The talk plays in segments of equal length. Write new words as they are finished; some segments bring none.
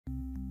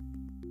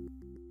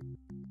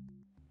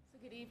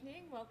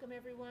evening. Welcome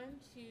everyone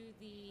to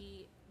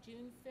the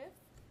June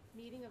 5th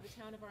meeting of the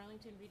Town of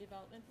Arlington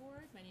Redevelopment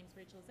Board. My name is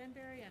Rachel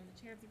Zenberry. I'm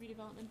the chair of the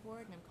Redevelopment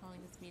Board and I'm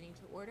calling this meeting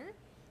to order.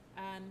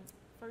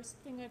 First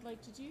thing I'd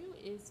like to do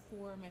is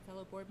for my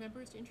fellow board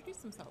members to introduce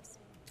themselves.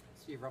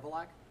 Steve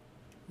Revelak.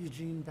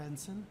 Eugene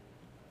Benson.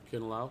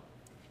 Ken Lau.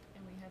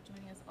 And we have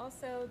joining us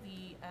also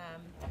the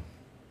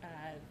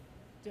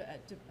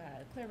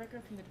Claire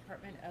Ricker from the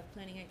Department of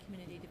Planning and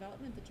Community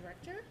Development, the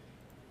director.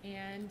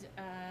 And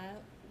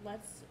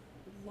let's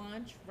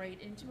launch right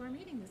into our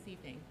meeting this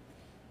evening.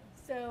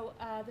 So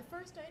the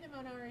first item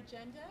on our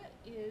agenda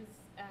is,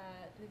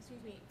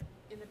 excuse me,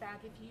 in the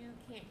back, if you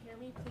can't hear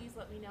me, please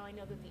let me know. I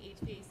know that the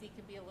HVAC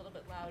can be a little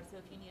bit loud, so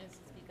if you need us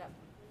to speak up,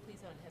 please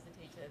don't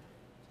hesitate to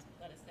just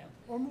let us know.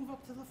 Or move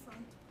up to the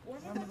front. Or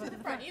move up to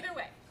the front, either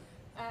way.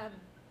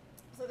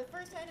 So the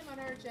first item on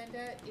our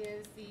agenda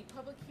is the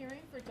public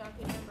hearing for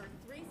docket number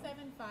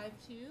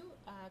 3752,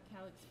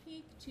 Calyx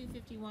Peak,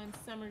 251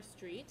 Summer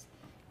Street.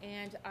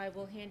 And I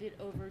will hand it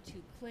over to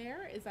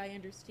Claire, as I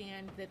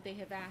understand that they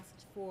have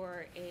asked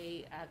for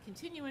a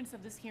continuance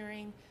of this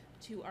hearing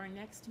to our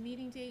next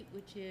meeting date,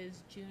 which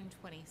is June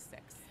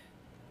 26th.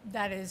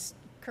 That is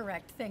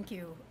correct. Thank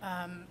you,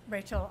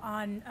 Rachel.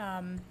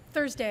 On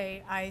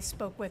Thursday, I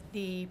spoke with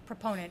the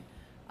proponent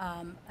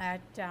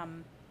at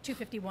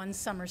 251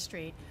 Summer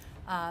Street,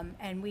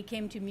 and we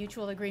came to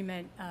mutual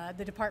agreement,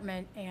 the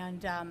department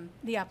and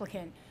the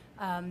applicant,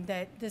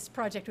 that this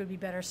project would be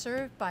better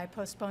served by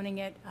postponing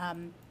it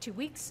 2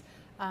 weeks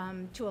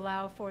to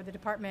allow for the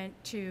department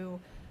to,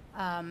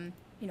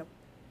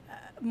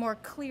 more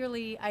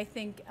clearly, I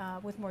think,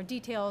 with more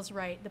details,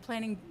 write the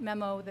planning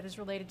memo that is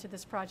related to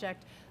this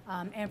project,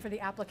 and for the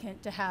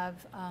applicant to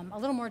have a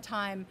little more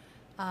time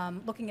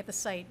looking at the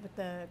site with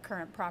the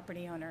current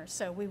property owner.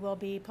 So we will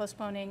be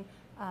postponing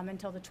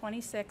until the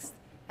 26th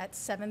at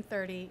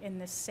 7:30 in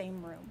this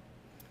same room.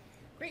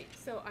 Great,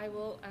 so I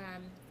will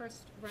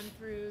first run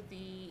through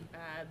the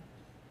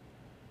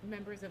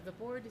members of the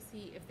board to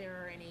see if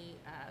there are any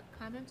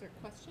comments or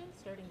questions,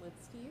 starting with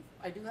Steve.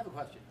 I do have a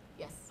question.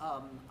 Yes.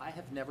 I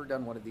have never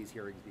done one of these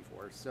hearings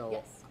before, so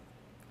Yes.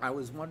 I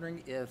was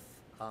wondering if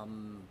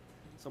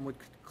someone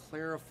could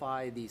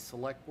clarify the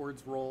select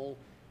board's role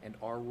and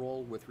our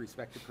role with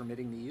respect to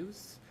permitting the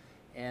use,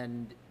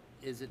 and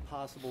is it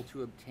possible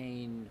to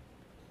obtain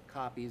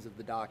copies of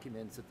the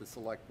documents that the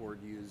select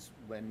board used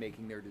when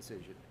making their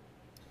decision?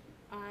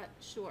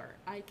 Sure,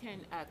 I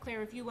can,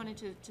 Claire, if you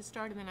wanted to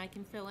start and then I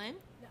can fill in.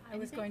 I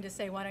was going to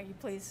say, why don't you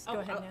please go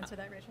ahead and answer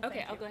that, Rachel? Okay,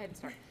 Thank I'll you. go ahead and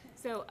start.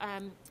 So,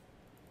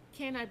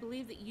 Ken, I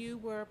believe that you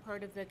were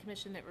part of the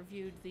commission that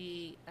reviewed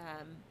the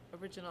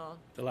original,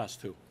 The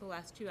last two. the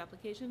last two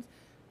applications.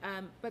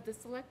 But the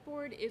select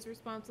board is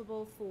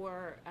responsible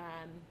for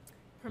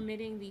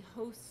permitting the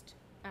host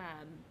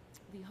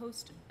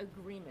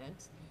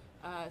agreement.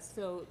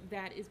 So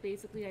that is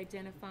basically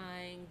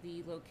identifying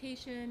the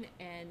location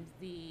and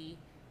the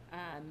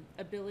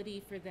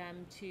ability for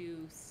them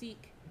to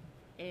seek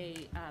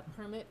a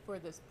permit for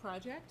this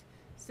project.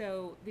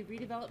 So the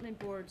redevelopment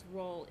board's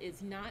role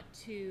is not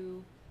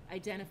to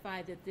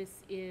identify that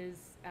this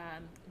is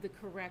the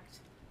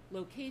correct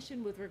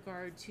location with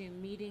regard to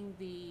meeting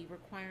the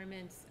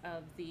requirements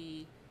of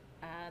the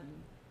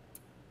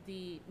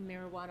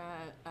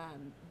marijuana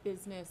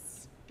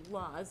business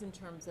laws in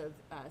terms of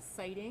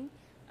siting,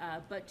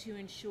 but to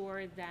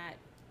ensure that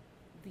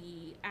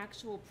the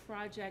actual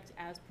project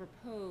as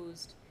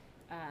proposed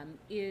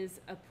is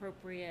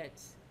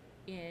appropriate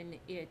in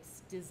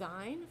its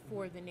design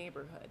for the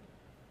neighborhood.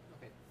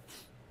 Okay.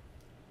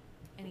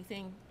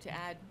 Anything to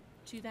add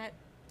to that,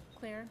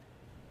 Claire?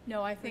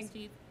 No, I Or think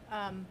Steve?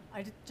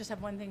 just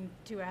have one thing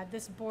to add.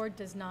 This board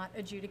does not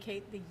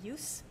adjudicate the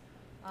use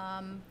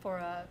for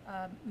a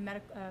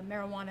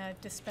marijuana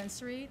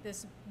dispensary.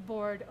 This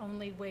board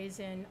only weighs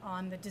in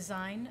on the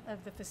design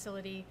of the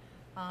facility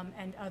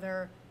and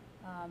other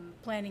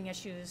planning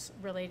issues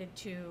related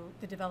to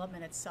the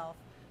development itself.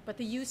 But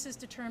the use is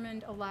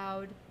determined,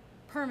 allowed,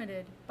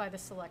 permitted by the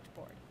select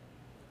board.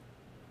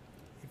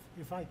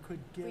 If I could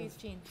Please, give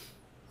Jean.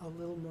 a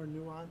little more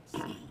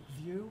nuanced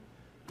view,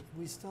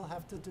 we still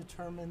have to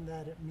determine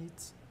that it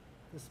meets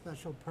the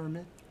special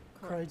permit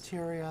Correct.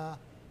 criteria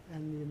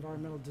and the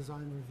environmental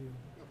design review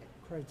Okay.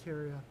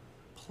 criteria,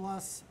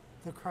 plus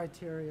the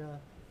criteria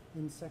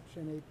in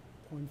section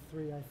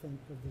 8.3, I think,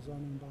 of the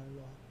zoning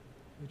bylaw,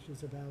 which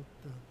is about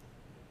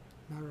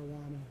the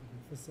marijuana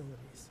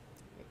facilities.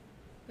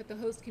 But the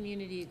host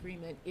community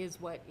agreement is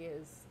what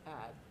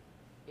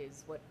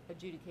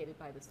adjudicated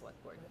by the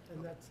select board.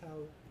 And that's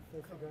how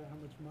they figure out how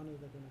much money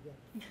they're gonna get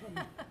from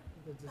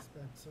the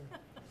dispenser.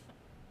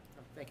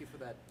 Thank you for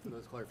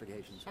those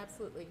clarifications.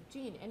 Absolutely.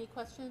 Jean, any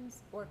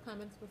questions or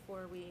comments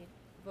before we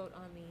vote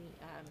on the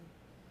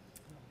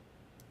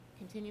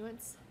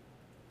continuance?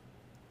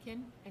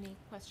 Ken, any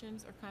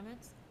questions or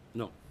comments?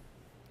 No.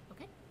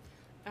 Okay.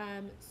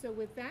 So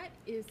with that,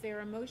 is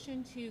there a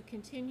motion to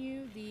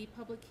continue the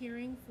public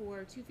hearing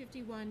for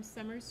 251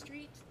 Summer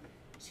Street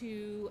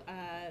to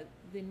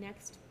the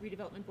next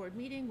redevelopment board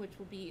meeting, which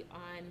will be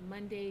on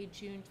Monday,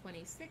 June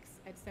 26th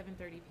at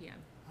 7:30 p.m.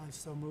 I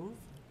so move.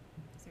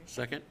 Is there a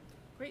Second?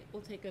 Great,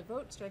 we'll take a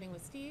vote, starting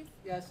with Steve.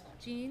 Yes.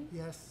 Jean?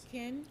 Yes.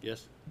 Ken?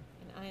 Yes.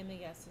 And I am a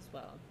yes as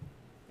well.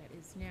 That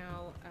is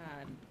now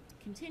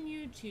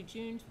continued to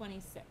June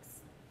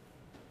 26th.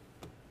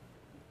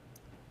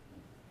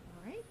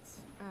 All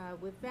right,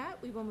 with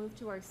that, we will move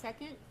to our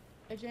second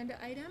agenda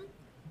item.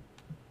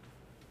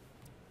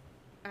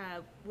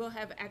 We'll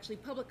have actually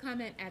public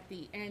comment at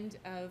the end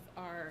of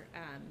our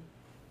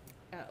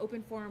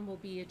open forum will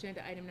be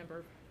agenda item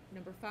number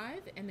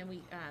 5, and then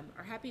we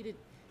are happy to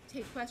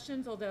take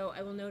questions, although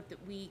I will note that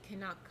we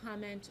cannot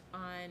comment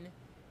on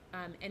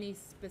any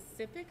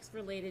specifics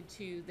related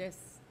to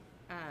this,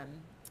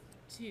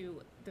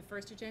 to the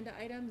first agenda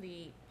item,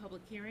 the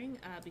public hearing,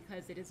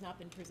 because it has not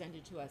been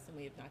presented to us and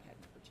we have not had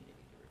an opportunity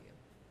to review.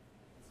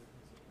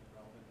 Is it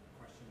relevant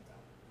questions at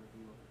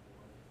review of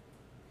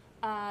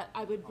the board?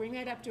 I would bring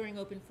that up during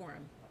open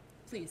forum,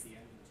 please. At the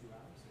end in 2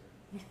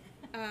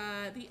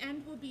 hours, or? The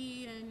end will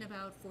be in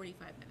about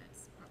 45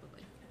 minutes,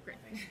 probably. Great,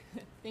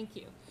 thank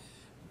you.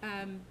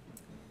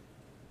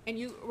 And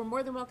you are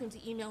more than welcome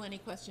to email any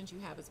questions you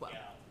have as well.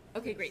 Yeah.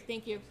 Okay, great,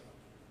 thank you.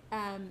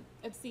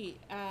 Let's see,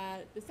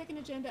 the second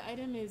agenda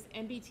item is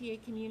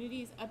MBTA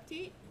Communities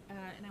Update,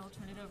 and I will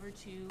turn it over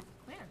to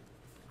Claire.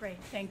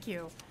 Great, thank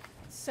you.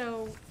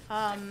 So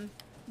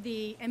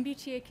the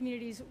MBTA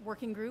Communities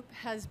Working Group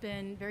has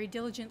been very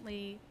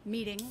diligently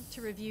meeting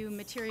to review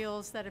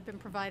materials that have been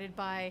provided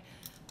by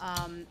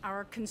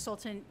our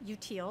consultant,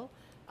 UTIL,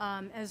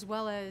 as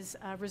well as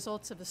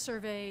results of a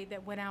survey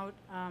that went out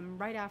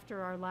right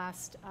after our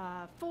last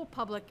full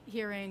public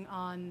hearing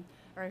on,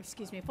 or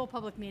excuse me, full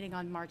public meeting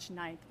on March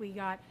 9th. We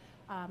got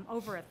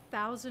over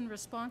 1,000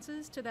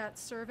 responses to that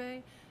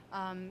survey,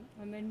 and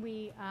then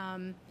we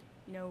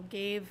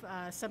gave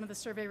some of the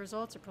survey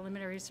results, or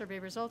preliminary survey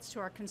results, to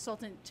our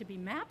consultant to be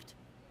mapped.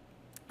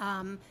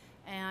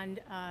 And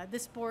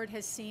this board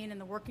has seen, and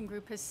the working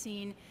group has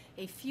seen,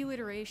 a few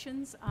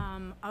iterations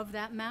of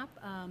that map.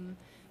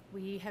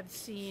 We have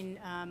seen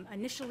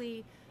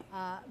initially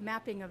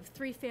mapping of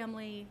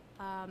 3-family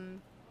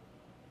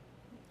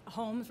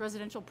homes,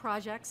 residential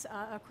projects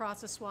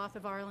across a swath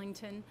of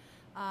Arlington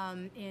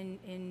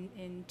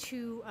in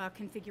 2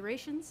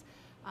 configurations.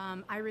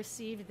 I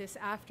received this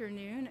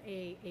afternoon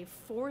a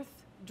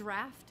 4th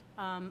draft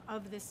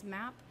of this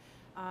map.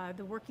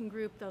 The working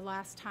group, the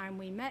last time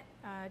we met,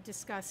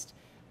 discussed,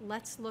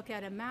 let's look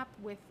at a map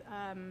with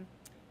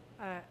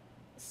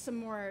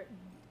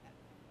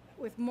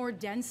more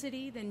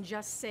density than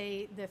just,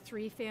 say, the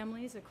 3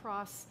 families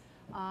across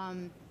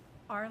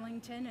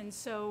Arlington. And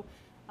so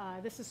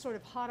this is sort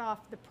of hot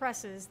off the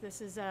presses.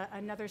 This is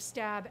another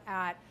stab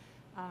at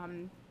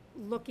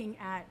looking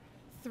at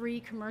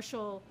 3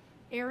 commercial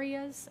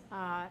areas,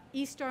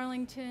 East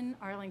Arlington,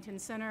 Arlington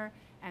Center,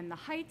 and the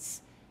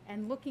Heights,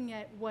 and looking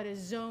at what a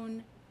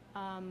zone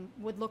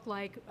would look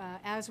like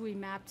as we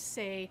mapped,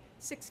 say,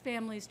 6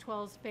 families,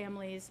 12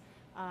 families,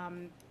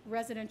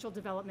 residential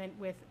development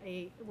with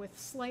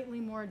slightly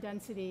more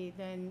density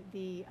than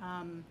the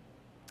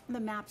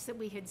maps that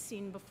we had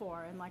seen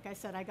before. And like I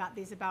said, I got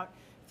these about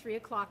 3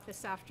 o'clock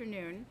this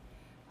afternoon.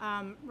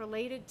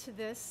 Related to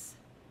this,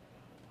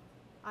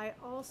 I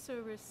also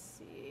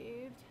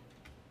received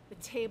the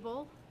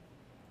table.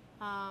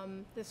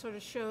 This sort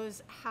of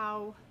shows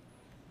how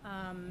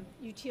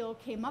UTIL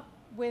came up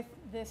with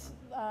this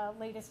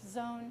latest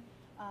zone.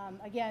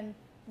 Again,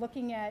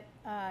 looking at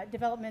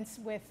developments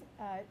with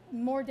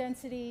more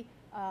density,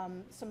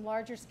 some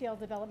larger scale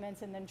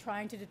developments, and then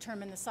trying to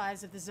determine the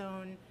size of the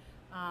zone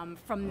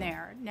from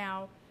there.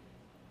 Now,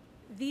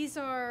 these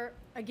are,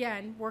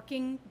 again,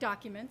 working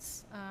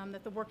documents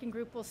that the working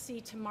group will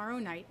see tomorrow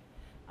night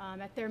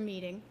at their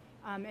meeting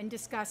and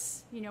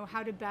discuss,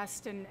 how to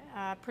best and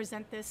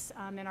present this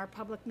in our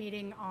public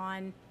meeting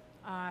on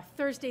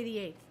Thursday the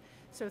 8th.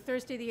 So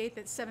Thursday the 8th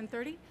at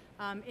 7:30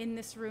 in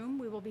this room,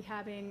 we will be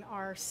having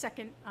our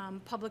second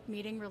public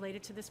meeting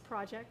related to this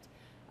project.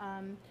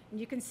 And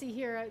you can see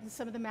here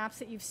some of the maps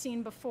that you've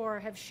seen before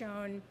have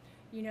shown,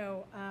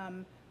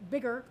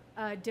 bigger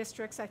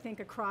districts, I think,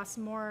 across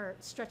more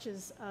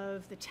stretches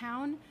of the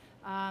town.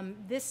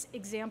 This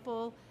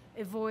example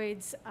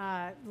avoids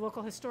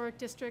local historic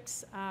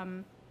districts,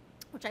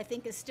 which I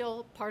think is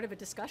still part of a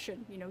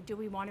discussion. Do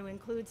we want to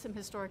include some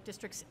historic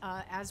districts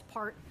as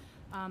part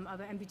of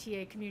an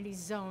MBTA community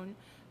zone?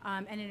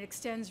 And it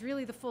extends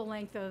really the full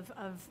length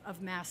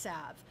of Mass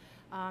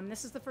Ave.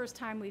 This is the first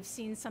time we've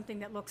seen something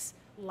that looks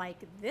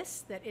like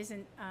this, that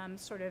isn't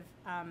sort of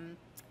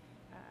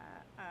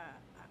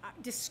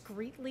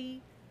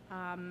discreetly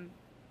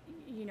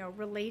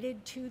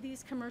related to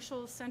these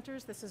commercial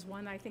centers. This is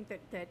one I think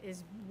that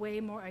is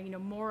way more,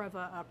 more of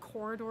a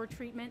corridor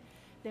treatment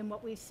than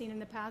what we've seen in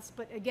the past.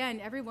 But again,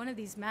 every one of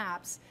these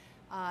maps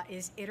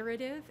is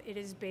iterative. It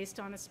is based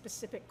on a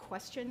specific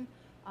question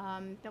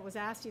that was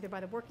asked either by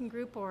the working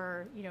group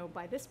or,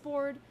 by this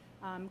board.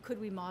 Could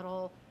we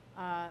model,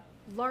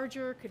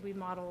 larger? Could we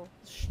model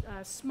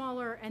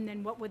smaller? And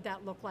then what would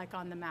that look like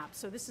on the map?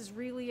 So this is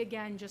really,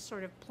 again, just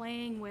sort of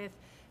playing with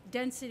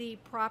density,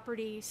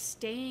 property,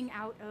 staying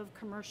out of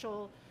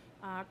commercial,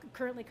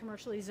 currently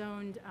commercially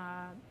zoned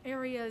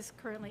areas,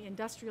 currently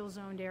industrial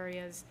zoned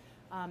areas.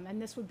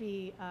 And this would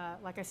be,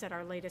 like I said,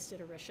 our latest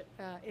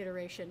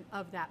iteration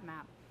of that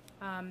map.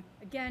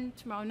 Again,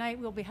 tomorrow night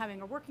we'll be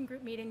having a working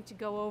group meeting to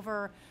go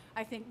over,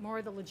 I think, more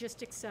of the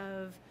logistics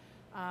of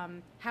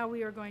how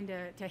we are going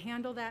to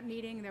handle that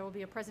meeting. There will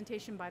be a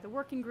presentation by the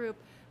working group.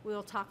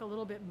 We'll talk a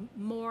little bit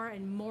more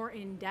and more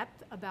in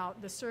depth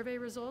about the survey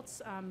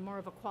results, more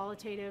of a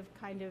qualitative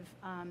kind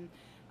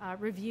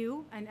of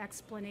review and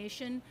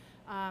explanation.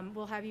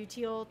 We'll have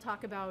Teal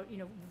talk about,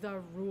 the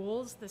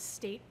rules, the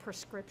state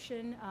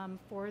prescription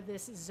for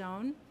this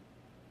zone.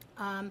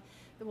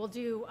 We'll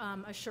do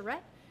a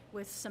charrette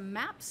with some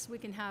maps. We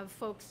can have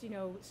folks,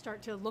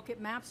 start to look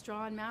at maps,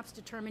 draw on maps,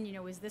 determine,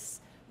 is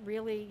this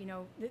really,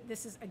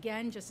 this is,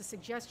 again, just a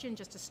suggestion,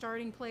 just a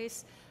starting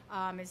place.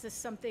 Is this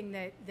something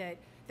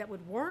that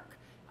would work?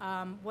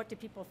 What do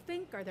people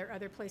think? Are there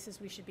other places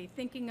we should be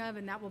thinking of?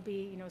 And that will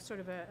be, sort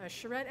of a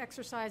charrette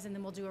exercise, and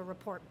then we'll do a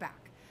report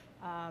back.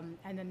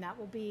 And then that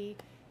will be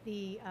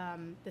the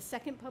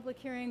second public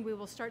hearing. We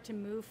will start to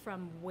move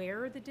from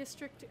where the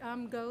district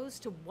goes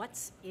to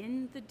what's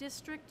in the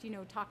district,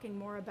 talking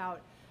more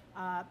about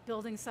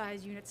building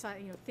size, unit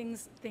size,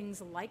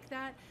 things like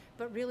that.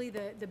 But really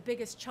the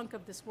biggest chunk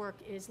of this work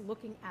is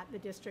looking at the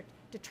district,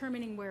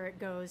 determining where it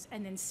goes,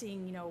 and then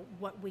seeing,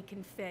 what we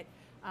can fit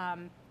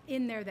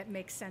in there that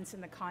makes sense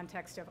in the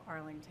context of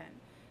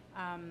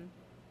Arlington.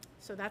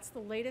 So that's the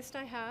latest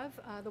I have.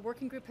 The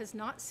working group has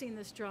not seen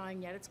this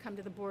drawing yet. It's come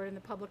to the board and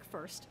the public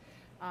first.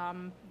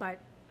 But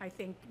I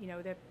think,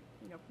 that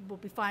we'll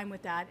be fine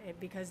with that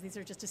because these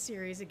are just a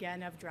series,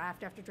 again, of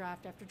draft after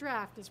draft after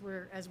draft as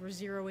we're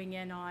zeroing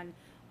in on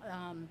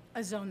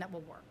a zone that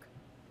will work.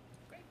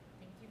 Great,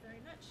 thank you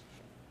very much.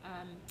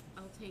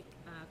 I'll take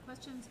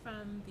questions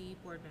from the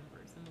board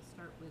members, and we'll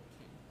start with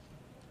Ken.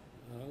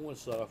 I want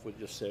to start off with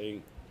just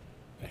saying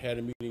I had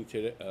a meeting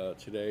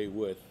today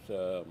with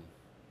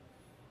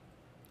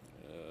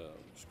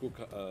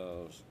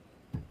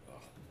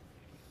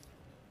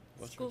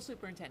School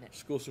superintendent.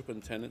 School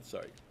superintendent,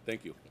 sorry.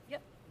 Thank you.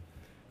 Yep.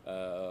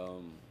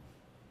 The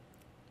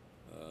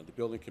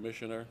building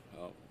commissioner,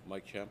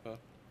 Mike Champa,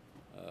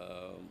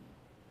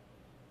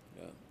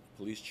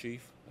 police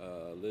chief,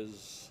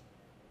 Liz.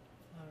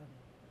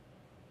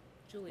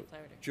 Julie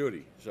Flaherty.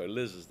 Judy, sorry,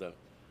 Liz is the.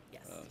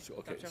 Yes.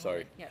 Okay, Dr.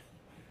 sorry. Holder. Yep.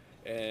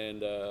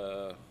 And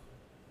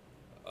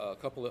a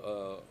couple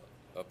of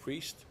a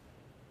priest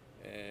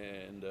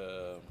and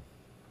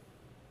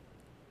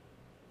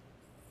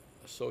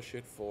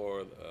associate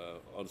for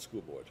on the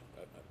school board.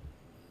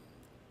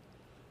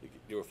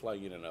 They were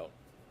flying in and out.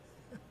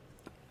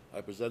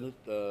 I presented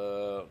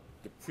the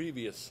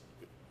previous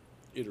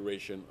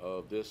iteration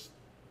of this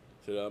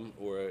to them,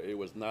 where it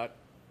was not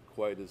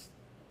quite as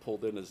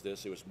pulled in as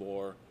this. It was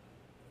more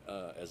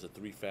as a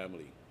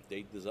three-family.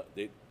 They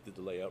did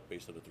the layout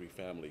based on the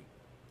three-family.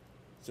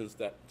 Since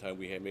that time,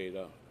 we had made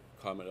a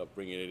comment of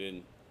bringing it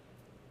in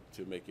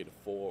to make it a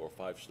 4 or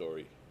 5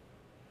 story,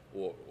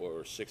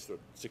 or 6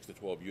 to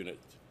 12 unit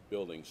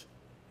buildings,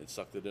 and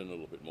sucked it in a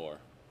little bit more,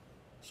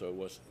 so it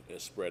was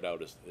as spread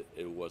out as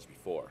it was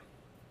before.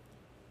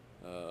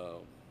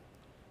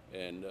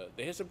 And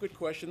they had some good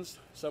questions.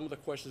 Some of the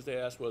questions they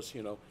asked was,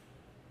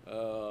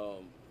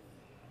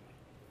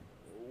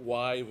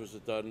 why was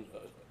it done?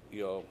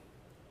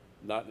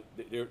 Not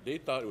they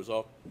thought it was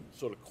all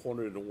sort of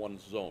cornered into one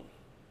zone,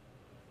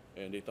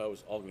 and they thought it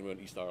was all going to be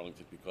in East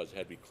Arlington because it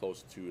had to be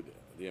close to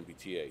the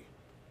MBTA.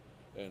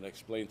 And I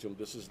explained to them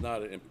this is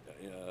not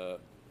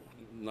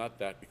not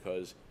that,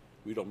 because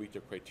we don't meet the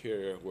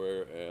criteria.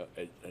 We're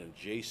an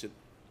adjacent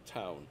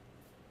town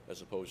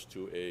as opposed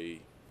to a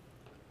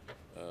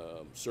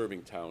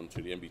serving town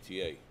to the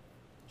MBTA.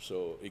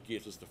 So it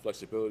gives us the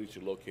flexibility to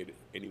locate it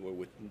anywhere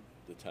within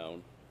the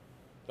town.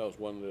 That was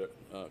one of the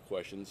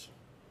questions.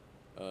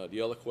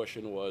 The other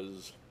question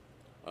was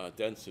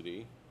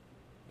density.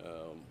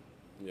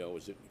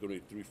 Is it going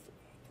to be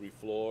three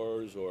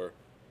floors or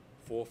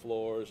 4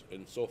 floors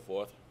and so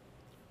forth?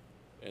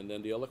 And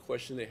then the other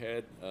question they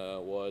had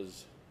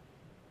was,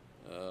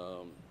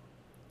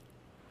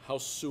 how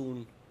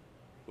soon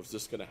was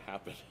this going to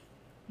happen?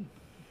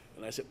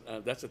 And I said,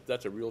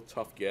 that's a real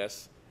tough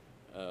guess,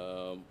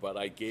 but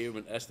I gave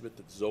an estimate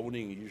that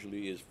zoning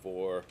usually is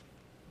for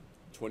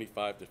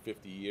 25 to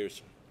 50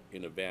 years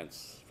in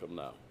advance from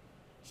now.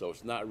 So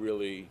it's not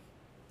really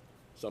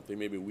something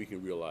maybe we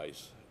can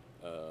realize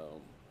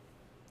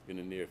in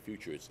the near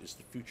future. It's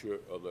the future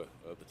of the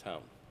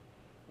town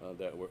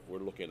that we're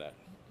looking at.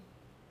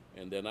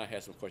 And then I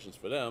had some questions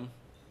for them,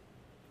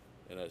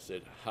 and I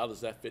said, how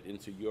does that fit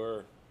into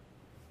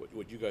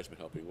what you guys been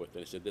helping with?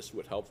 And they said this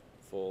would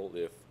helpful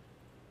if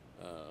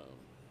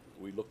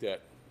we looked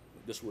at,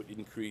 this would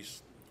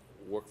increase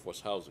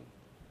workforce housing.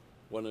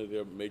 One of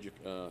their major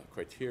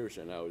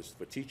criteria now is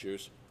for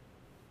teachers,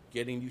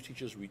 getting new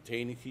teachers,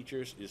 retaining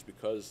teachers, is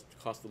because the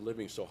cost of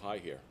living is so high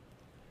here.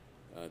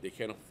 They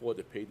can't afford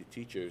to pay the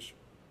teachers,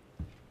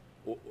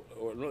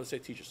 or not to say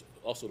teachers,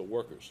 also the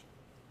workers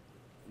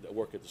that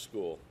work at the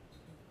school,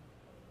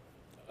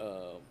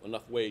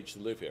 enough wage to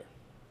live here.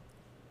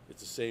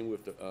 It's the same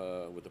with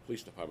the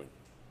police department.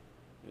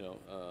 You know,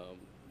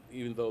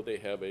 even though they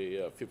have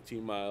a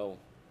 15-mile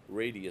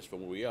radius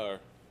from where we are,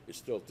 it's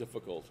still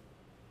difficult.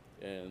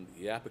 And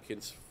the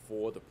applicants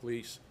for the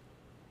police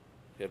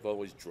have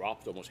always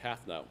dropped almost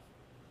half now.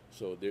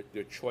 So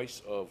their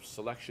choice of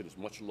selection is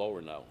much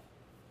lower now.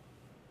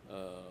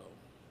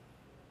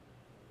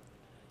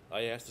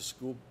 I asked the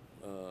school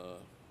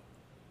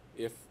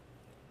if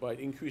by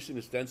increasing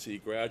its density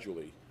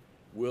gradually,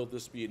 will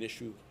this be an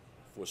issue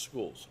for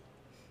schools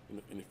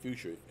in the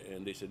future?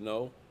 And they said,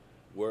 no,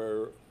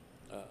 we're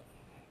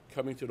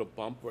coming to the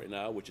bump right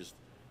now, which is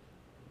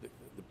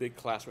the big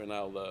class right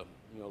now,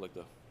 like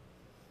the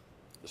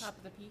Top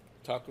of the peak?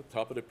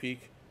 top of the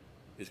peak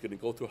is going to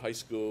go through high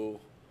school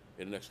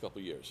in the next couple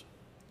of years.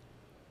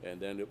 And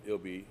then it'll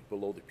be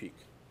below the peak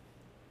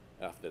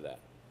after that.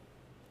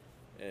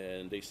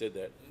 And they said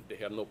that they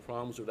have no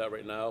problems with that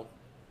right now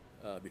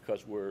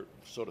because we're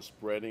sort of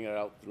spreading it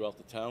out throughout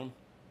the town,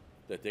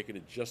 that they can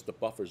adjust the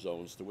buffer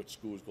zones to which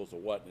schools go to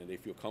what, and they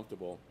feel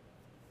comfortable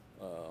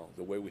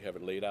the way we have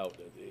it laid out.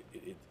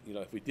 You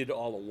know, if we did it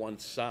all on one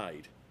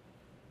side,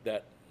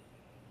 that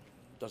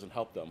doesn't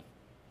help them.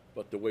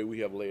 But the way we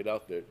have laid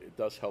out there, it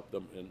does help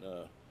them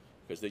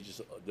because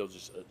they'll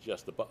just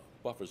adjust the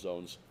buffer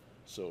zones,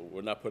 so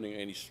we're not putting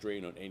any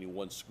strain on any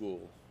one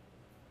school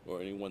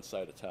or any one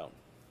side of town.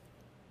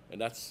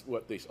 And that's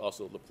what they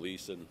also, the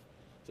police, and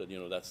said, you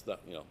know, that's not,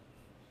 you know,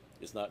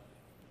 it's not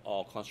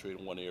all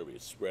concentrated in one area,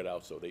 it's spread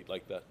out, so they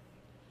like that.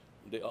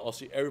 They all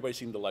see, everybody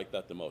seemed to like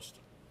that the most,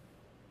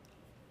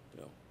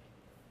 you know.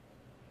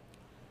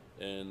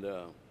 And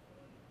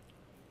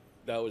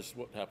that was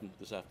what happened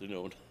this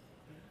afternoon.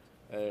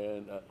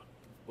 And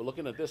we're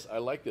looking at this. I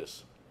like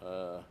this.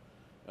 I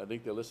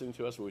think they're listening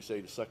to us when we say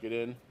to suck it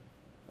in.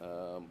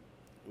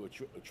 We're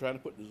trying to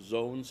put the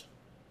zones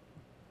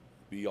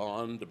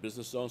beyond the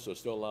business zone, so it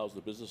still allows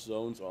the business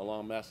zones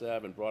along Mass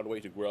Ave and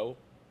Broadway to grow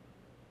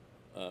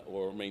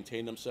or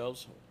maintain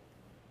themselves.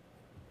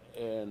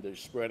 And they're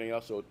spreading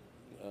out, so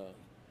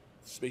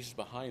spaces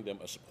behind them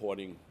are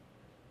supporting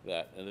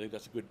that. And I think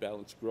that's a good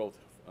balanced growth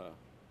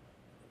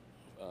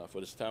for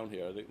this town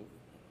here. I think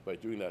by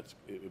doing that,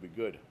 it would be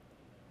good.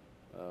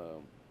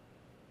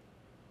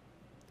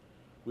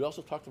 We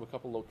also talked of a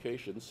couple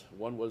locations.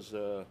 One was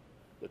the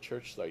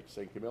church site,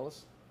 St.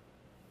 Camillus,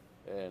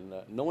 and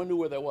no one knew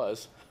where that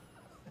was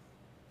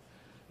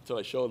until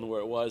I showed them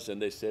where it was,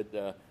 and they said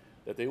that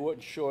they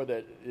weren't sure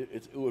that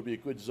it would be a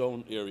good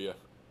zone area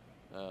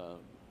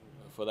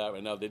for that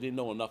right now. They didn't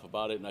know enough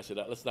about it, and I said,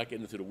 let's not get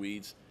into the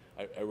weeds.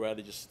 I'd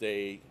rather just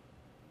stay,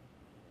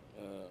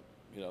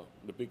 you know,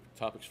 the big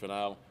topics for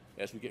now.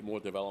 As we get more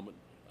development,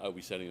 I'll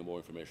be sending them more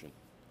information.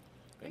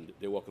 And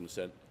they're welcome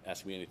to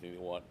ask me anything they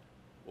want,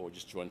 or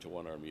just join to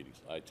one of our meetings.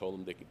 I told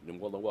them they're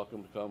more than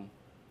welcome to come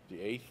the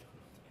 8th,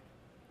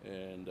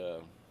 and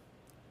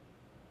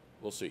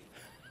we'll see.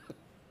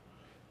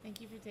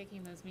 Thank you for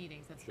taking those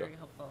meetings. That's Sure. very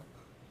helpful.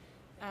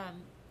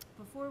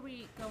 Before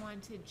we go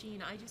on to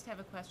Jean, I just have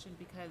a question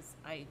because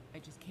I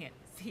just can't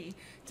see.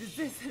 Does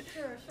this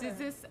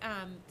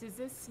does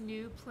this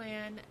new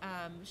plan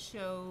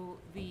show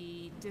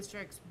the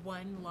district's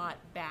one lot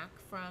back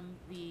from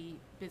the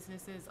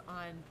businesses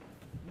on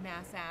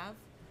Mass Ave,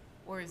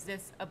 or is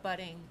this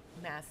abutting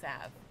Mass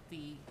Ave,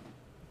 the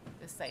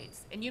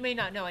sites? And you may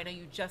not know. I know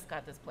you just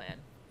got this plan.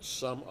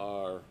 Some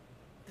are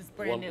This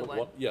brand new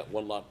one. Yeah,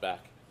 one lot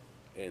back,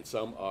 and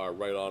some are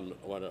right on.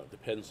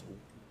 Depends,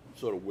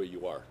 sort of where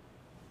you are.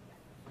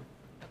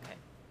 Okay.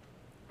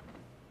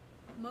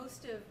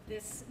 Most of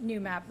this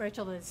new map,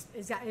 Rachel, is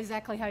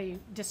exactly how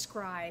you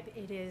describe.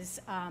 It is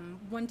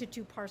 1 to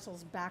 2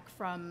 parcels back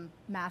from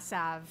Mass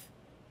Ave.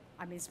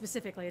 I mean,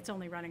 specifically, it's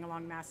only running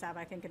along Mass Ave,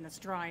 I think, in this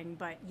drawing,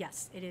 but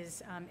yes, it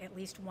is at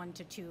least 1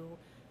 to 2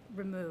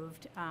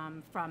 removed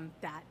from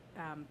that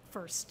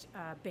first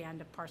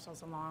band of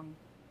parcels along,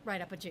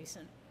 right up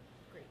adjacent.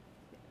 Great.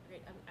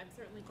 Great. I'm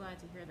certainly glad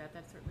to hear that.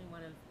 That's certainly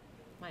one of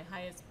my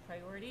highest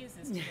priorities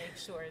is to make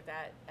sure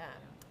that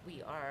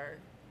we are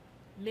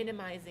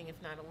minimizing, if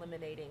not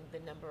eliminating, the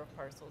number of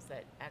parcels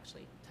that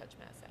actually touch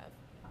Mass Ave.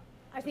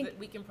 I think that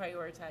we can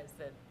prioritize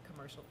the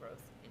commercial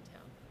growth in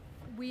town.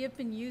 we have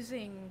been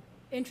using,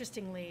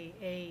 interestingly,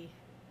 a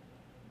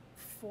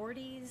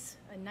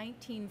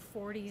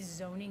 1940s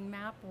zoning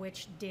map,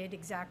 which did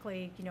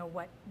exactly, you know,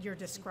 what you're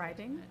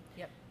describing.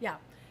 Yep. Yeah,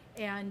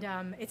 and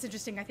it's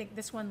interesting. I think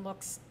this one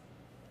looks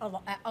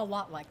a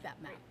lot like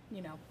that map,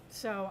 you know.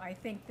 So I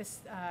think this,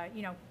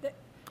 you know,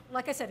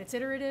 like I said, it's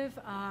iterative.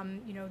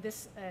 You know,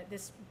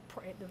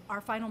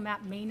 our final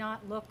map may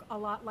not look a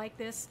lot like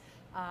this,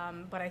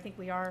 but I think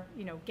we are,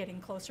 you know,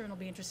 getting closer, and it'll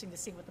be interesting to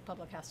see what the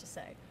public has to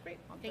say. Great.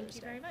 on Thank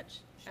you Thursday. very much.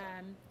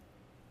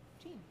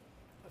 Jean,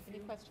 any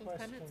few questions,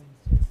 comments?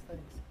 Yes,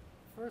 thanks.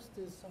 First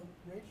is, so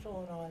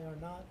Rachel and I are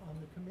not on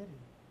the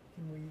committee.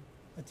 Can we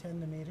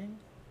attend the meeting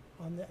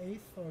on the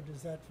 8th, or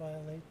does that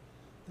violate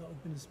the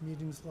openness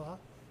meetings law.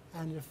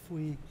 And if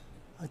we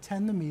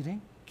attend the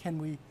meeting, can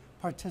we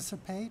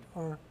participate,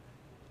 or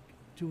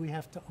do we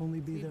have to only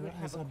be We there would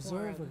have as a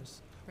quorum,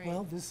 observers? right.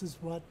 Well, this is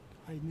what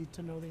I need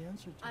to know the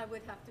answer to. I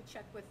would have to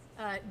check with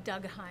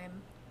Doug Heim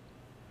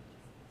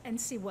and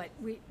see what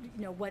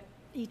what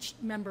each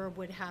member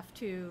would have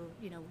to,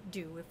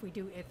 do.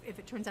 If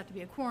it turns out to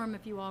be a quorum,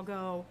 if you all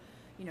go,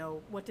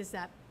 what does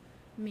that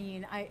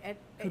mean?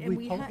 Could and we,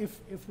 we ha-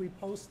 if we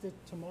post it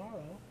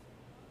tomorrow,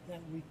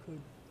 then we could.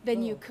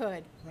 then you go,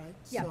 could. Right?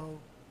 Yeah. So,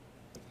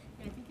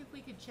 I think if we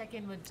could check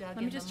in with Doug Let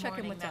me in just the check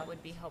in morning, with that Doug.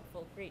 would be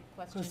helpful. Great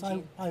question, because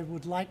Jean. I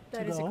would like to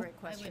go. That is a great I would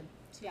question.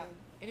 too.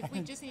 And if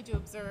we just need to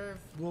observe,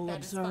 We'll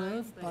that is fine,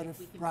 observe, but but if if-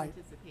 we can right.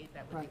 participate,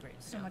 that would be Right.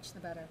 great. So much the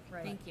better,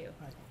 right? Thank you.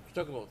 Right. We're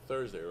talking about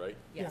Thursday, right?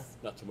 Yes.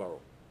 Not tomorrow.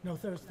 No,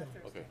 Thursday.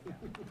 Okay.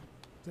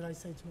 Did I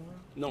say tomorrow?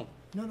 No,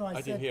 No, I I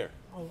said. didn't hear.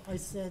 Oh, I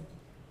said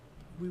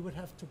we would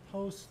have to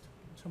post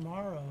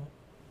tomorrow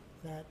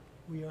that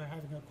we are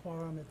having a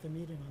quorum at the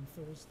meeting on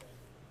Thursday.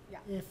 Yeah.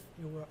 If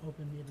it were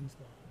open meetings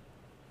law.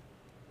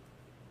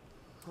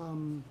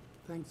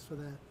 Thanks for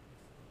that.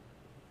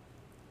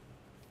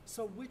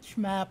 So which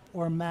map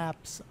or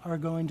maps are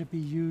going to be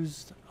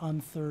used on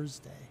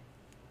Thursday?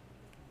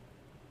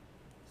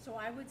 So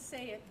I would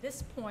say at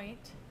this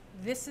point,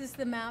 this is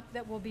the map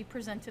that will be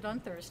presented on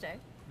Thursday.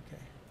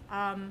 Okay.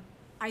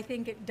 I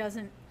think it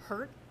doesn't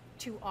hurt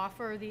to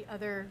offer the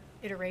other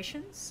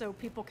iterations so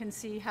people can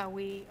see how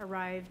we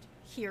arrived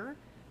here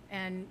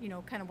and,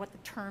 kind of what the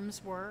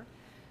terms were.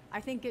 I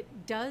think it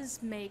does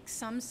make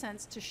some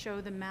sense to show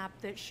the map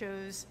that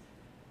shows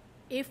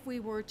if we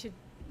were to,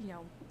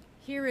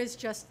 here is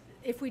just,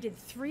 if we did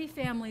 3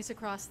 families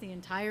across the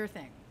entire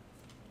thing,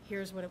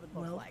 here's what it would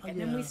look Well, like. And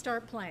then we yeah.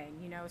 start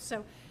playing,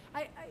 So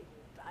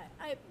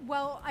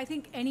I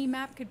think any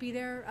map could be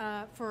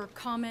there for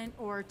comment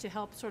or to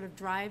help sort of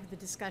drive the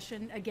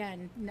discussion.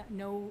 Again,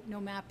 no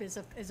map is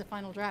a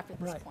final draft at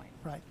this Right, point.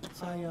 right.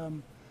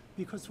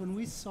 Because when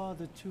we saw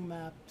the 2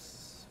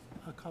 maps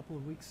a couple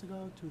of weeks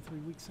ago, 3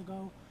 weeks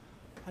ago,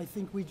 I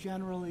think we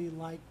generally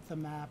liked the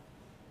map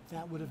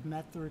that would have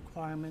met the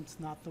requirements,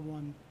 not the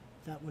one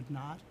that would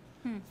not.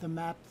 The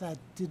map that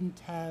didn't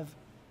have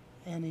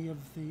any of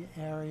the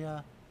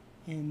area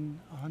in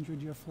a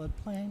 100-year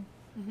floodplain.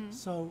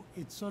 So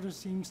it sort of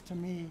seems to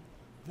me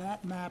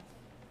that map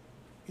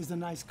is a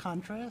nice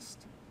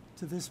contrast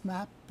to this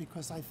map,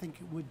 because I think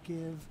it would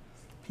give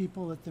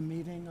people at the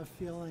meeting a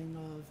feeling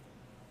of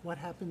what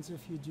happens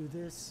if you do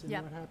this, and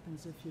Yep. what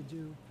happens if you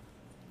do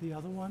the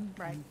other one,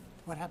 Right. and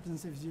what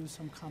happens if you do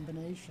some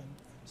combination.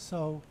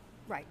 So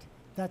Right.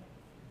 that,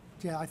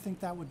 yeah, I think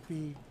that would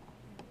be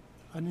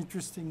an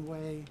interesting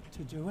way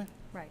to do it.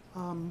 Right.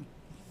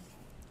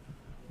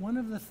 One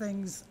of the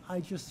things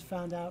I just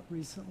found out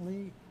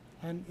recently,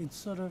 and it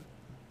sort of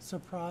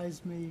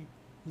surprised me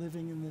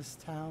living in this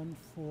town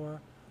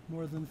for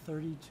more than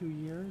 32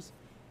 years,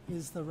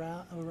 is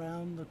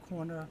around the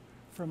corner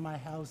from my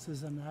house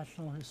is a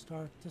National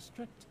Historic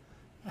District,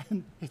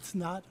 and it's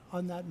not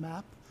on that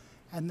map.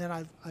 And then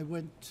I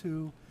went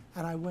to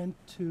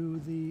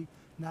the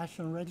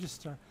National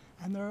Register,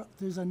 and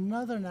there's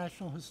another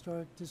National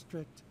Historic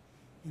District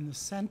in the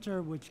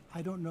center, which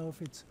I don't know if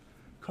it's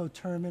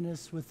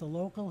coterminous with the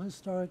local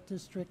historic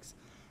districts,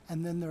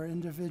 and then there are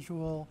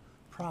individual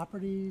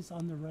properties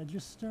on the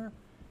register.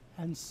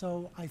 And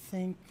so I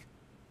think,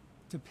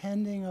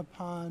 depending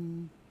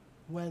upon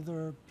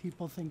whether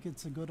people think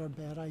it's a good or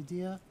bad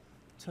idea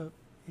to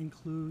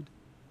include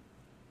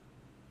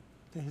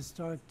the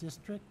historic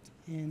district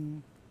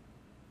in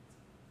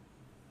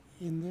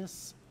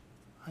this,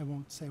 I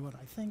won't say what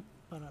I think,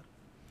 but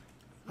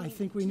I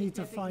think we need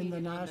to find the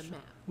designate it on the national.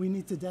 map. We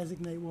need to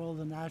designate where all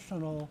the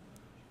national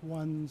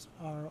ones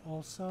are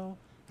also.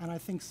 And I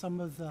think some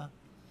of the,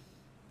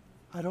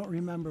 I don't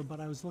remember, but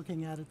I was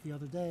looking at it the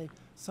other day,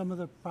 some of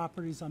the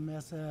properties on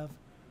Mass Ave,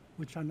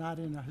 which are not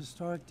in a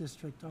historic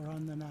district, are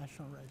on the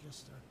National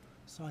Register.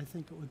 So I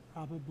think it would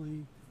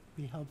probably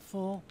be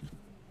helpful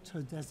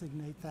to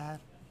designate that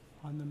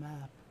on the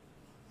map.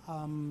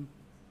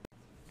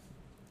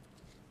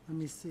 Let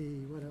me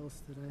see, what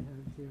else did I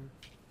have here?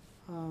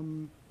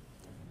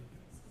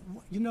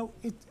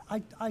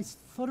 I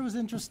thought it was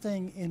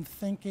interesting in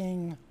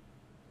thinking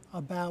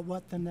about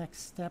what the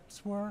next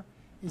steps were,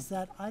 is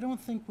that I don't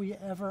think we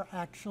ever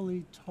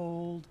actually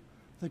told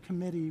the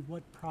committee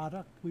what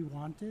product we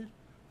wanted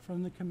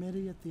from the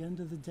committee at the end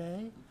of the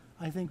day.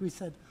 I think we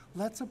said,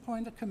 let's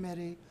appoint a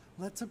committee,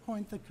 let's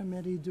appoint the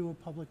committee, do a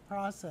public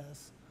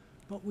process.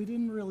 But we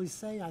didn't really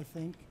say, I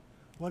think,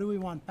 what do we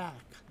want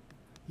back?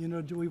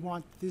 Do we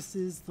want, this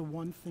is the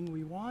one thing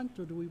we want,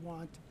 or do we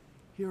want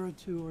here are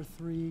 2 or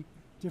 3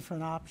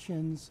 different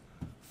options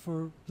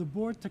for the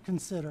board to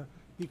consider?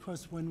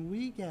 Because when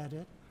we get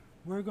it,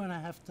 we're going to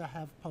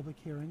have public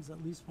hearings,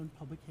 at least one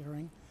public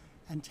hearing,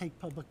 and take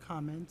public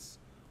comments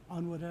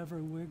on whatever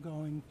we're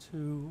going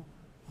to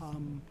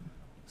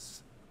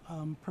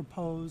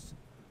propose.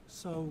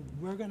 So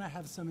we're going to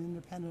have some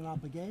independent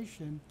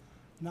obligation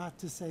not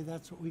to say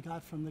that's what we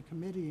got from the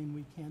committee and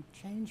we can't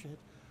change it.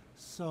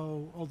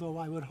 So although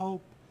I would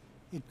hope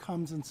it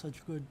comes in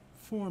such good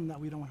form that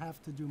we don't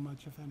have to do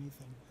much, if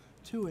anything,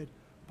 to it.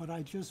 But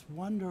I just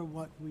wonder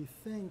what we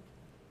think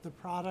the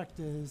product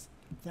is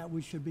that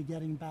we should be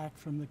getting back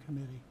from the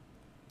committee.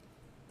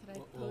 Could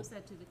I pose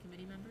that to the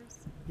committee members?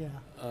 Yeah,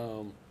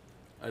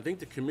 I think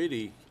the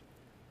committee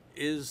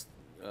is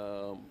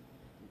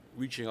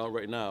reaching out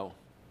right now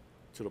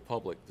to the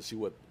public to see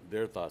what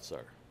their thoughts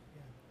are.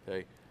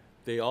 Okay,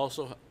 they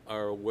also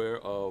are aware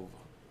of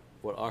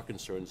what our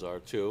concerns are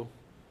too,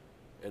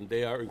 and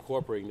they are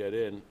incorporating that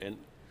in. And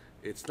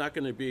it's not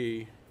going to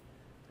be,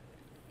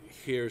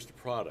 here's the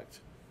product.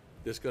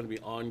 There's going to be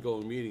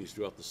ongoing meetings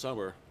throughout the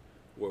summer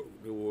where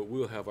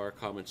we'll have our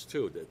comments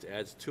too, that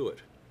adds to it.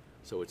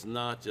 So it's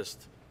not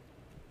just,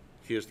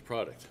 here's the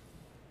product.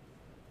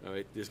 All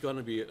right, there's going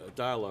to be a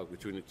dialogue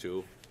between the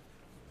two.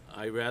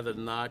 I'd rather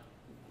not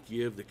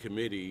give the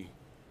committee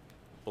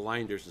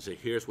blinders and say,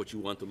 here's what you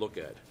want to look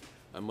at.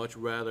 I'd much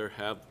rather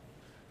have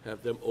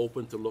them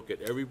open to look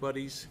at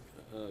everybody's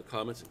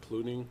comments,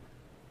 including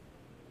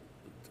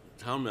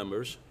town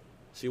members,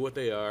 see what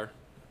they are.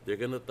 They're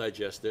going to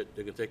digest it.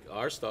 They're going to take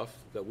our stuff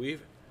that we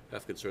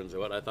have concerns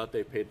about. I thought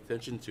they paid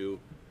attention to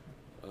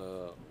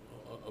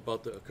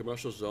about the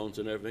commercial zones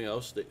and everything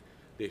else.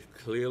 They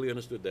clearly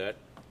understood that.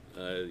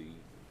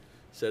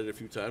 Said it a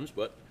few times,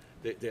 but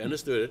they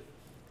understood it,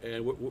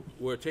 and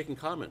we're taking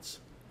comments.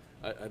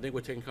 I think we're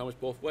taking comments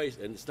both ways,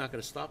 and it's not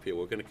going to stop here.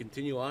 We're going to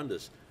continue on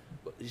this,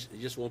 but it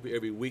just won't be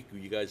every week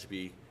you guys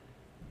be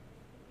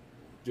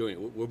doing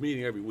it. We're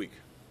meeting every week.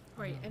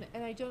 Right,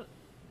 and I don't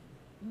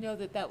know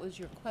that that was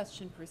your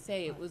question per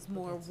se. It was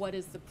more, what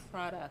is the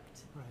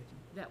product right.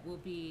 that will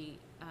be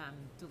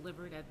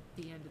delivered at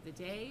the end of the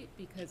day?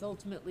 Because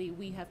ultimately,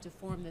 we have to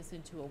form this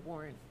into a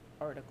warrant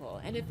article.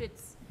 And if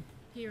it's,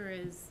 here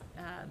is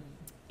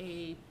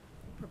a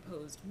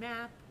proposed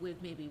map with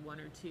maybe one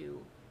or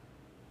two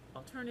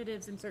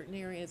alternatives in certain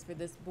areas for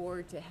this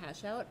board to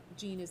hash out.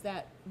 Jean, is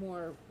that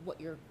more what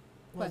your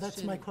question? Well,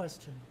 that's my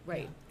question.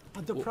 Right.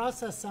 Yeah. The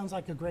process sounds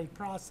like a great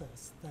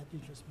process that you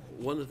just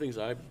mentioned. One of the things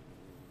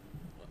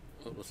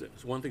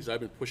I've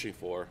been pushing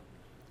for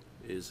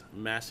is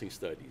massing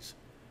studies.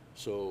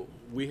 So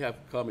we have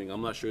coming,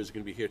 I'm not sure it's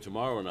going to be here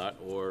tomorrow or not,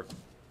 or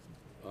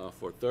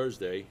for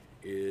Thursday,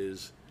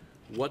 is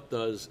what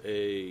does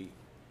a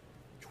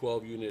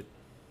 12-unit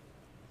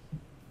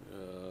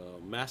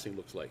massing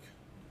looks like?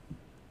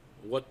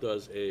 What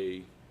does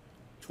a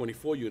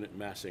 24-unit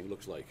massing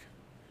looks like?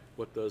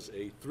 What does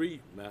a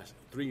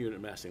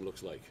 3-unit massing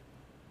looks like?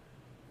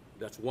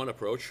 That's one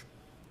approach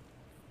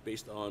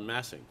based on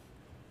massing.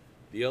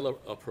 The other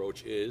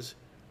approach is,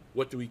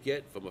 what do we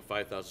get from a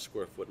 5,000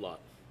 square foot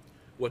lot?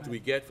 What do we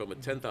get from a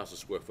 10,000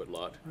 square foot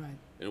lot? Right.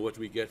 And what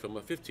do we get from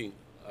a 15?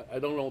 I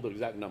don't know the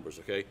exact numbers,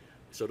 okay?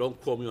 So don't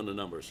quote me on the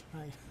numbers.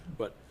 Right.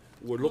 But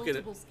we're looking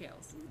at, Multiple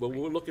scales. but right.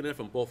 we're looking at it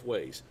from both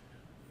ways.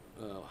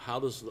 How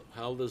does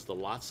the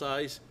lot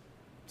size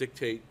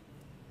dictate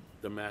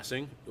the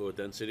massing or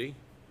density,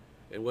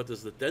 and what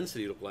does the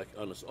density look like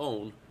on its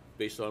own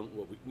based on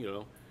what we,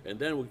 and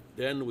then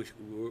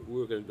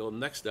we're going to go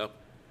next step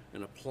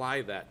and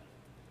apply that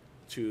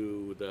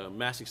to the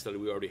massing study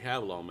we already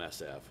have along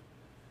Mass Ave,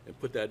 and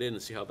put that in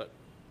and see how that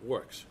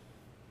works.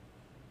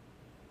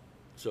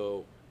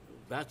 So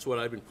that's what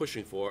I've been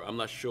pushing for. I'm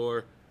not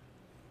sure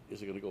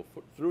is it going to go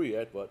through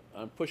yet, but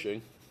I'm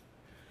pushing,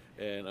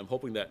 and I'm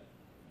hoping that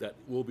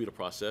will be the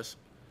process.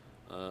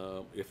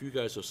 If you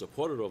guys are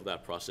supportive of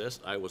that process,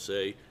 I will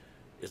say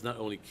it's not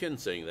only Ken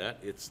saying that,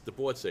 it's the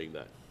board saying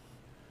that.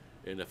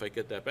 And if I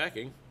get that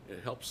backing,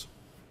 it helps.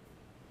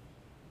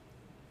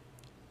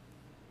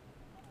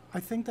 I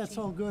think that's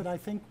all good. I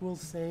think we'll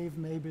save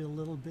maybe a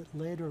little bit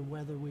later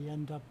whether we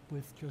end up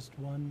with just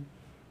one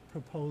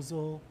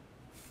proposal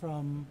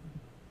from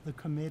the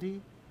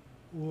committee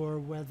or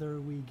whether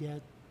we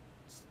get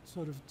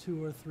sort of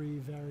 2 or 3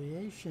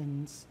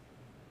 variations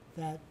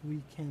that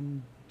we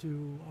can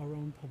do our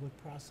own public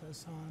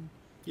process on.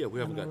 Yeah, we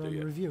haven't on got our there own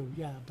yet. review.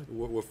 Yeah, but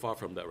We're far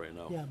from that right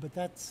now. yeah, but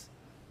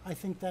I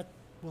think that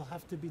will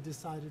have to be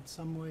decided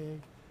some way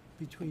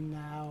between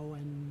now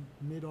and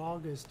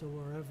mid-August or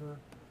wherever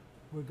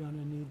we're going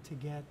to need to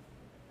get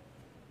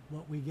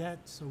what we get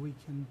so we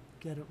can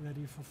get it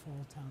ready for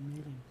fall town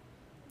meeting.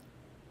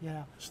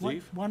 Yeah.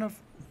 Steve? One of,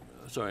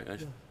 Sorry, yeah, go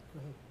ahead,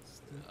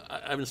 Steve.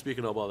 I've been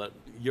speaking about that.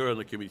 You're on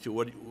the committee too.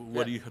 What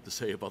Yeah. do you have to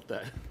say about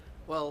that?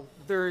 Well,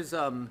 there's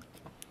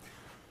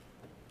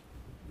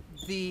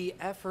the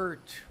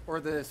effort, or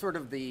the sort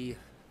of the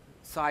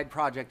side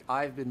project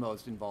I've been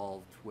most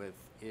involved with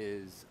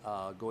is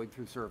going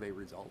through survey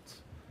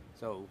results.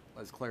 So,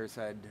 as Claire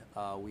said,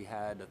 we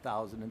had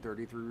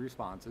 1,033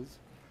 responses.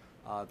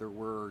 There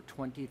were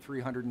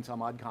 2,300 and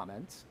some odd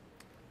comments,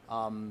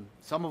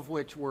 some of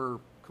which were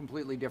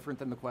completely different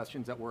than the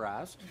questions that were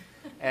asked,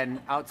 and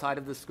outside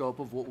of the scope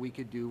of what we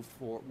could do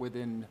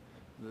within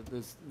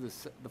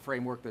the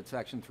framework that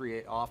Section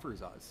 3.8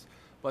 offers us.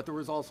 But there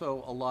was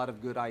also a lot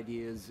of good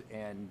ideas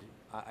and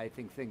I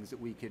think things that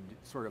we could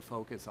sort of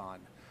focus on.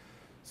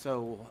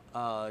 So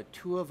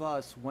 2 of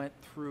us went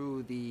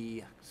through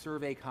the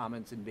survey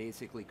comments and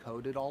basically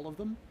coded all of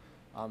them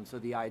So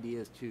the idea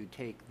is to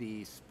take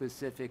the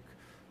specific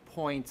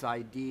points,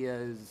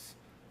 ideas,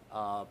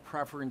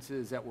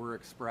 preferences that were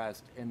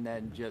expressed, and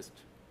then just,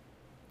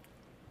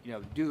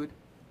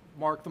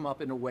 mark them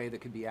up in a way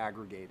that could be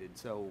aggregated.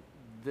 So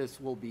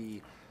this will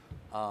be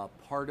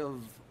part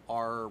of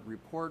our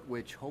report,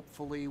 which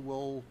hopefully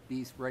will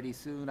be ready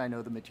soon. I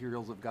know the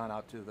materials have gone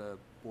out to the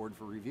board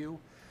for review.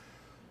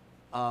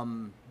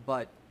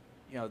 But,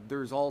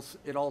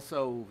 it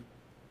also,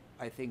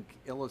 I think,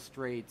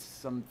 illustrates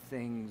some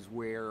things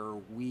where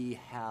we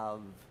have,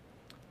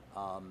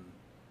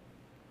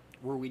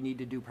 where we need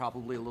to do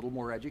probably a little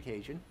more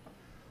education.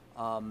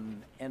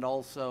 And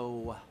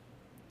also,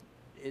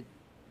 it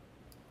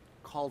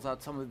calls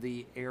out some of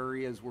the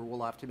areas where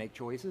we'll have to make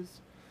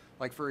choices.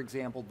 Like, for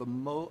example,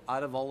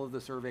 out of all of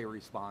the survey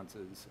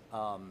responses,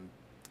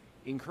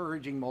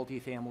 encouraging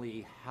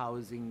multifamily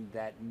housing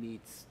that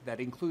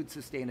includes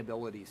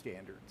sustainability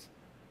standards,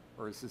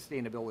 or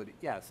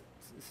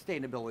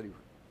sustainability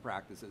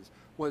practices,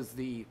 was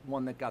the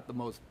one that got the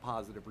most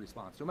positive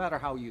response, no matter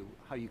how you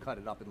cut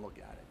it up and look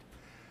at it.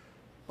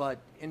 But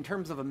in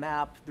terms of a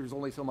map, there's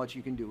only so much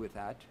you can do with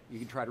that. You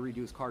can try to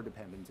reduce car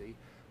dependency,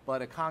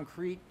 but a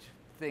concrete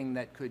thing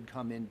that could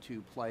come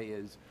into play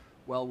is,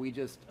 well, we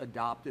just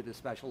adopted a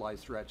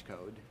specialized stretch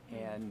code,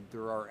 and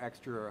there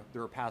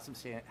are passive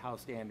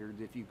house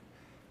standards if you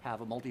have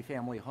a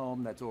multifamily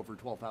home that's over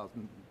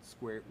 12,000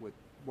 with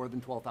more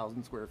than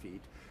 12,000 square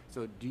feet.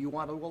 So do you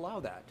want to allow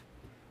that?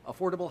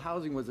 Affordable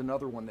housing was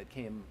another one that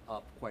came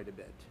up quite a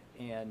bit.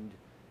 And,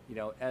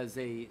 as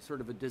a sort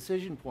of a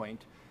decision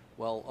point,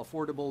 well,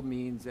 affordable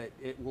means that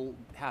it will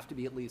have to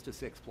be at least a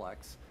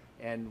sixplex.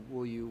 And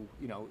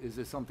is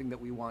this something that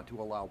we want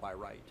to allow by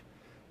right?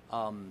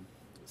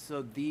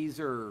 So these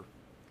are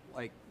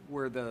like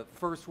where the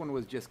first one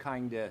was just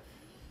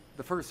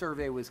the first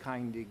survey was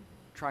trying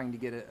to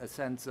get a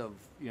sense of,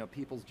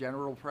 people's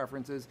general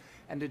preferences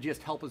and to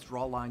just help us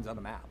draw lines on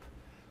a map.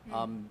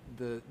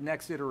 The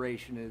next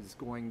iteration is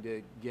going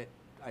to get,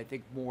 I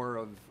think, more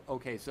of,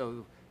 okay,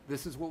 so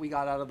this is what we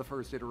got out of the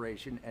first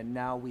iteration, and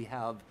now we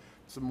have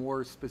some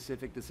more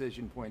specific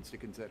decision points to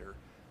consider.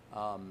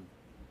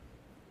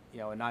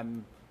 And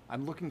I'm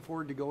looking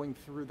forward to going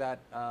through that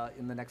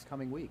in the next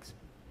coming weeks.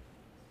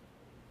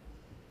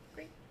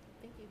 Great,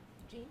 thank you.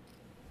 Jean,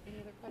 any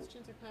other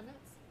questions or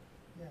comments?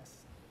 Yes.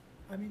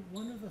 I mean,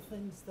 one of the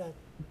things that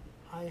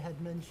I had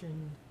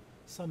mentioned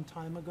some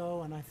time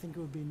ago, and I think it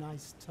would be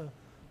nice to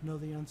know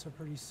the answer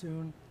pretty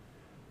soon,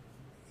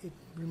 it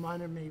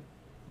reminded me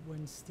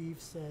when Steve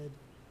said,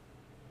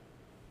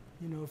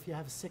 if you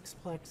have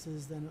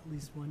sixplexes, then at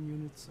least one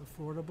unit's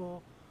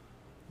affordable.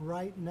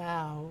 Right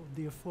now,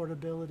 the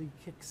affordability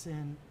kicks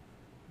in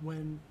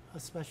when a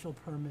special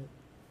permit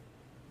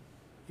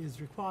is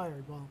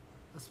required. Well,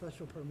 a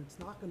special permit's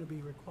not going to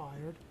be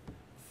required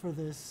for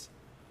this,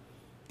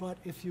 but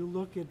if you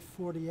look at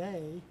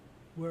 40A,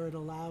 where it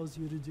allows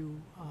you to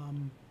do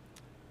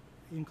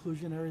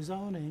inclusionary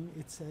zoning,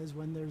 it says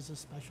when there's a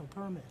special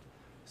permit.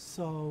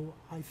 So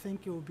I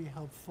think it would be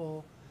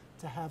helpful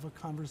to have a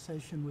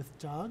conversation with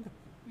Doug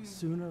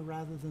sooner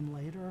rather than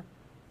later,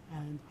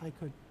 and I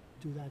could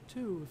do that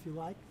too if you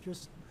like,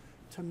 just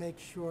to make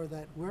sure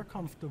that we're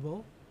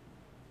comfortable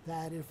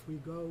that if we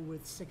go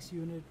with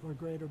 6-unit or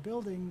greater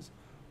buildings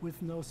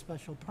with no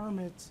special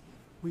permits,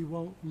 we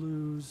won't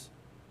lose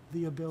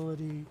the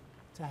ability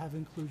to have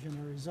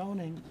inclusionary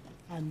zoning,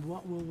 and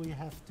what will we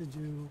have to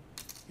do,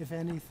 if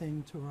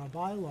anything, to our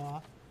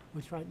bylaw,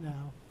 which right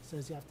now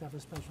says you have to have a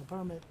special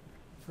permit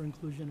for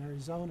inclusionary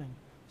zoning.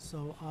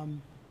 So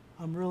I'm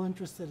real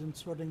interested in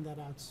sorting that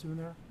out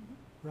sooner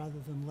rather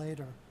than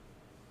later.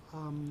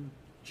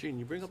 Gene,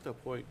 you bring up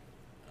that point.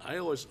 I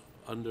was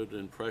under the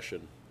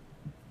impression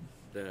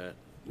that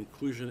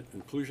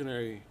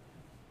inclusionary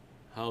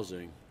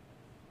housing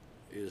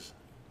is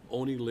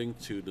only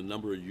linked to the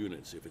number of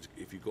units.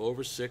 If you go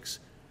over 6,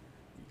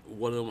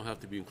 one of them will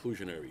have to be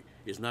inclusionary.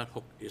 It's not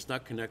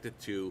connected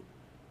to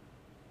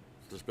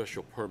the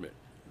special permit.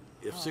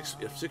 If six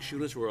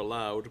units were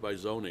allowed by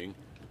zoning,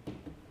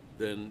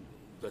 then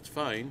that's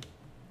fine.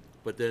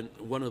 But then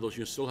one of those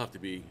units still have to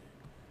be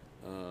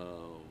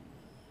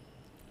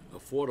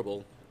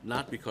affordable,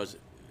 not because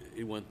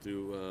it went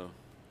through.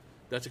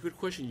 That's a good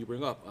question you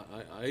bring up.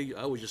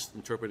 I was just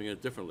interpreting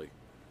it differently.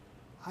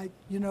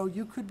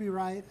 You could be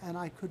right and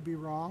I could be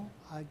wrong.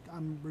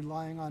 I'm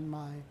relying on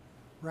my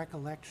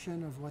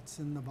recollection of what's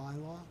in the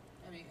bylaw.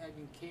 I mean,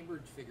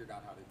 Cambridge figured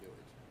out how to do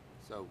it.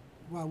 So.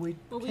 Well, we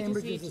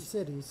Cambridge just is a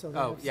city, so they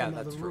Oh, have yeah, some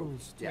that's other true.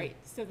 rules. Yeah. Right,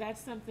 so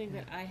that's something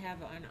that I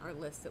have on our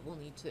list that we'll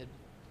need to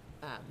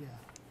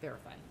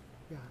verify.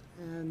 Yeah,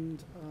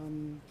 and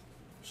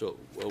So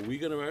are we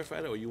going to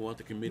verify that, or you want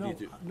the committee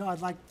to? no,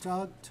 I'd like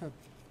Doug to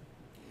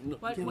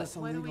Why give us a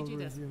don't we legal do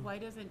this? review. Why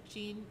doesn't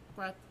Jean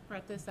brought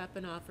this up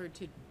and offered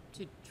to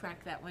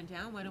track that one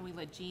down? Why don't we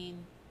let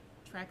Jean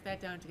track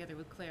that down together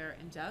with Claire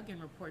and Doug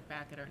and report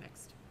back at our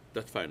next?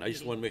 That's fine. I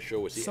just want to make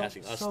sure was he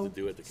asking us to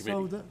do it, the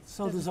committee.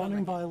 So the Doesn't sound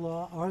zoning like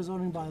bylaw, our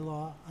zoning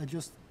bylaw, I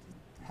just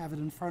have it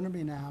in front of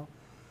me now.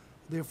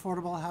 The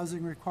affordable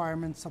housing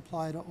requirements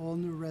apply to all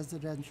new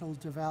residential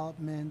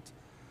development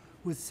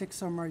with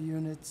 6 or more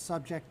units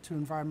subject to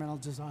environmental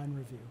design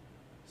review.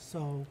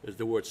 So, Is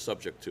the word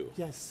subject to?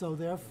 yes, so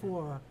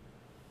therefore,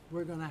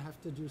 we're gonna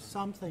have to do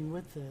something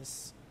with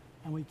this,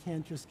 and we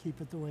can't just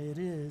keep it the way it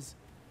is.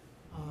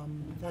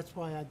 That's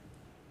why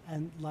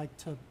I'd like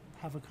to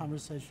have a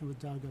conversation with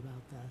Doug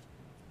about that.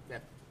 Yeah,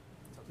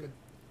 sounds good.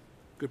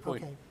 Good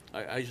point. Okay.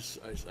 I just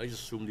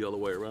assumed the other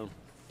way around.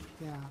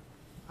 Yeah,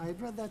 I had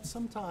read that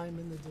sometime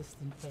in the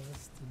distant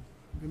past and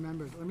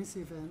remembered. Let me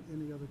see if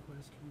any other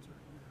questions right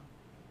now.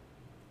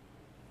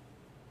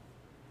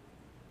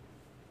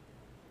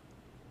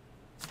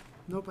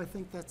 Nope, I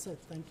think that's it.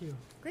 Thank you.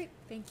 Great,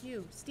 thank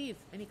you. Steve,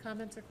 any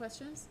comments or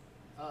questions?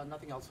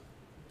 Nothing else.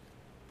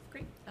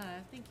 Great,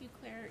 thank you,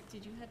 Claire.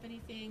 Did you have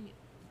anything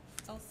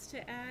else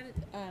to add?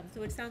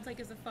 So it sounds like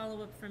as a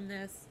follow-up from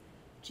this,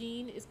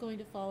 Jean is going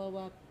to follow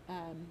up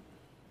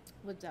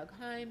with Doug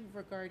Heim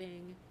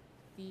regarding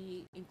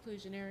the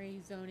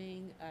inclusionary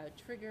zoning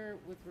trigger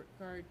with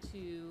regard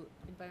to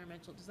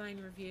environmental design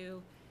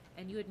review.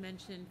 And you had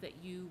mentioned that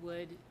you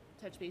would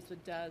touch base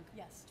with Doug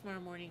Yes.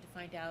 tomorrow morning to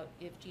find out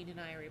if Jean and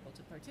I are able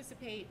to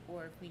participate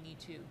or if we need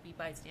to be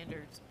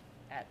bystanders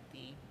at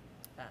the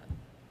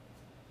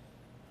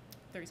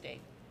Thursday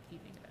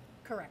evening event.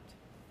 Correct.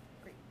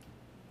 Great.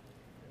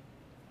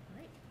 All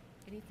right.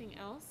 Anything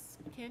else?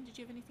 Ken, did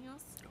you have anything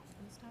else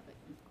on this topic?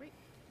 Great.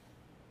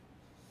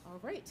 All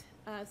right.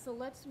 So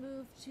let's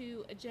move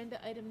to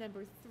agenda item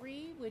number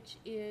 3, which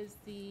is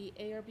the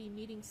ARB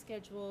meeting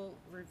schedule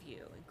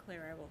review. And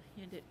Claire, I will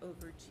hand it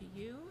over to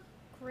you.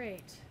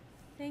 Great,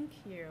 thank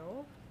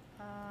you.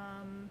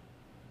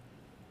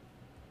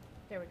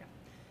 There we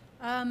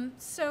go.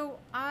 So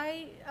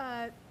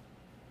I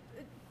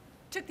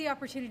took the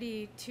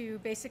opportunity to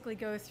basically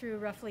go through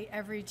roughly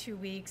every 2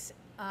 weeks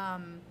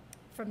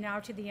from now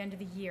to the end of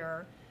the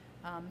year,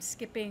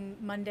 skipping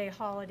Monday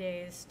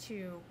holidays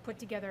to put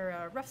together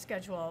a rough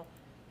schedule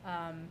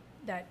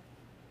that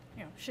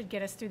should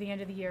get us through the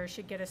end of the year,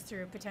 should get us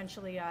through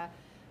potentially a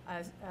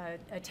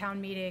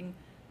town meeting,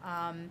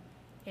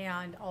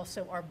 and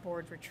also our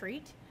board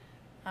retreat.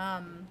 So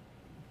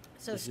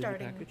Is it in the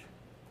starting. package?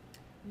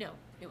 No,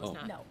 it was Oh.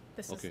 not. No,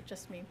 this Okay. is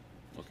just me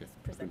Okay.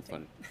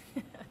 presenting.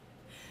 Couldn't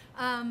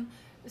find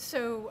it.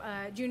 So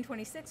June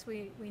 26th,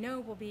 we know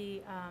will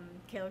be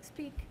Calyx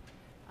Peak,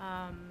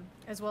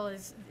 as well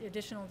as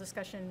additional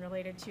discussion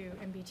related to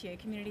MBTA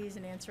communities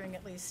and answering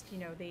at least,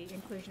 the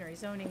inclusionary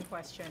zoning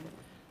question.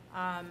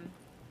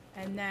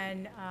 And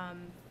then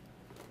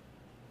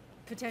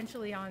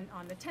potentially on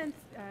the 10th,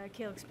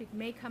 Calyx Peak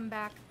may come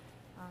back.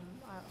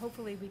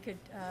 Hopefully we could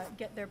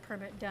get their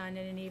permit done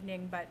in an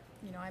evening, but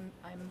I'm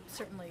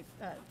certainly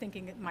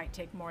thinking it might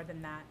take more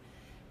than that.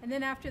 And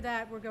then after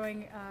that, we're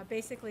going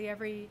basically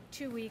every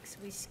 2 weeks.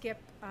 We skip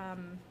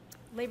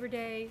Labor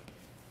Day,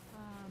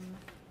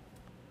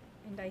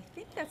 and I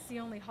think that's the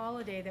only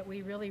holiday that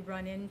we really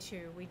run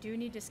into. We do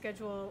need to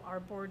schedule our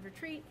board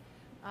retreat,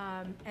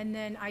 and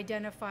then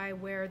identify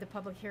where the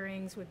public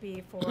hearings would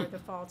be for the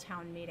fall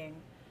town meeting.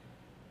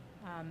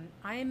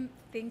 I'm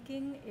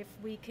thinking if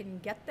we can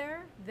get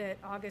there, that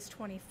August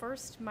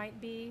 21st might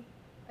be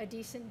a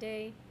decent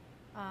day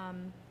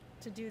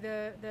to do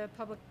the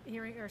public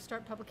hearing, or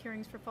start public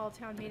hearings for fall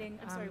town meeting.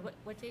 I'm sorry,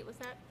 what date was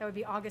that? That would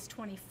be August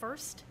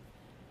 21st.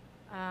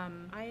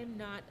 I am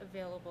not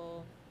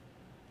available.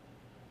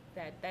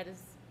 That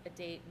is a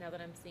date, now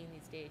that I'm seeing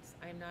these dates,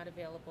 I am not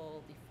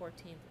available the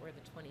 14th or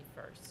the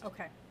 21st.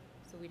 Okay,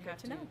 So we'd good have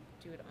to to know.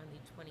 do it on the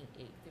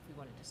 28th if we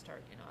wanted to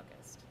start in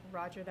August.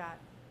 roger that.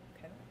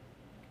 Okay,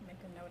 I can make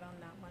a note on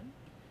that one.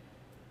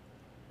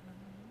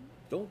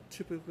 Don't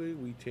typically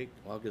we take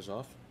August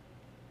off?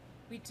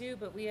 We do,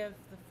 but we have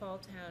the Fall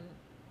Town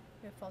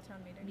We have fall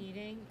town meeting.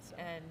 meeting, So-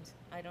 and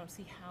I don't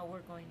see how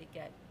we're going to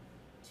get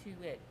to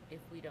it if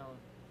we don't.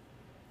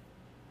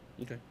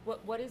 Okay.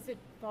 What is it,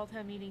 Fall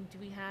Town meeting? Do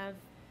we have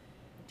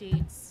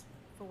dates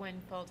for when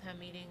Fall Town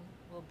meeting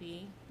will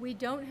be? We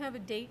don't have a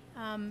date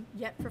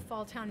yet for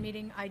fall town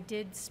meeting. I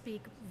did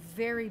speak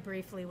very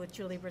briefly with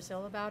Julie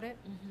Brazil about it.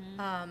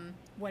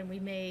 When we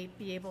may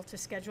be able to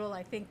schedule.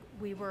 I think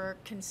we were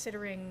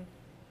considering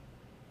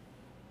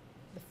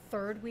the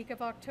 3rd week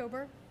of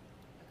October.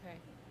 Okay.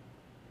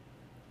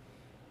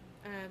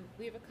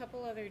 We have a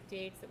couple other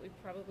dates that we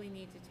probably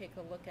need to take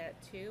a look at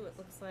too. It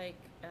looks like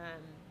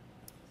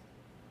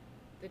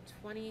the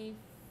 25th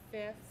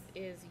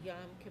is Yom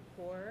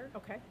Kippur.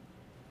 Okay.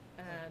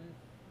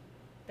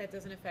 That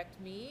doesn't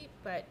affect me,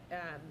 but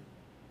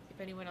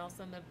if anyone else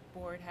on the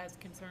board has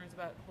concerns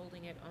about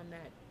holding it on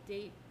that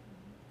date,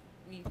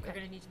 we are Okay.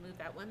 going to need to move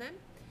that one then.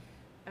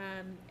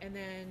 And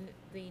then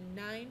the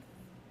 9th,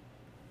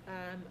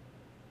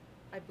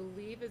 I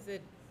believe is a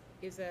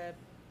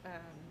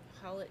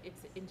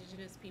it's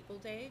Indigenous People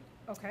Day,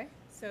 Okay.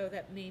 so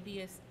that may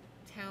be a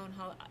town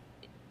hall.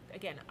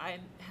 Again,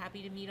 I'm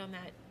happy to meet on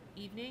that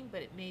evening,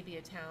 but it may be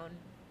a town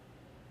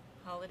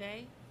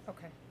holiday.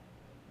 Okay.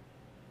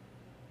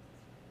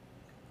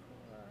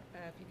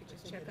 If you could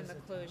just check on the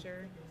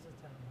closure. I think it is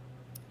a town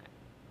holiday.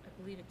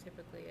 I believe it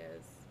typically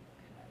is.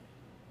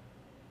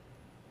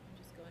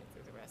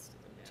 rest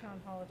of them now.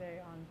 Town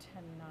holiday on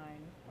 10/9,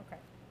 okay.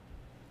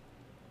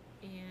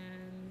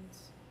 And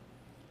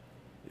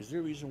Is there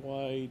a reason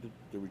why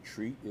the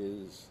retreat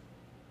is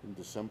in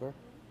December?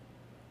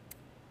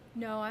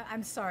 No,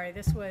 I'm sorry,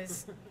 this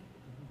was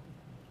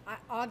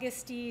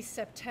August-y,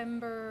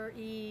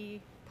 September-y,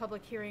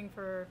 public hearing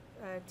for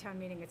town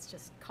meeting, it's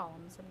just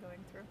columns I'm going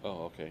through.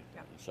 Oh, okay.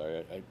 Yeah. Sorry,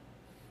 I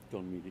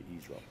don't mean to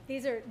eavesdrop.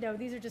 These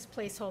are just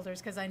placeholders,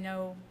 because I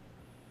know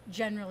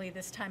generally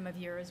this time of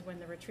year is when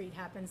the retreat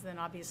happens, then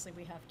obviously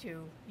we have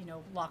to,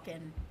 lock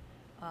in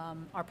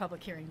our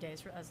public hearing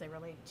days as they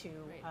relate to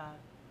Right.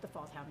 the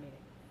fall town meeting.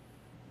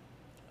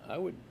 I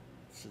would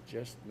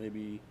suggest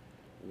maybe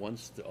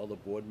once the other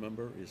board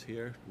member is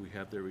here, we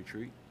have their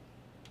retreat,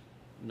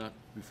 not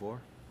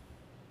before.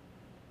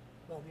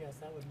 Well, yes,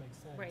 that would make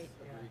sense. right,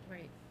 Agreed.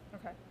 right.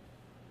 Okay,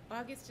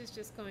 August is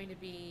just going to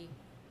be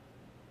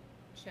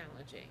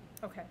challenging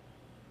okay,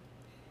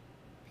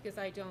 because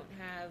I don't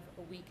have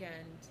a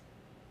weekend.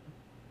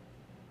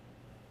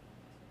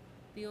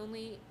 The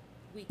only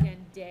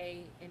weekend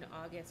day in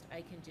August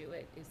I can do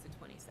it is the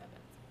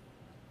 27th.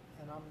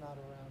 And I'm not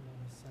around on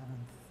the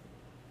 7th.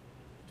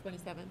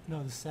 27th?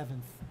 No, the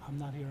 7th. I'm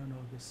not here on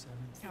August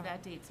 7th. So Oh.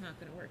 that date's not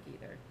gonna work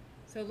either.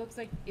 So it looks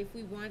like if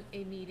we want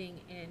a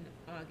meeting in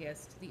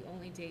August, the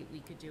only date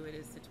we could do it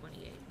is the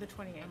 28th. the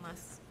 28th.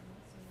 Unless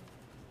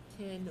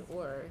Ken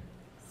or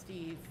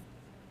Steve,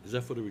 Is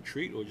that for the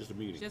retreat or just a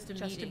meeting? just a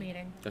Just a meeting.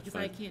 meeting. That's Because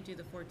I fine. can't do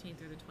the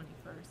 14th or the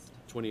 21st.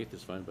 28th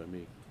is fine by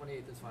me.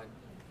 28th is fine.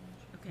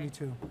 Okay. Me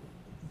too. All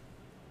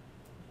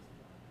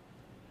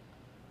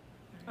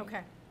right.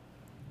 Okay,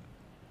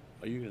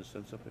 Are you gonna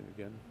send something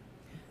again?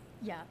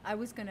 yeah, I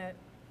was gonna,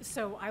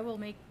 so I will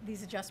make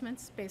these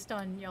adjustments based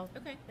on,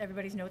 Okay.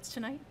 everybody's notes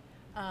tonight.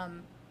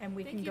 And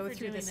we Thank can you go for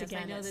through doing this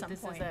again at some I know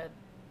point. that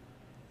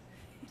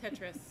this is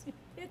a Tetris,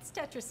 It's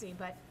Tetrisy,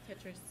 but,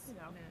 Tetris you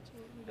know, match.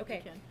 we'll do what we Okay,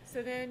 can.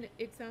 so then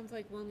it sounds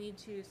like we'll need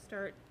to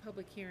start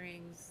public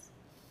hearings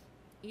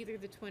either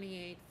the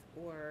 28th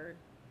or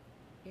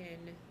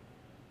in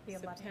The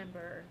 11th.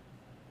 September.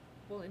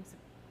 Well,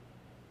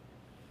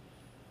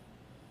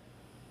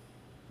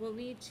 we'll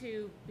need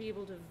to be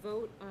able to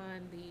vote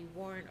on the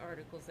warrant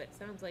articles. That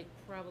sounds like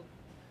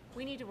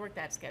we need to work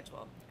that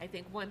schedule. I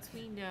think once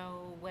we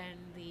know when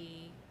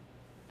the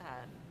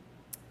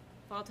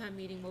fall town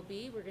meeting will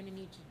be, we're gonna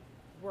need to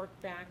work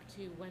back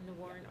to when the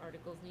warrant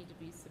articles need to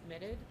be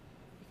submitted,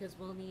 because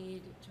we'll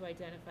need to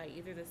identify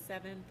either the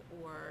 7th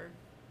or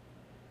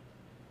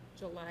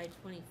July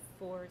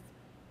 24th,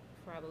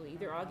 probably.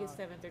 Either August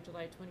 7th or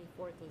July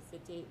 24th is the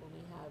date when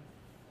we have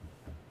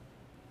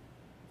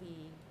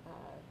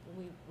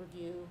when we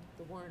review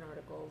the warrant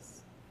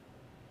articles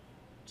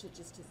to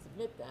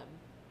submit them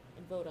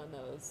and vote on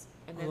those,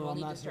 and then Although we'll I'm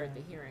need to not start here-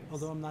 the hearings.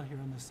 Although I'm not here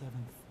on the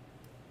 7th.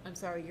 I'm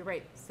sorry, you're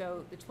right.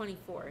 So the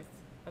 24th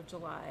of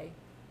July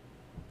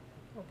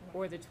Oh, boy.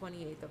 or the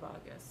 28th of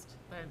August.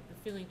 But I'm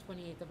feeling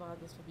 28th of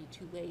August will be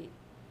too late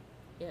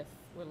if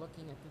we're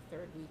looking at the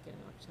third week in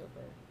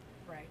October.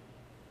 Right.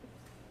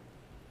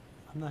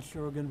 I'm not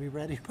sure we're going to be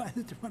ready by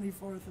the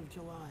 24th of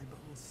July, but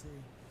we'll see.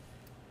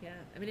 Yeah,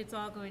 I mean, it's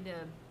all going to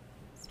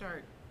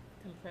start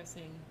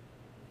compressing.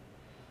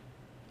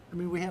 I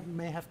mean, we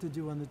may have to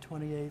do on the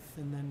 28th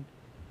and then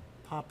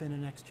pop in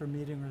an extra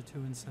meeting or two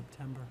in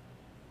September.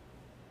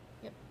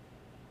 Yep.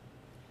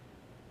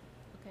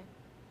 Okay.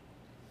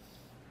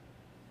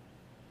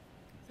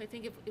 So I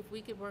think if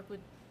we could work with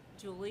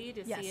Julie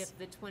to see Yes. if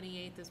the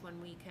 28th is when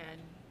we can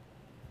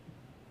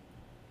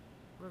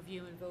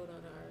review and vote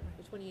on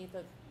the 28th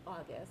of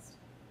August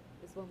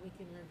is when we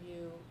can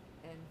review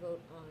and vote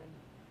on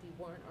the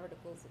warrant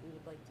articles that we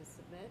would like to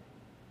submit.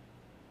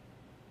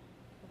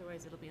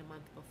 Otherwise, it'll be a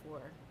month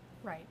before.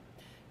 Right.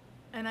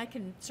 And I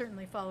can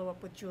certainly follow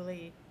up with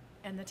Julie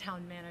and the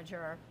town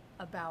manager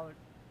about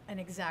an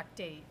exact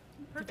date,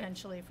 Perfect.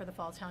 potentially for the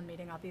fall town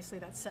meeting. Obviously,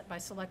 that's set by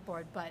select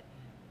board, but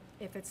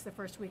if it's the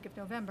first week of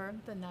November,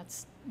 then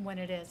that's when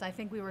it is. I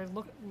think we were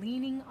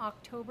leaning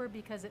October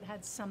because it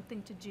had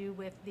something to do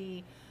with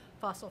the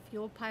fossil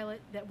fuel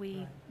pilot that we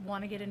Right.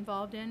 want to get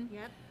involved in.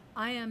 Yep.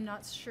 I am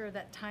not sure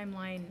that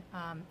timeline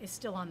is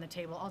still on the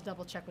table. I'll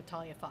double check with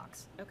Talia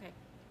Fox. Okay.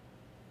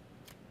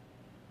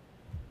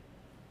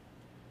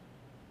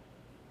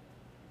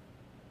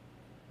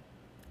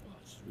 Oh,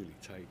 it's really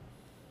tight.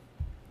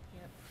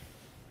 Yep.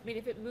 I mean,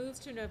 if it moves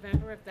to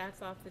November, if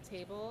that's off the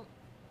table,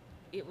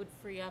 it would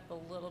free up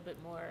a little bit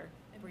more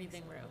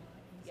breathing room.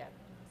 Yep.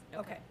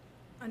 Okay.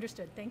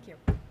 Understood. Thank you.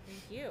 Thank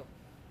you.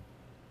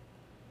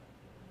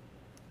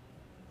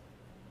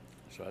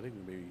 So I think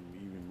maybe we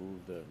even move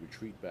the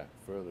retreat back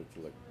further to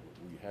like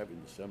what we have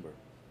in December,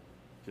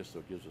 just so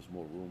it gives us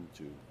more room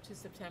To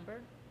September,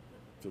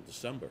 till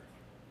December.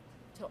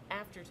 till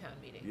after town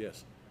meeting.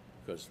 Yes,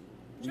 because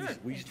Sure.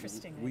 we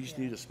Interesting just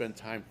idea. need to spend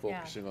time Yeah.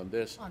 focusing on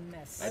this. On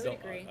this. I would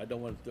agree. I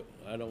don't want to.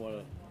 I don't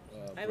want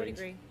to. I would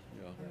agree.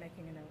 You know, I'm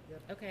making a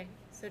note. Okay,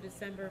 so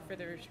December for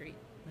the retreat.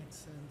 Makes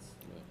sense.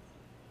 yeah.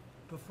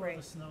 Before Great.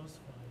 the snows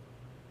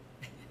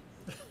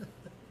fall.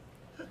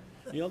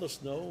 You know, the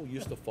snow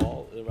used to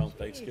fall around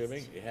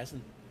Thanksgiving. It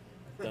hasn't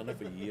Done it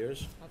for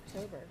years.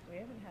 October. We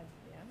haven't had,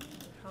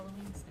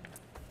 Halloween's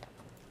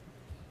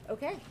now.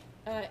 Okay,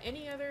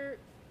 any other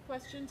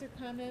questions or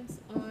comments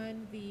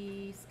on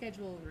the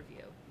schedule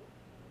review?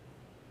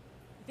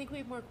 I think we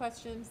have more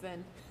questions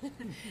than,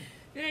 than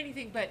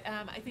anything, but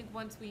I think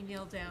once we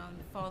nail down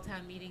fall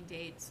town meeting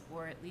dates,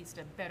 or at least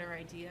a better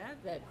idea,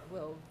 that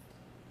we'll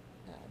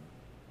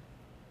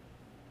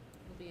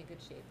be in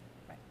good shape.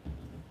 Right.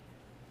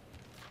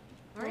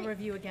 All We'll right.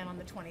 review again on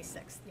the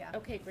 26th, yeah.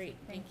 Okay, great,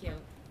 thank Thank you.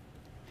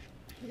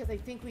 Because I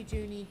think we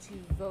do need to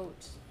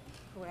vote,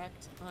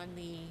 correct, on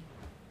the,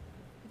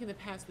 I think in the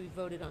past we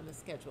voted on the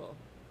schedule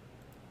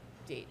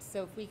dates.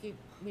 So if we could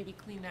maybe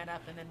clean that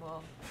up, and then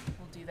we'll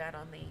do that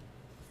on the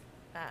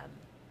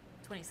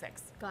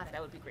 26th. Got it.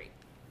 That would be great.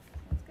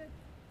 That's good.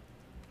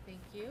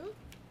 Thank you.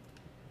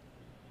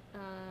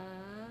 And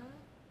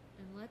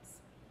let's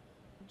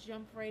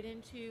jump right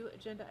into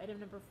agenda item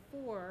number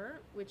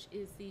 4, which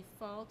is the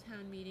fall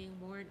town meeting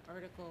warrant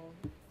article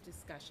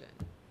discussion.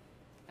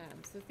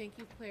 So thank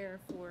you, Claire,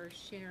 for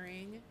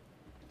sharing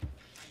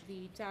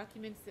the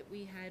documents that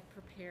we had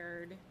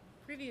prepared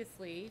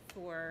previously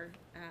for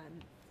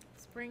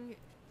spring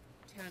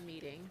town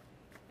meeting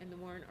and the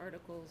warrant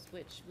articles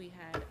which we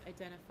had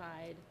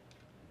identified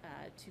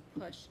to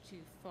push to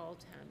fall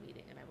town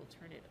meeting, and I will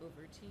turn it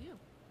over to you.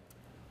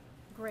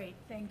 Great,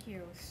 thank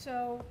you.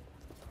 So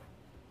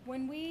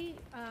when we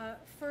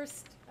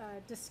first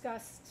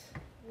discussed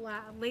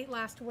late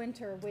last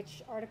winter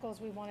which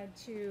articles we wanted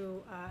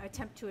to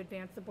attempt to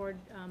advance, the board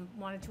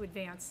wanted to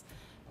advance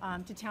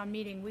to town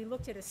meeting, we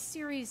looked at a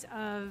series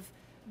of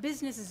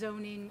business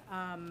zoning,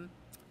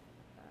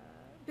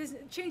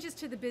 changes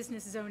to the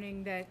business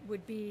zoning that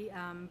would be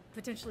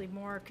potentially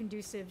more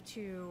conducive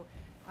to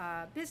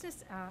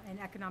business and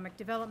economic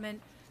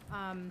development,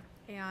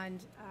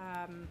 and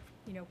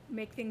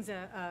make things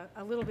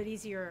a little bit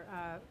easier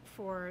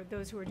for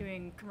those who are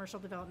doing commercial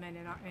development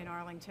in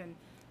Arlington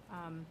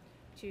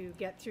to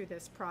get through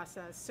this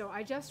process. So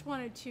I just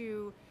wanted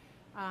to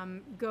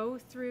go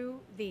through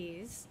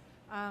these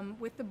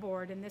with the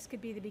board, and this could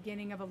be the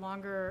beginning of a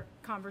longer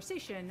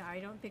conversation.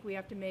 I don't think we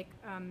have to make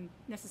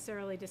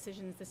necessarily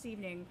decisions this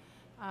evening,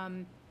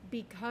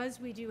 because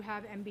we do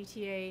have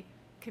MBTA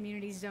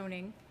community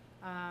zoning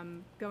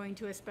going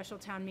to a special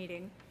town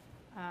meeting.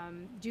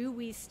 Do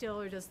we still,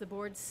 or does the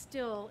board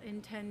still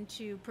intend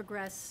to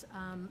progress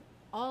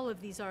all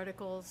of these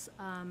articles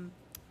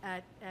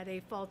at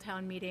a fall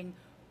town meeting,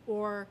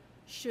 or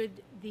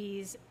should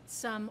these,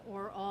 some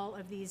or all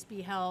of these,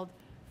 be held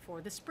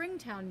for the spring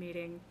town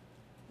meeting,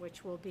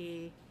 which will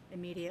be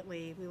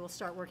immediately, we will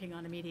start working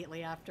on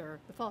immediately after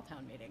the fall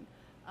town meeting?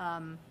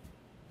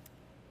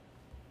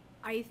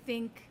 I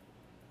think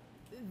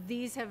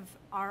these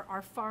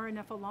are far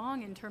enough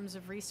along in terms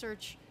of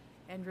research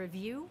and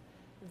review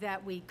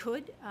that we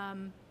could,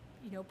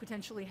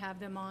 potentially have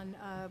them on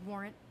a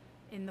warrant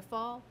in the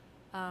fall.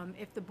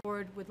 If the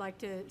board would like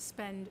to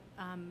spend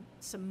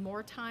some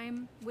more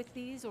time with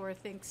these, or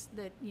thinks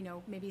that,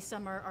 maybe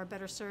some are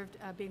better served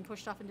being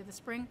pushed off into the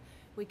spring,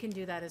 we can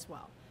do that as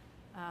well.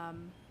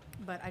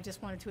 But I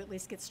just wanted to at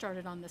least get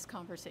started on this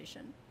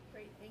conversation.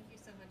 Great, thank you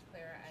so much,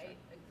 Claire. I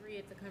agree,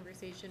 it's a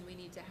conversation we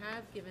need to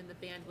have, given the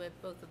bandwidth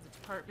both of the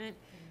department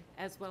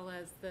as well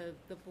as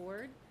the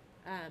board.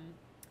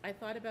 I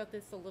thought about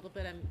this a little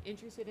bit. I'm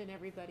interested in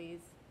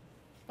everybody's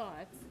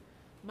thoughts.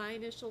 My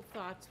initial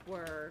thoughts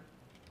were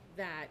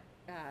that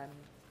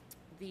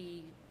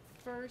the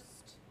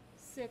first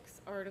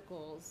 6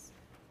 articles,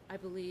 I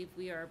believe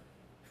we are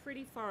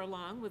pretty far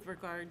along with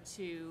regard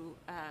to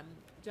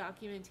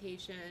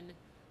documentation.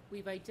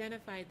 We've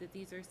identified that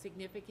these are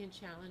significant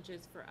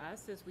challenges for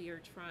us as we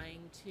are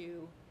trying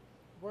to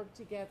work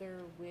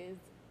together with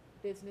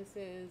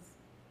businesses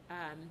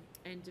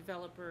and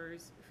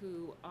developers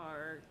who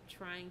are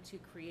trying to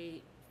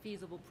create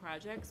feasible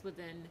projects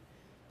within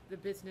the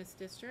business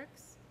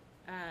districts,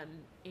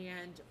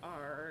 and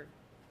are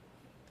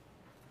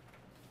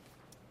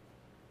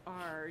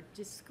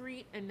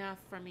discrete enough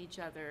from each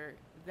other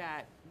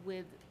that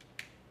with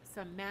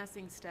some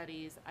massing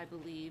studies, I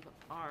believe,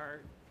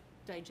 are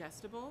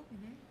digestible.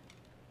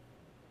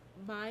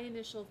 My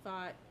initial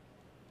thought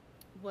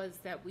was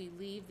that we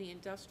leave the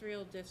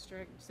industrial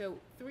district, so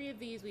 3 of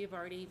these we have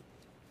already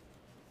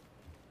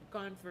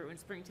gone through in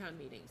Springtown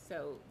meetings.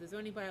 So the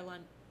zoning bylaw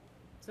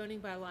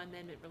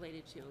amendment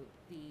related to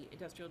the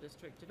industrial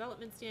district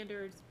development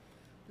standards,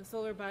 the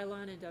solar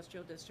bylaw in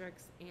industrial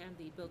districts, and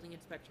the building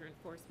inspector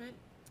enforcement.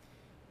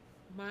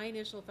 My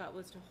initial thought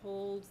was to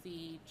hold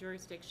the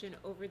jurisdiction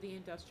over the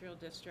industrial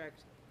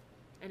district,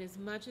 and as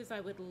much as I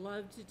would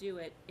love to do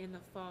it in the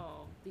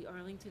fall, the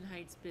Arlington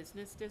Heights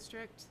Business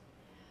District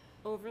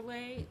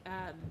overlay,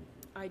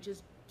 I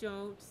just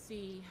don't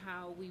see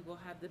how we will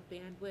have the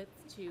bandwidth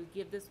to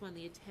give this one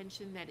the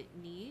attention that it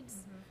needs,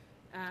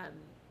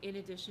 in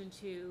addition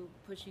to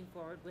pushing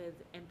forward with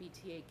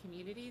MBTA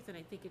communities. And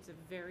I think it's a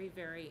very,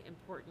 very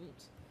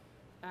important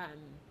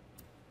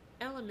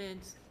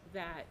element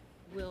that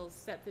will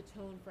set the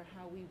tone for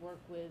how we work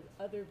with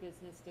other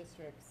business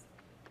districts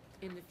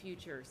in the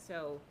future.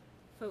 So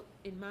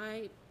in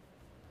my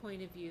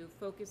point of view,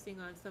 focusing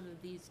on some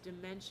of these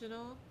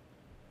dimensional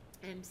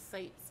and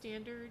site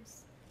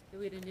standards that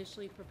we had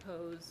initially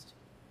proposed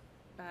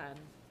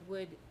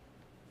would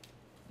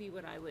be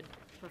what I would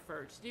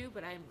prefer to do,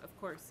 but I'm,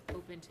 of course,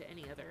 open to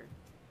any other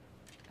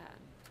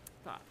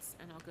thoughts.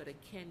 And I'll go to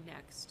Ken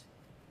next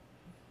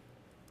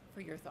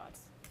for your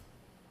thoughts.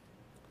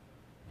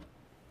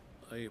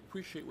 I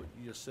appreciate what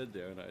you just said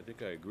there, and I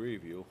think I agree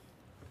with you.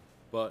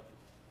 But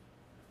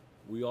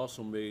we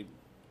also made,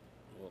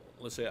 well,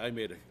 let's say I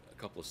made a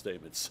couple of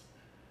statements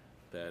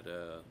that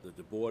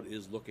the board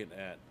is looking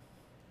at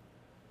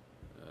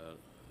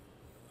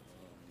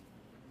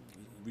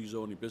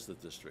rezoning business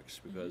districts,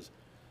 because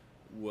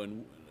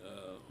when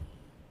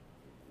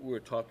we were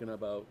talking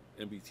about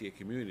MBTA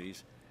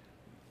communities,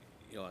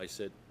 you know, I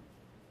said,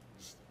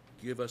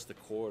 give us the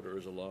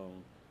corridors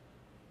along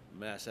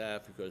Mass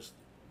Ave, because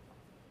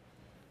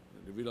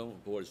the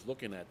redevelopment board is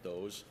looking at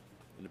those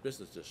in the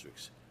business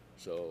districts.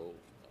 So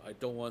I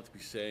don't want to be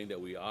saying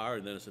that we are,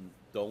 and then it's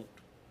don't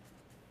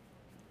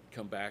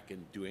come back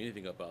and do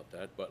anything about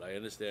that. But I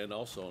understand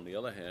also, on the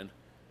other hand,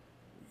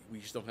 we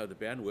just don't have the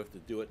bandwidth to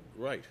do it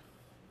right.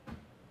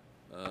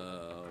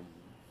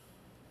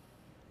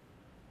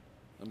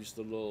 I'm just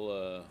a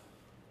little,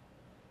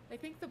 I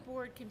think the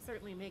board can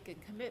certainly make a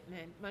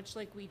commitment, much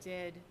like we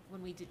did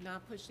when we did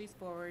not push these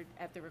forward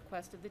at the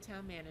request of the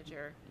town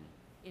manager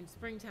in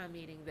Springtown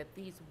meeting, that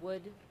these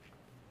would,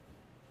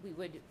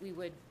 we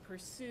would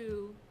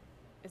pursue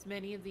as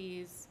many of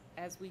these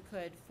as we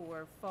could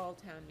for fall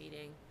town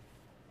meeting.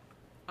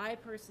 I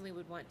personally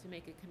would want to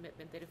make a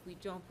commitment that if we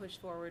don't push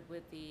forward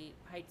with the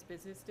Heights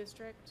Business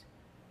District,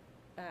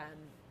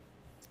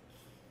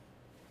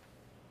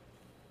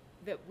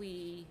 that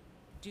we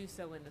do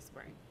so in the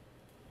spring.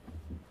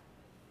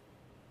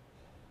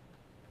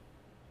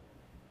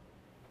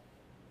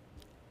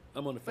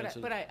 I'm on the fence.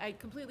 But I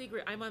completely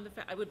agree. I'm on the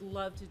I would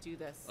love to do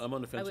this. I'm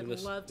on the fence I with would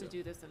this, love to yeah.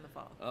 do this in the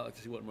fall. I'll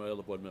see what my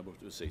other board members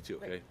would say too,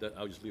 okay? Great. That,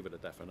 I'll just leave it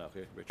at that for now,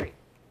 okay, Rich? Great.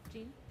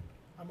 Jean?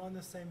 I'm on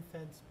the same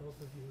fence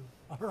both of you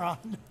are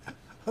on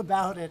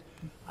about it.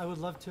 I would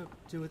love to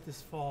do it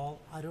this fall.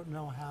 I don't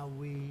know how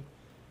we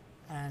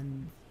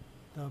and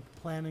the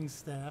planning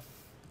staff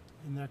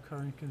in their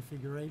current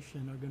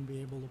configuration are going to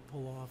be able to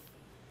pull off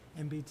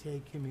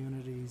MBTA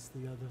communities,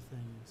 the other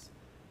things,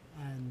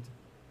 and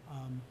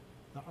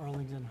the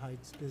Arlington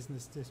Heights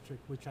Business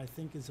District, which I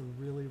think is a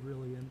really,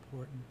 really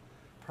important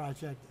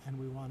project, and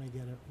we want to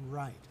get it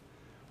right.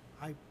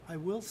 I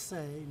will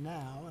say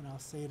now, and I'll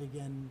say it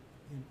again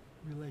in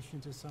relation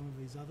to some of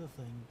these other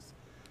things,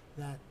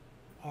 that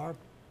our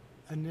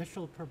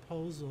initial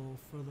proposal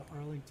for the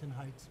Arlington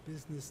Heights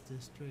Business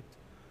District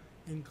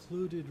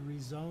included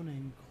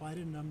rezoning quite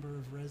a number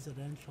of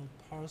residential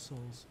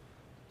parcels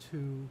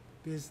to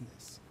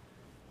business.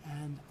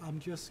 And I'm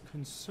just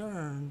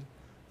concerned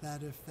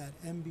that if that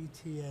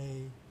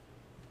MBTA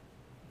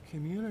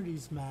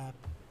communities map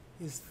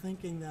is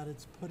thinking that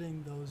it's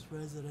putting those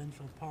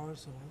residential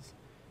parcels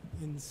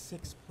in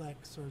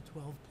 6-plex or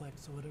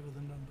 12-plex or whatever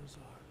the numbers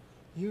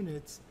are,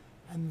 units,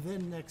 and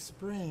then next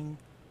spring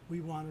we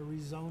want to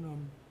rezone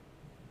them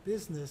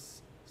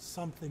business,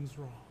 something's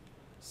wrong.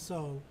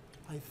 So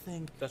I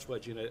think That's why,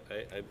 Gene,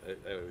 I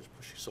was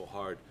pushing so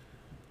hard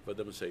for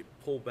them to say,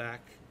 pull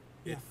back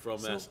it from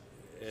so, us.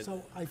 And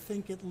so I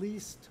think at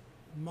least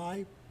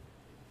my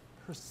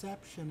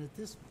perception at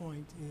this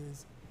point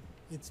is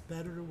it's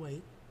better to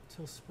wait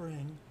till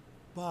spring,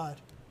 but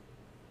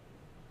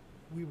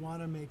we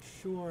want to make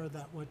sure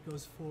that what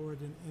goes forward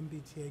in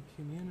MBTA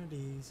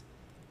communities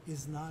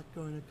is not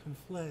going to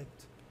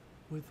conflict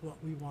with what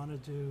we want to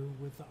do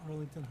with the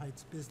Arlington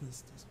Heights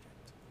Business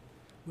District,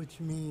 which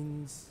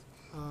means,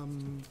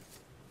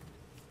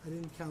 I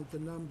didn't count the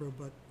number,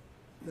 but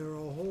there are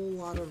a whole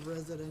lot of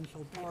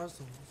residential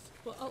parcels.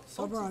 Well,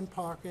 Some are on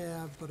Park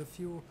Ave, but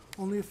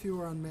only a few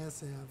are on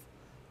Mass Ave,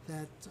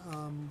 that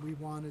we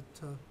wanted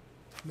to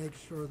make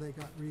sure they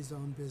got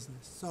rezoned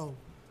business. So,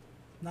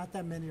 not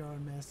that many are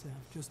on Mass Ave,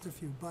 just a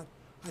few. But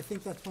I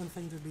think that's one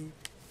thing to be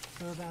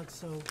clear about.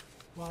 So,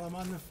 while I'm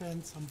on the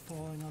fence, I'm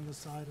falling on the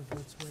side of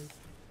let's wait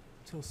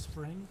till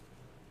spring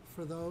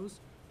for those.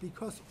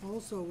 Because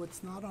also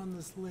what's not on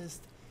this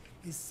list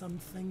is some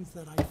things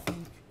that I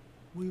think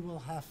we will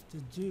have to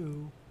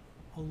do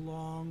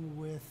along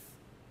with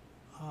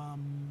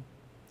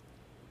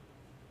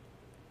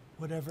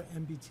whatever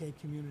MBTA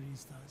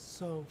communities does.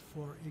 So,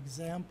 for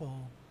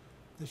example,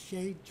 the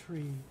shade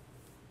tree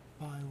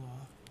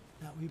bylaw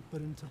that we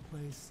put into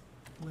place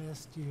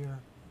last year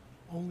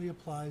only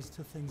applies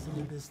to things in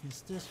the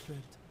business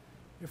district.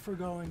 If we're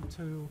going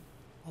to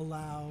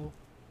allow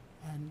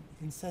and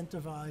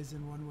incentivize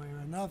in one way or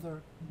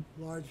another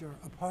larger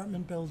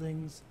apartment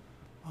buildings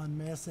on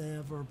Mass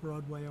Ave or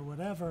Broadway or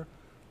whatever,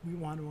 we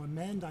want to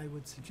amend, I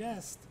would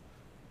suggest,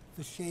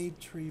 the shade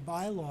tree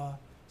bylaw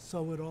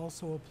so it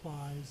also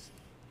applies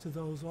to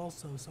those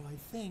also. So I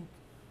think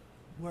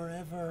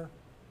wherever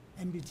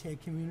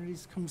MBTA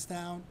communities comes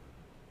down,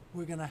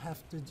 we're going to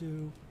have to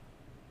do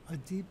a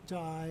deep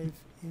dive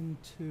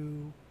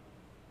into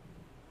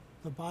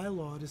the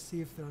bylaw to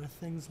see if there are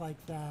things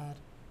like that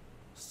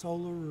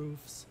solar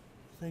roofs,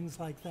 things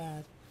like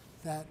that,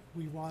 that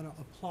we want to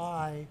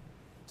apply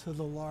to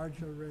the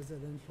larger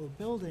residential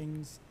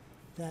buildings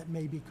that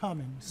may be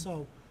coming.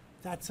 So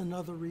that's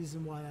another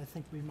reason why I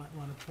think we might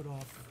want to put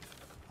off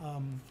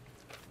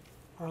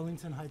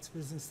Arlington Heights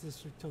Business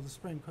District till the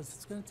spring, because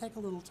it's going to take a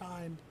little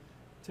time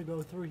to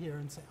go through here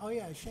and say, oh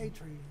yeah, shade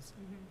trees.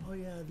 Oh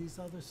yeah, these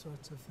other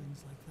sorts of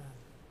things like that.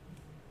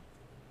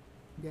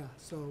 Yeah,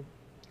 so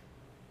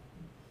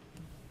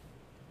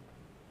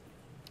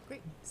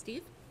Great.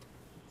 Steve?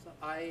 So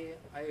I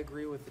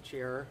agree with the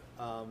chair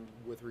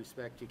with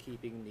respect to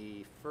keeping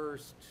the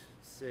first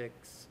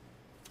 6,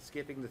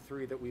 skipping the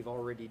 3 that we've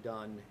already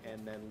done,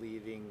 and then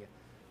leaving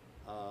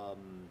the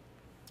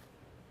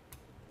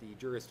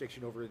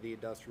jurisdiction over the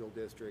industrial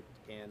district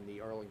and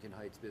the Arlington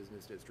Heights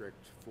Business District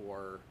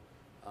for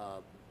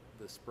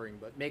the spring,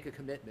 but make a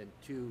commitment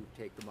to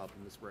take them up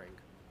in the spring.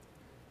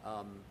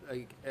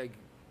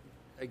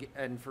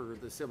 And for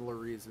the similar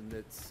reason,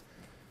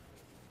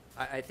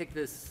 I think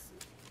the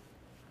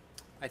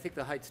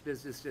Heights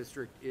Business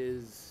District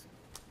is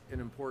an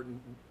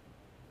important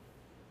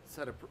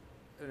set of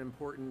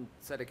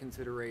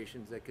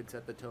considerations that could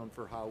set the tone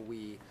for how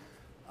we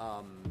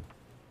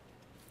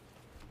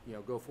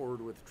go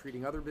forward with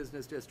treating other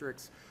business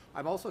districts.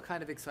 I'm also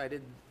kind of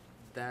excited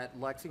that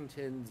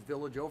Lexington's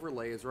village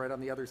overlay is right on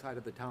the other side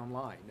of the town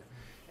line.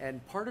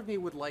 And part of me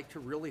would like to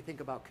really think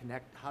about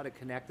how to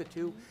connect the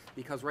two,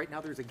 because right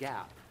now there's a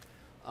gap.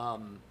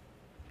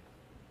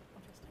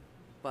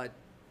 But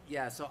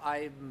yeah, so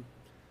I'm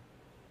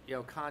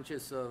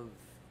conscious of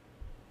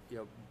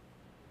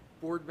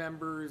board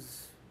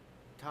members'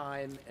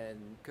 time and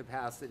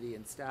capacity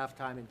and staff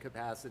time and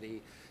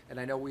capacity, and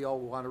I know we all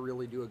want to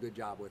really do a good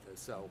job with this,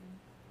 so.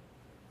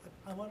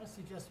 I want to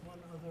suggest one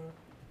other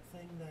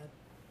thing that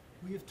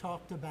we have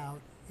talked about.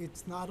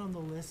 It's not on the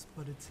list,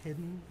 but it's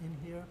hidden in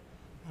here,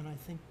 and I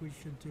think we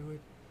should do it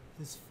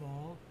this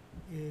fall,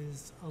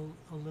 is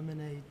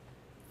eliminate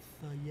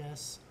the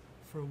yes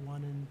for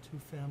 1 and 2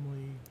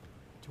 family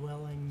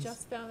dwellings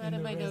Just found that in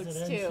in the my notes,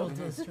 residential too.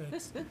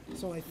 districts.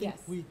 So I think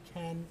Yes. we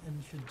can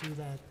and should do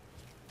that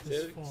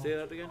this fall. Say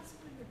that again?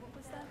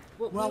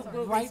 Well,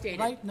 we'll restate it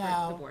right for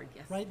now, the board,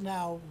 yes. right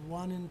now,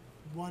 1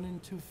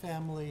 and 2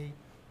 family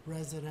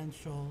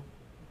residential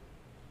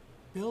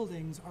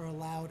buildings are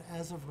allowed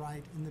as of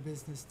right in the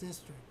business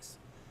districts.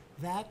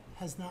 That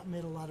has not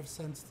made a lot of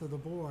sense to the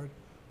board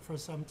for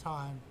some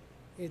time.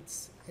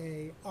 It's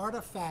a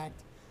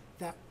artifact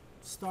that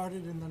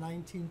started in the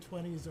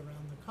 1920s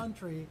around the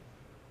country,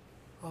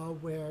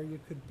 where you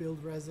could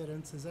build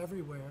residences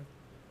everywhere.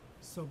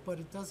 So, but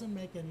it doesn't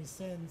make any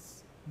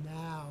sense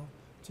now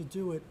to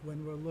do it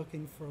when we're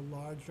looking for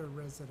larger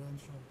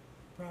residential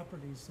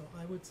properties. So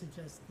I would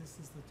suggest this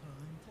is the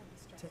time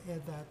to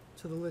add that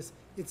to the list.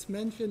 It's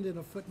mentioned in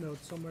a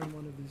footnote somewhere in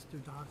one of these 2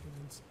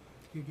 documents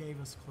you gave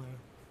us, Claire.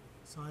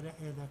 So I'd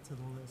add that to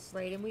the list.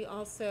 Right, and we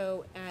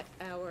also, at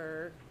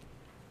our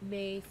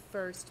May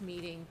 1st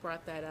meeting,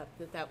 brought that up,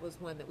 that was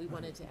one that we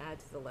wanted to add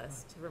to the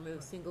list, to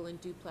remove single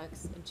and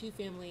duplex and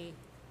 2-family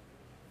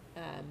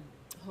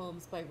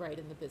homes by right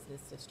in the business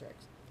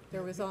district.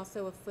 There was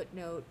also a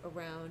footnote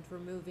around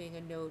removing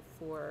a note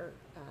for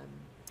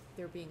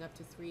there being up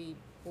to 3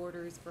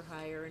 boarders for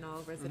hire in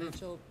all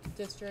residential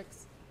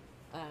districts,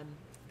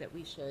 that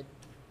we should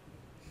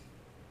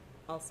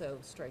also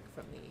strike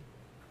from the.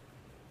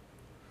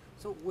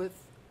 So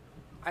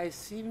I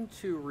seem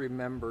to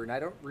remember, and I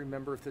don't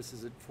remember if this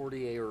is at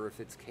 40A or if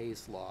it's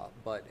case law,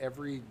 but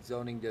every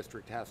zoning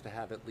district has to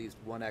have at least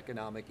 1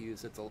 economic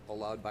use that's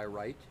allowed by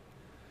right.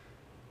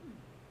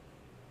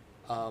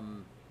 I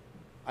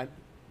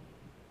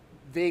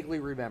vaguely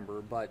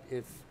remember, but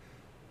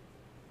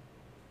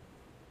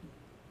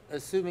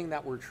assuming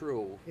that were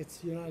true.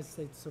 It's United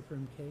States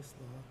Supreme case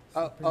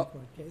law, Supreme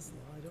Court case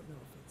law. I don't know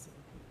if it's in.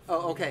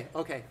 Oh,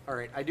 okay, all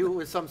right. I knew it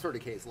was some sort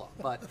of case law,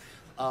 but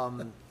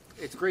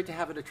it's great to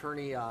have an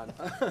attorney on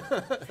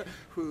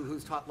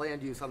who's taught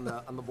land use on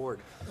the board.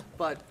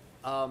 But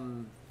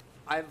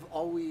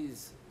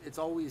it's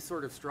always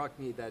sort of struck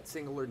me that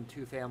single and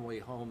 2-family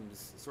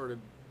homes sort of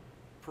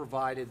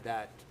provided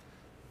that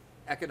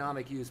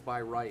economic use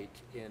by right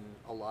in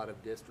a lot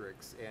of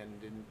districts, and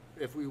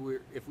if we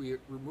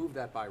remove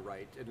that by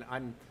right, and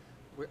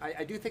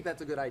I do think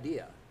that's a good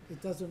idea.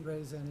 It doesn't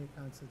raise any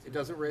constitutional. It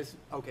doesn't raise.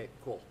 Okay,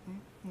 cool.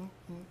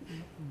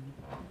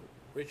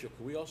 Rachel,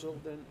 can we also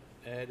then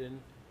add in,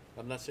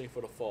 I'm not saying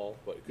for the fall,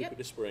 but it could Yep. be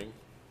the spring.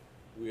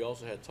 We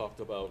also had talked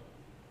about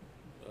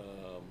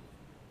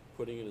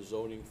putting in a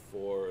zoning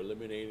for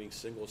eliminating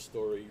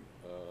single-story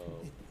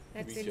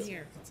That's in retail.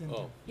 here. It's in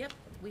Oh, Yep,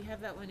 we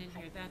have that one in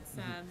here. That's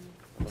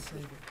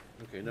Save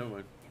it. okay, never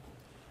mind.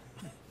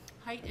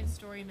 height and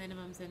story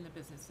minimums in the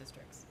business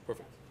districts.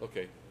 Perfect,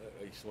 okay.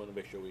 I just want to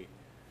make sure we,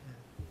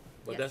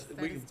 but Yes, that's, that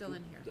we is can. still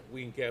in here.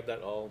 We can grab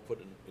that all and put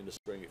it in the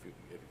spring if you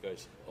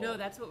guys. No, all-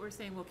 that's what we're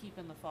saying we'll keep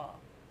in the fall.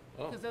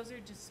 Oh, Because those are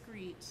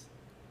discrete,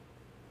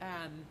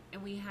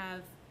 and we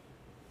have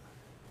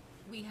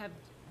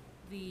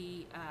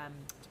the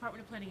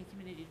Department of Planning and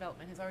Community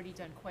Development has already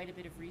done quite a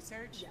bit of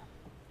research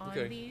on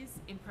Okay. these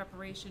in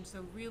preparation,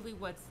 so really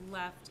what's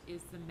left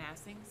is the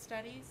massing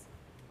studies,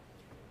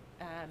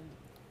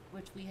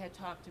 which we had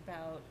talked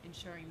about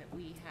ensuring that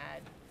we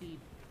had the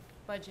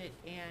budget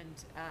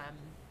and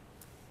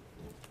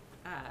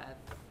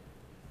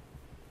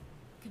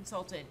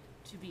consultant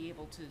to be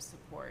able to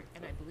support,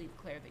 and I believe,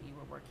 Claire, that you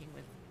were working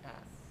with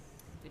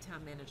the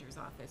town manager's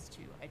office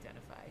to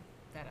identify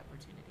that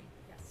opportunity.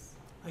 Yes.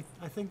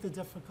 I think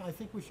I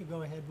think we should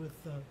go ahead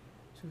with the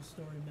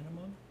two-story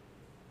minimum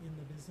in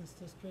the business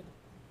district.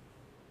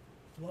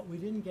 What we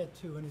didn't get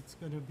to, and it's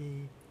gonna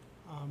be,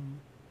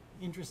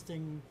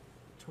 interesting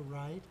to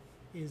write,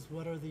 is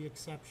what are the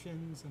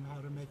exceptions and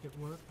how to make it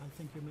work. I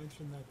think you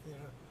mentioned that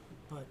there,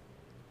 but,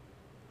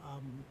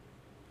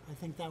 I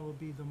think that will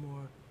be the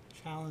more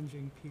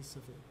challenging piece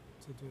of it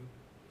to do,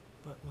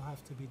 but will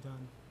have to be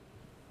done.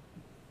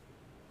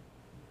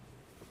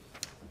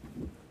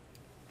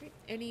 Great.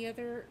 Any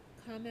other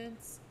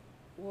comments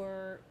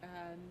or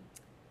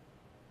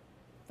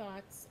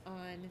thoughts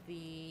on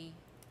the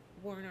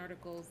warrant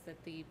articles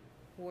that the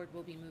board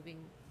will be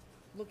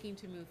looking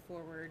to move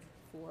forward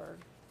for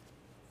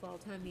fall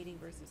town meeting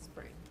versus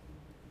spring?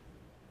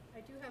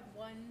 I do have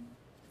one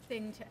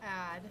thing to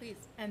add.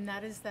 Please. And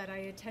that is that I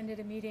attended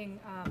a meeting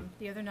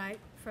the other night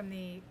from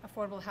the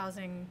Affordable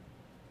Housing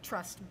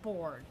Trust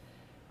Board.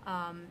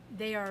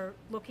 They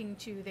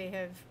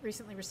have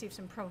recently received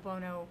some pro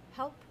bono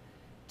help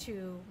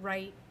to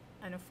write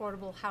an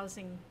affordable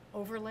housing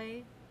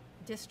overlay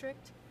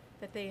district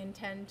that they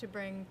intend to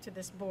bring to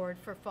this board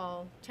for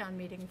fall town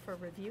meeting for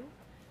review.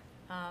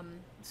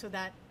 So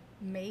that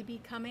may be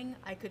coming.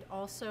 I could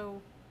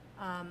also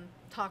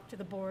talk to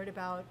the board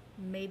about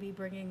maybe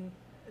bringing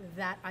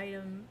that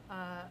item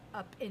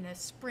up in a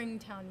spring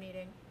town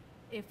meeting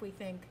if we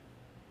think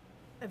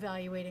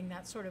evaluating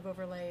that sort of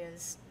overlay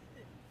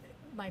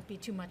might be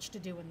too much to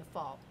do in the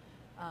fall.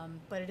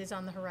 But it is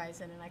on the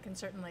horizon, and I can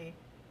certainly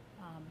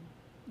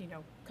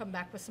come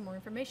back with some more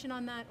information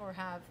on that, or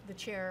have the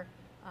chair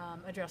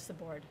address the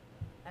board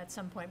at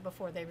some point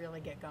before they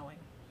really get going.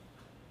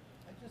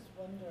 I just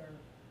wonder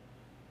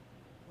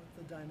what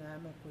the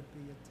dynamic would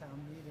be at town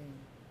meeting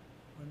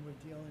when we're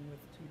dealing with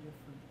two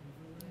different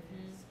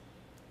overlays.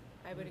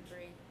 I would Which-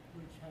 agree.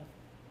 Which have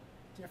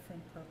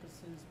different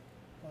purposes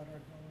but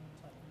are going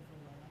to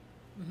overlap.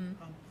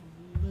 Mm-hmm. I'm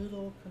a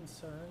little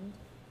concerned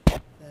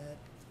that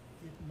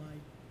it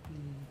might be.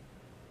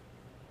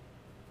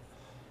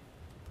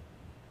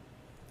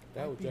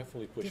 That might would be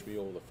definitely push me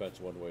over the fence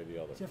one way or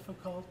the other.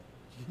 difficult,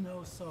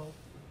 so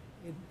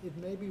it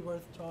may be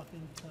worth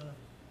talking to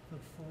the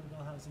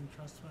Affordable Housing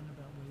Trust Fund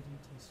about waiting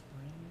till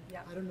spring.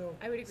 Yeah. I don't know.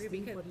 I would agree Steve,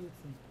 because- what do you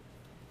think?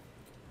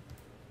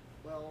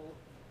 Well,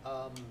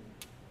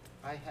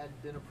 I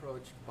had been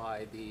approached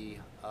by the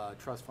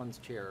trust fund's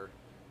chair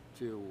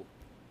to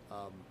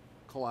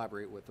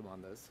collaborate with them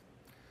on this.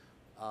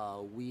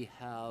 We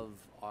have,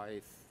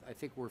 I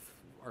think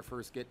our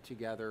first get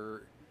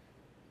together.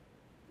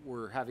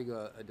 We're having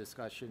a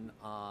discussion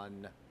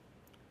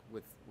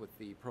with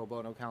the pro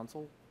bono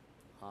council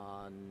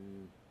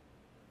on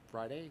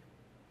Friday.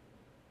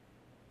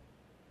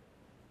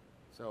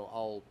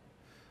 So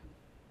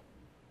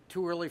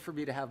too early for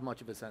me to have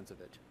much of a sense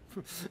of it.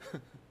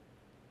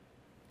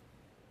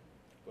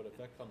 But if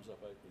that comes up,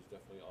 it's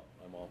definitely,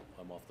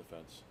 I'm off the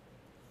fence.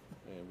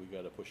 And we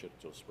gotta push it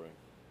till spring.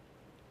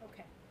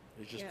 Okay.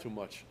 It's just Yeah. too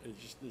much. It's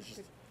just,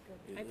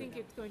 Good. I think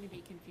it's going to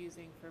be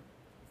confusing for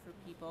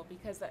people,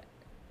 because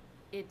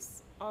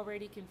it's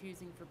already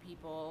confusing for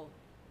people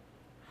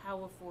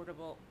how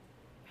affordable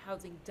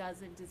housing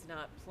does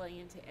not play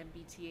into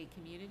MBTA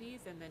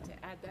communities, and then to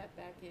add that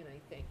back in, I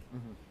think,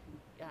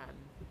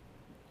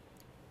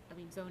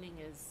 zoning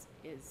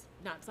is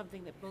not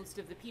something that most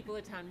of the people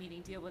at town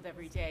meeting deal with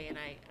every day, and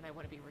I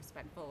want to be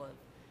respectful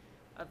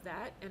of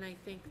that. And I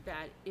think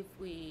that if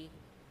we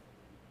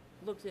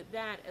looked at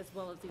that as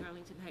well as the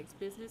Arlington Heights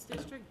Business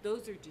District,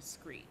 those are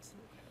discrete.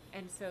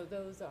 And so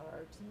those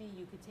are, to me,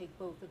 you could take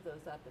both of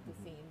those up at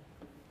the same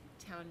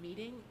town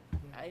meeting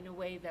in a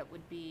way that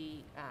would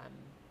be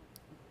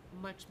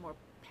much more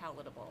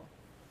palatable.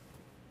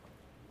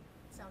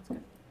 Sounds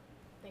good.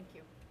 Thank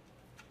you.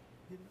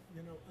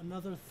 You know,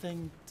 another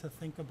thing to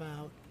think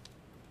about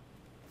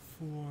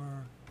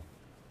for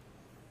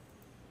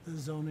the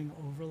zoning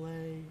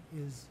overlay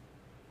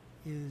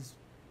is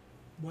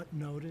what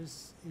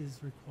notice is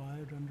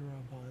required under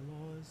our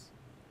bylaws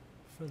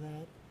for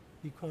that,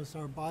 because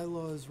our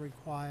bylaws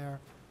require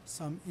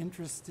some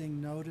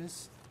interesting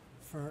notice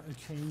for a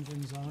change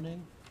in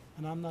zoning,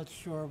 and I'm not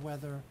sure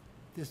whether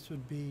this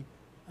would be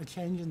a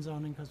change in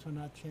zoning because we're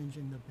not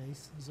changing the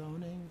base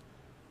zoning,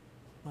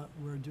 but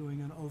we're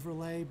doing an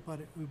overlay, but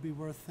it would be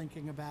worth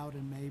thinking about,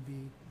 and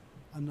maybe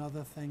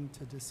another thing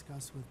to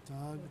discuss with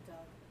Doug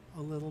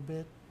a little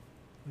bit,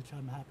 which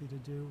I'm happy to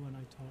do when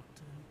I talk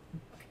to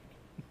him.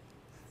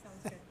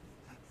 Sounds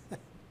good.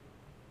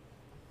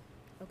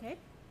 Okay?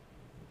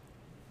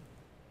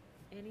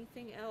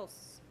 Anything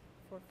else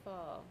for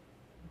fall?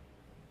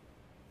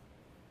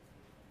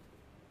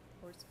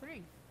 Or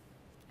spring?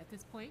 At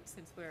this point,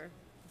 since we're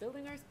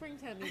building our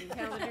springtime meeting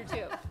calendar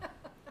too.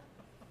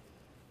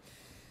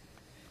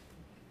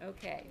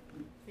 Okay,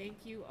 thank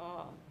you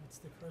all. It's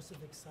the curse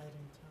of exciting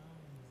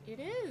times. It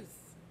is.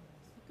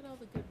 Look at all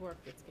the good work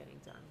that's getting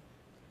done.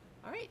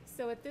 All right,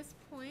 so at this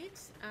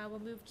point, we'll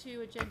move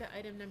to agenda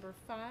item number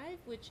 5,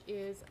 which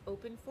is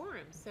open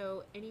forum.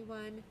 So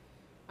anyone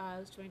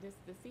who's joined us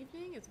this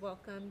evening is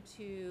welcome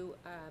to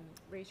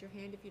raise your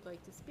hand if you'd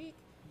like to speak.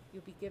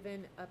 You'll be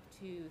given up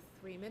to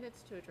 3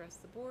 minutes to address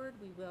the board.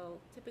 We will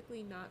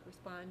typically not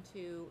respond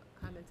to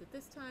comments at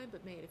this time,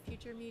 but may at a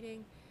future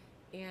meeting.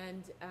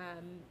 And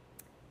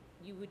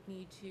you would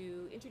need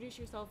to introduce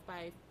yourself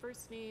by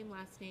first name,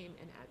 last name,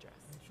 and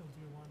address. Rachel, do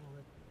you want to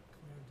let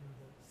Claire do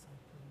the site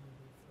plan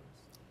review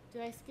first?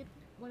 Did I skip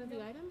one of the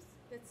No. items?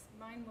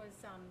 Mine was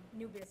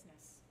new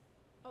business.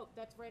 Oh,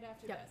 that's right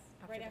after Yep, this,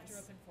 after right after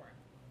this. open forum.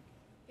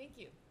 Thank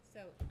you.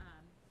 So,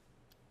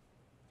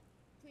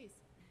 please.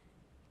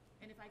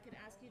 And if I could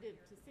ask you to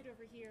sit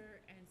over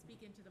here and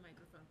speak into the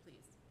microphone,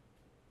 please.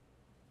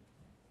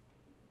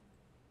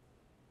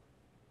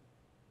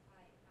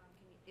 Hi,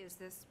 is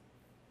this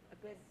a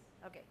good,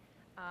 okay.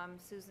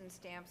 Susan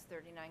Stamps,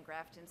 39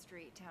 Grafton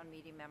Street, town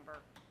meeting member,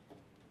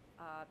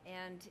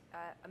 and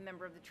a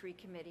member of the tree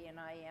committee, and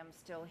I am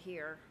still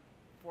here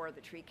for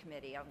the tree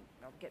committee. I'll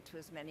get to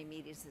as many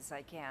meetings as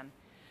I can.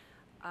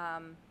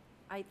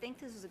 I think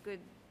this is a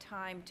good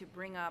time to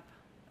bring up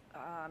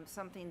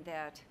something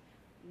that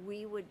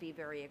we would be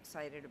very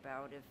excited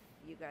about if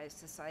you guys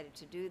decided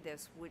to do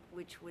this,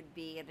 which would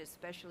be, and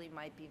especially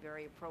might be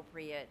very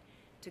appropriate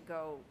to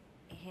go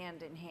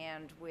hand in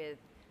hand with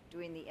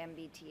doing the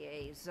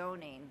MBTA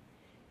zoning,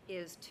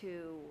 is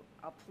to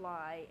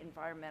apply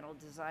environmental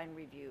design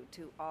review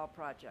to all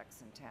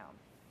projects in town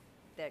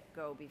that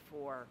go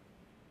before,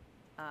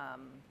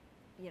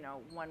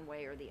 one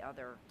way or the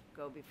other,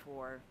 go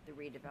before the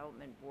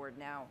redevelopment board.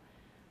 Now,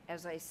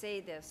 as I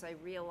say this, I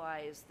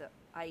realize the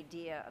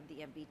idea of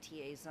the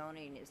MBTA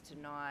zoning is to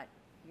not,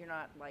 you're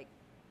not like,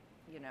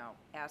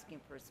 asking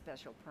for a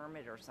special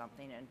permit or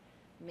something, and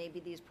maybe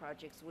these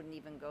projects wouldn't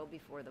even go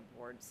before the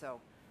board. So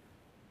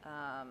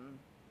I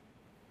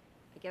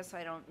guess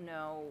I don't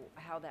know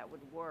how that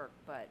would work,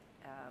 but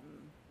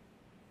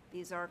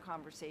these are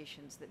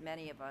conversations that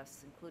many of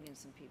us, including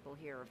some people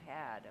here, have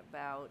had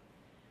about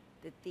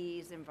that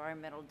these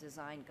environmental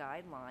design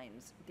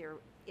guidelines,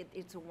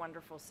 it's a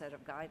wonderful set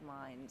of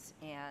guidelines,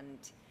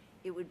 and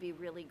it would be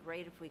really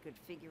great if we could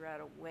figure out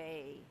a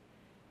way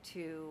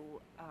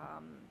to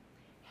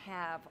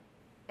have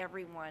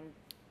everyone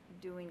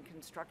doing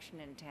construction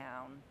in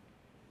town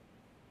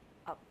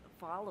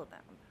follow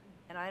them.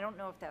 And I don't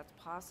know if that's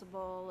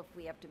possible, if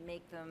we have to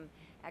make them,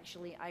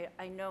 actually,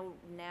 I know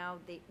now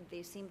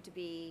they seem to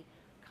be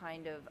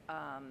kind of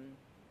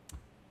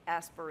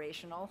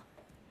aspirational.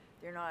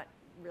 They're not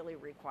really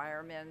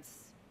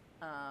requirements,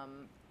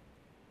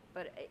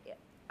 but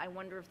I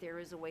wonder if there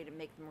is a way to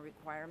make them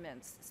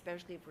requirements,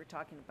 especially if we're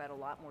talking about a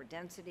lot more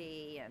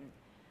density, and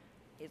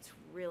it's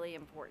really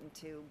important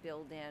to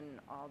build in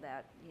all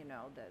that,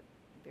 the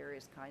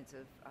various kinds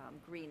of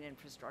green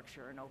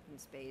infrastructure and open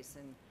space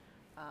and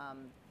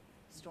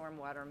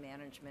stormwater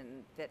management,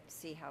 that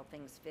see how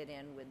things fit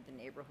in with the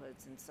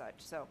neighborhoods and such.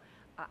 So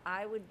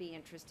I would be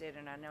interested,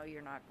 and I know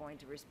you're not going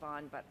to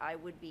respond, but I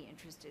would be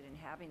interested in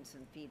having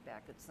some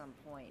feedback at some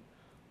point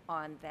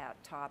on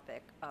that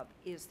topic of,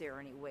 is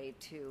there any way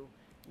to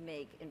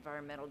make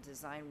environmental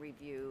design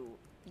review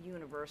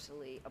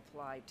universally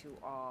apply to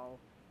all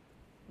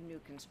new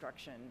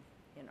construction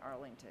in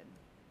Arlington?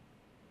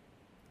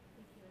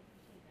 Thank you, I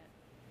appreciate that.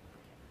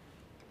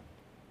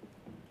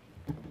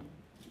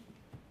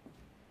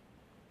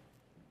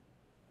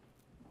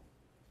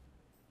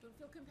 Don't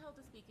feel compelled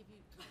to speak if you.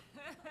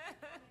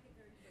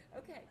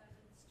 Okay.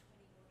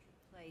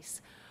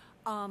 Place.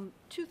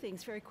 Two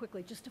things very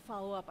quickly, just to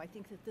follow up. I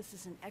think that this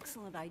is an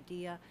excellent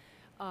idea.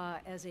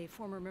 As a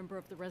former member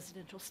of the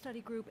residential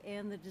study group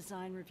and the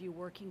design review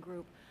working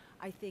group,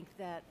 I think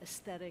that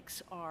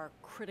aesthetics are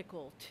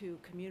critical to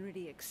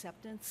community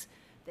acceptance.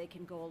 They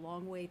can go a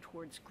long way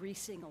towards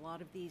greasing a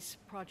lot of these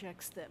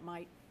projects that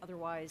might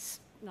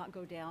otherwise not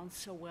go down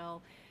so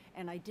well.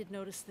 And I did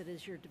notice that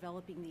as you're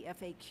developing the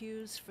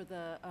FAQs for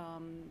the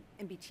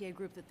MBTA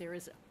group, that there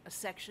is a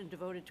section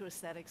devoted to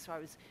aesthetics, so I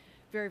was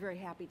very, very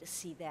happy to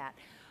see that.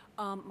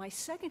 My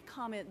second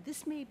comment,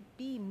 this may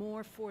be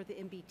more for the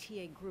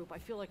MBTA group. I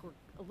feel like we're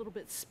a little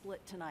bit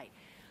split tonight.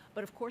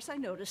 But of course I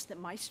noticed that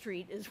my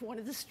street is one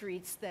of the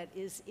streets that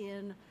is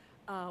in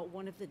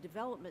one of the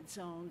development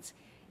zones.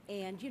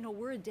 And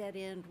we're a dead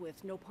end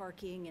with no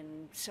parking,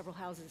 and several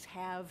houses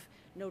have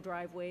no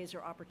driveways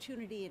or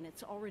opportunity, and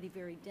it's already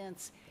very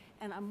dense.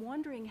 And I'm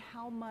wondering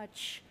how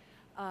much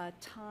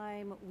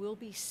time will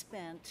be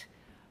spent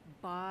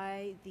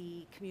by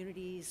the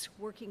community's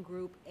working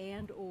group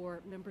and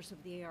or members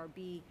of the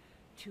ARB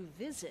to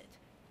visit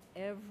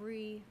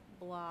every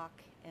block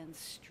and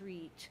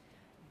street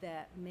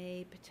that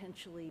may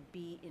potentially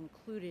be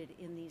included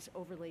in these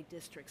overlay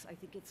districts. I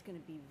think it's going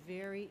to be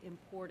very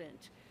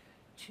important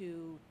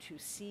to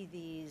see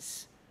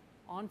these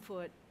on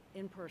foot,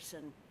 in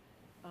person,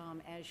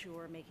 as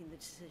you're making the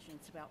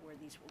decisions about where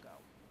these will go.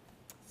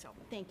 So,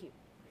 thank you.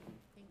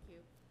 Thank you.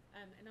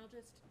 And I'll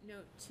just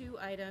note 2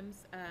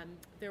 items.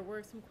 There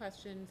were some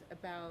questions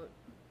about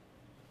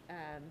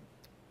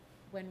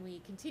when we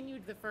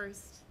continued the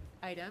first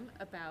item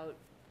about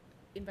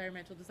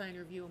environmental design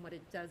review and what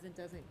it does and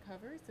doesn't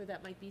cover. So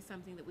that might be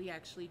something that we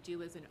actually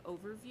do as an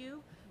overview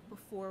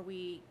before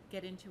we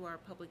get into our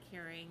public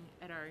hearing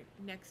at our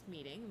next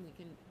meeting. And we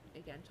can,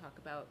 again, talk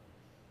about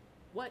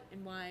what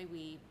and why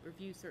we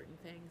review certain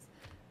things.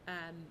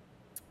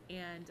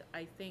 And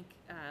I think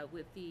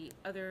with the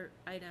other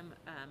item,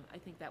 I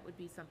think that would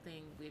be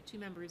something, we have 2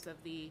 members of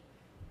the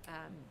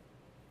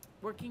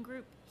working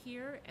group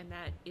here, and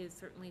that is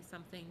certainly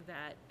something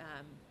that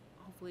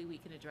hopefully we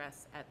can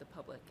address at the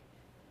public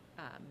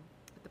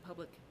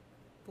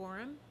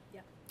forum.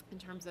 Yep. In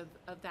terms of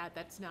that,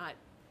 that's not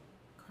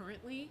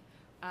currently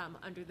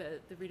under the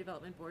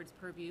redevelopment board's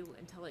purview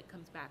until it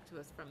comes back to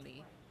us from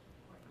the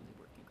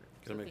working group.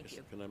 Can So I thank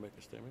you. Can I make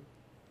a statement?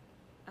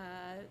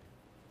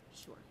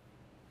 Sure.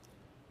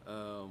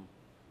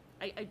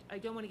 I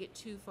don't want to get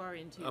too far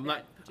into I'm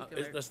that not,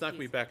 particular let's not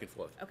be piece. back and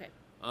forth. Okay.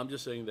 I'm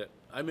just saying that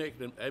I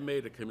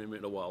made a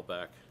commitment a while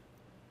back,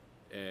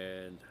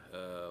 and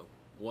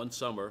one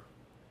summer,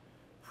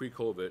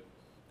 pre-COVID,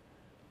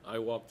 I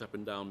walked up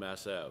and down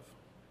Mass Ave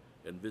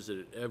and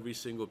visited every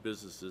single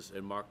businesses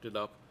and marked it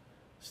up,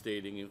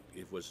 stating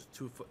it was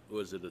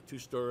was it a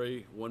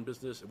 2-story, one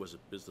business, it was a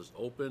business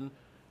open,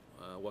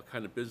 what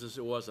kind of business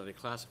it was, and I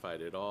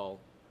classified it all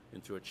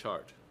into a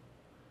chart.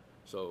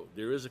 So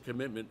there is a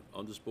commitment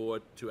on this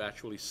board to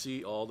actually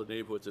see all the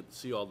neighborhoods and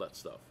see all that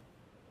stuff.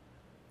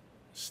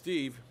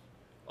 Steve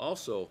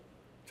also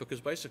took his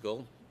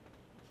bicycle,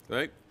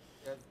 right?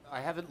 I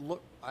haven't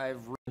looked,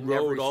 I've ridden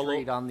Rode every all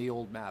street o- on the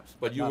old maps,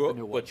 But but you not the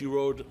new one.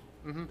 rode,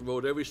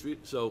 rode every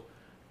street. So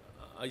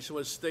I just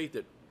want to state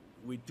that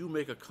we do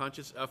make a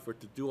conscious effort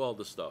to do all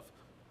this stuff,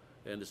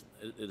 and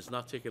it's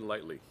not taken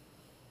lightly.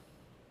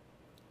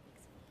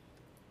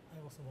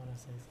 I also want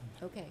to say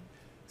something. Okay.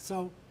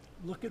 So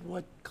look at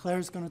what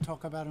Claire's going to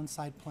talk about in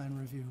site plan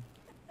review,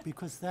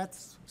 because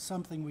that's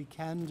something we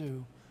can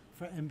do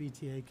for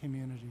MBTA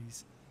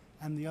communities.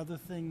 And the other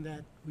thing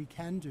that we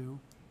can do,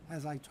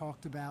 as I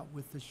talked about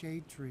with the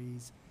shade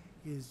trees,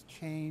 is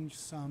change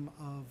some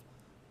of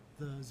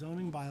the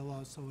zoning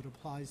bylaws so it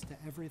applies to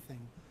everything.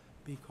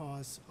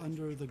 Because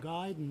under the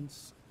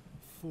guidance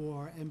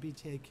for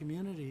MBTA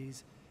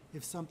communities,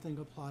 if something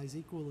applies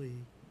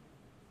equally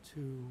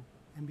to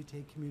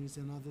MBTA communities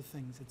and other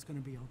things, it's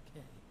going to be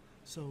okay.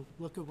 So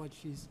look at what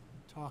she's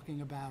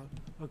talking about,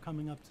 or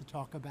coming up to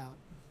talk about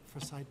for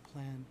site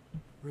plan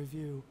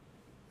review.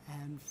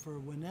 And for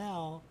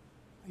Winnell,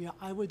 yeah,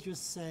 I would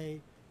just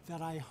say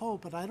that I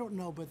hope, but I don't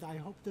know, but I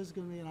hope there's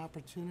going to be an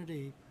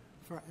opportunity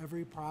for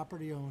every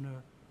property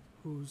owner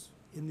who's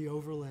in the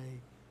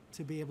overlay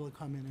to be able to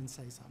come in and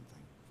say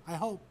something. I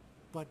hope,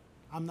 but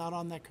I'm not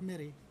on that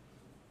committee.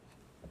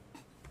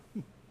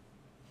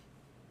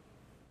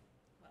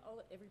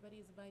 Well, everybody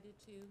is invited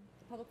to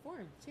the public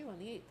forum too on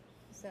the 8th.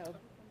 So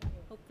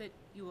hope that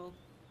you will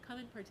come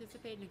and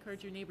participate and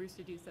encourage your neighbors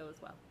to do so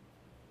as well.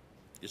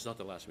 It's not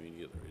the last meeting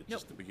either. It's Nope.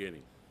 just the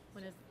beginning.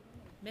 One of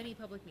many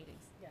public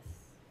meetings. Yes.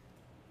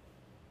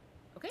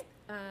 Okay.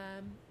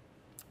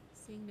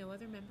 Seeing no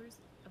other members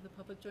of the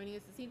public joining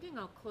us this evening,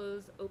 I'll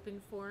close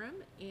open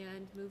forum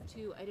and move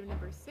to item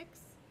number 6,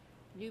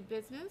 new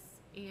business.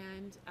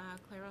 And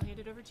Claire, I'll hand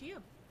it over to you.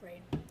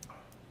 Great.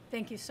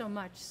 Thank you so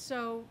much.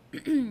 So,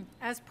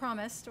 as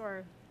promised,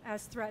 or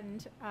as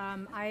threatened,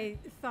 I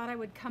thought I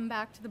would come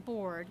back to the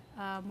board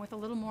with a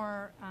little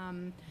more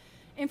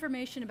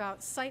information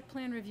about site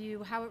plan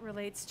review, how it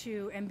relates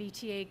to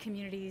MBTA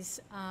communities,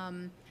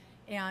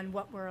 and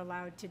what we're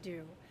allowed to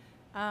do.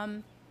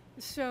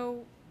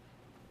 So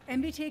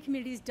MBTA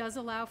communities does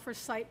allow for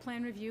site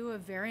plan review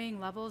of varying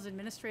levels.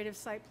 Administrative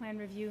site plan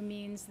review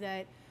means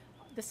that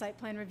the site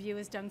plan review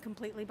is done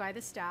completely by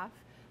the staff.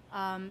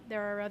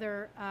 There are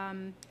other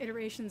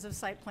iterations of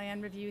site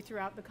plan review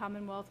throughout the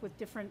Commonwealth with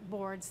different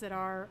boards that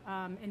are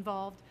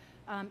involved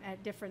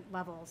at different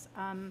levels.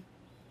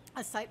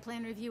 A site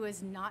plan review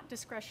is not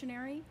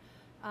discretionary.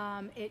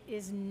 It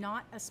is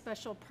not a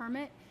special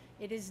permit.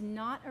 It is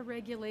not a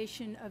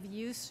regulation of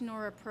use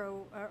nor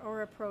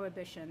a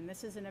prohibition.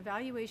 This is an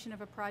evaluation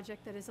of a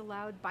project that is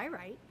allowed by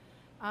right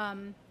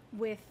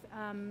with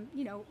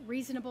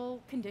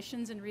reasonable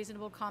conditions and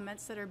reasonable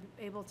comments that are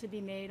able to be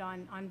made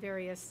on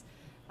various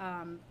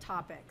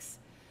topics.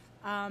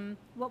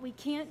 What we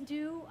can't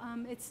do,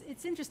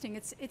 it's interesting.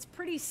 It's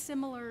pretty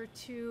similar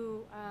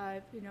to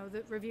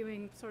the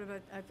reviewing sort of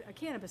a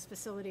cannabis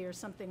facility or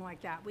something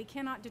like that. We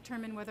cannot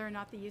determine whether or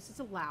not the use is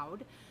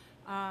allowed,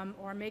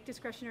 or make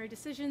discretionary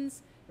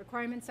decisions,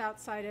 requirements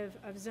outside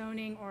of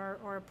zoning,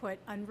 or put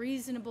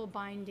unreasonable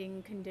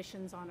binding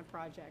conditions on a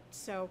project.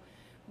 So,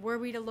 were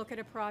we to look at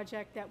a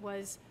project that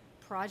was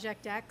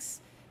Project X,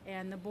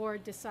 and the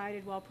board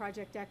decided, well,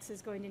 Project X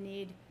is going to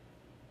need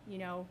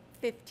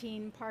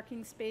 15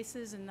 parking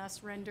spaces, and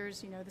thus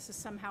renders, this is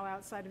somehow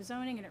outside of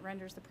zoning, and it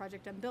renders the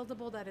project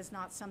unbuildable, that is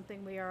not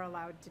something we are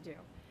allowed to do.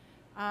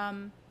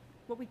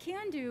 What we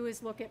can do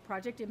is look at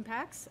project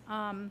impacts.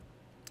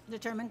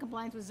 determine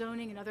compliance with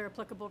zoning and other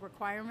applicable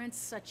requirements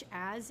such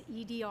as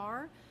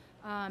EDR,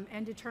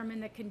 and determine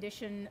the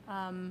condition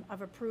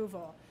of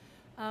approval.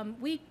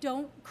 We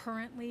don't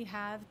currently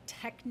have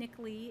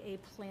technically a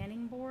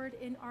planning board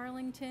in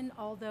Arlington,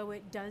 although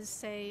it does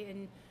say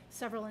in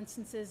several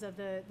instances of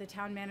the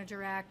Town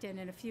Manager Act and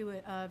in a few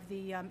of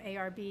the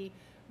ARB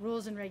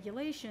rules and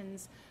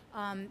regulations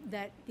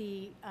that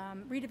the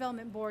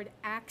redevelopment board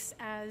acts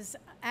as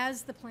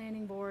the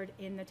planning board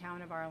in the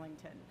town of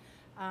Arlington.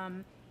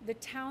 The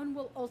town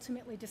will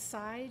ultimately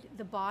decide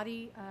the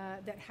body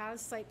that has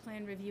site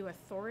plan review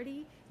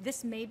authority.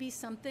 This may be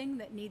something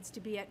that needs to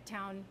be at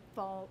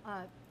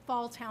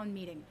fall town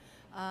meeting,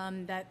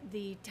 that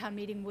the town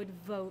meeting would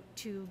vote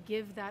to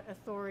give that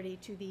authority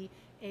to the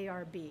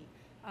ARB.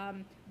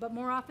 But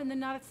more often than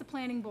not, it's the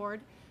planning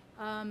board.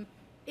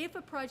 If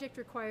a project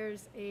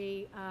requires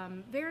a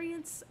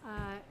variance,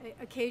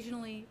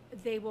 occasionally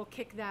they will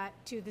kick that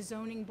to the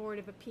Zoning Board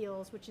of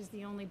Appeals, which is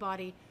the only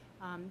body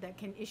that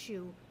can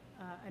issue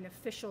an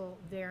official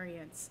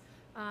variance.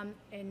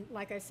 And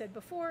like I said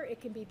before,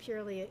 it can be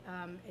purely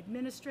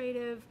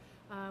administrative,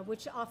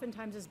 which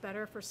oftentimes is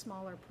better for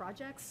smaller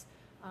projects,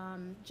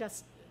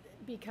 just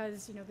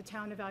because, you know, the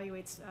town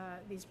evaluates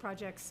these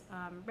projects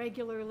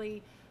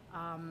regularly.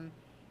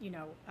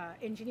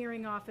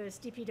 Engineering office,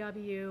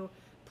 DPW,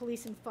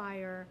 police and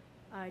fire,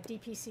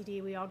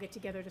 DPCD, we all get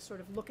together to sort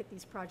of look at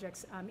these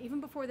projects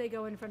even before they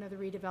go in front of the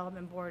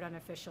redevelopment board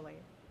unofficially.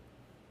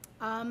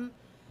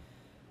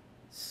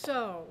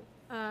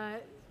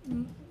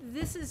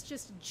 This is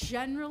just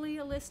generally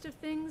a list of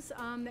things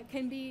that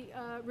can be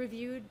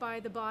reviewed by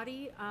the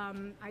body.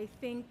 I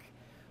think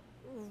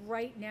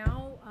right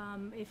now,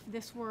 if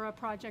this were a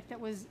project that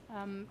was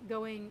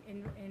going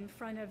in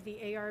front of the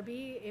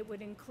ARB, it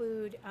would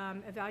include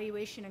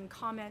evaluation and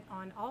comment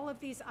on all of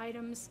these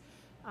items.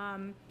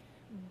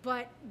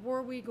 But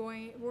were we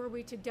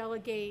to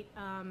delegate,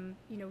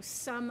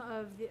 some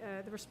of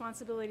the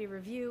responsibility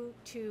review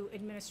to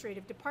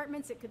administrative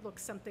departments, it could look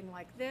something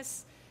like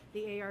this.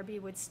 The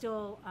ARB would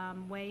still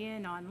weigh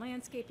in on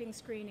landscaping,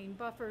 screening,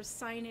 buffers,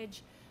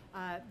 signage,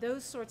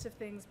 those sorts of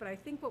things. But I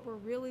think what we're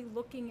really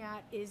looking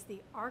at is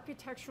the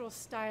architectural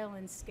style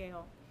and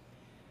scale.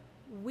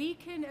 We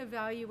can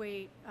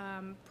evaluate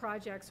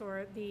projects,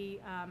 or the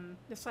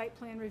site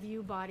plan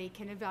review body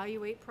can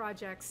evaluate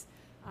projects,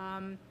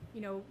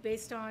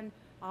 based on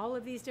all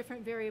of these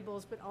different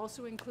variables, but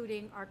also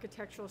including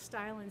architectural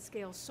style and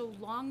scale, so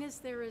long as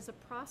there is a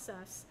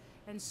process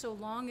and so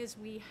long as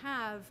we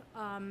have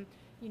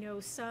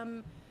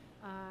some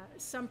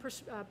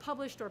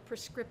published or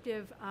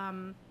prescriptive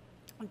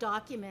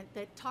document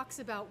that talks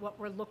about what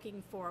we're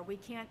looking for. We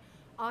can't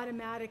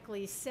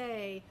automatically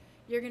say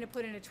you're going to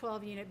put in a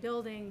 12-unit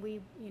building.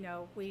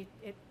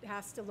 It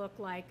has to look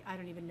like, I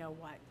don't even know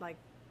what, like,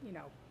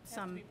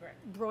 some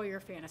Breuer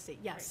fantasy.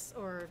 Yes,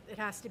 right. Or it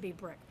has to be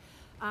brick.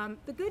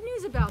 The good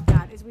news about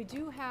that is we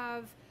do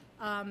have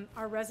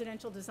our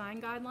residential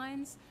design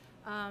guidelines,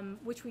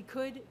 which we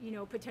could,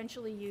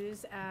 potentially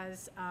use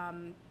as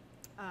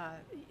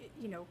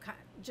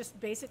just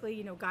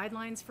basically,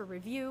 guidelines for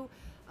review.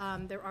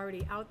 They're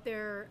already out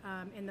there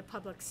in the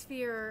public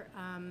sphere.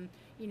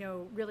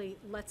 Really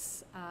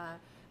lets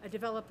a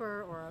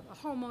developer or a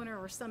homeowner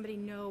or somebody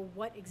know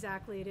what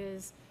exactly it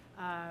is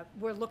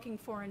we're looking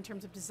for in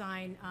terms of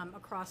design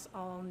across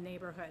all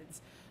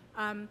neighborhoods.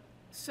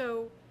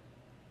 So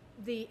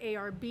the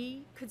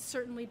ARB could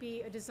certainly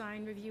be a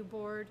design review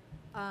board.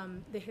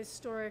 The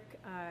Historic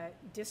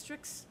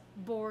Districts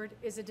Board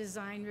is a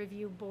design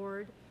review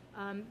board.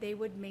 They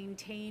would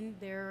maintain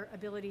their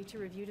ability to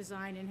review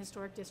design in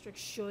historic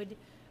districts should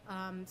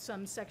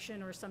some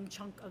section or some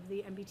chunk of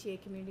the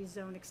MBTA community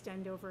zone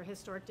extend over a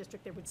historic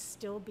district. There would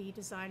still be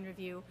design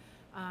review,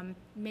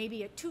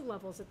 maybe at 2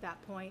 levels at that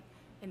point,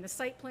 in the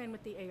site plan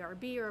with the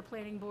ARB or a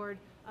planning board,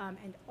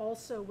 and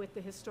also with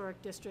the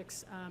historic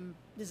districts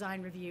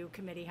design review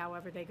committee,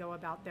 however they go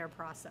about their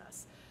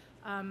process.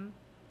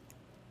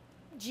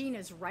 Jean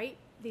is right.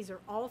 These are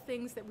all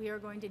things that we are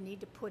going to need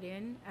to put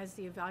in as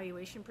the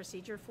evaluation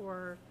procedure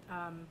for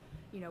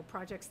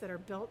projects that are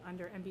built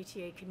under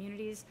MBTA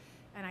communities.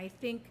 And I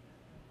think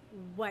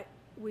what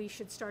we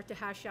should start to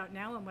hash out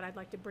now, and what I'd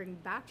like to bring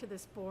back to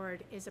this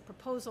board, is a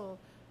proposal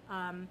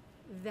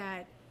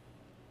that,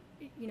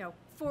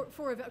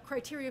 for a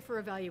criteria for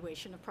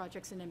evaluation of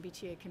projects in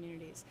MBTA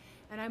communities.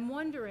 And I'm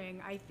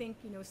wondering, I think,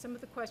 some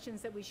of the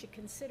questions that we should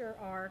consider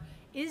are,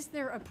 is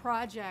there a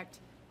project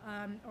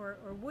or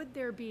would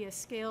there be a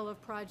scale of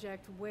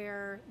project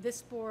where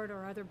this board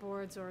or other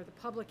boards or the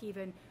public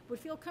even would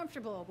feel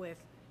comfortable with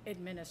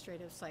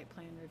administrative site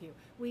plan review?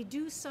 We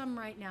do some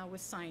right now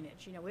with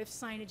signage. If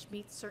signage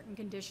meets certain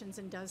conditions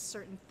and does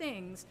certain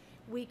things,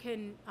 we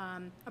can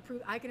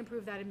I can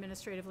approve that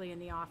administratively in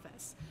the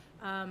office.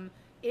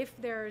 If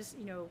there's,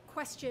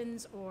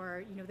 questions,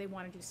 or, they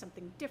want to do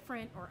something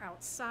different or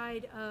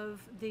outside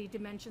of the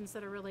dimensions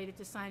that are related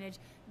to signage,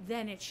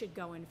 then it should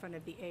go in front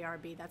of the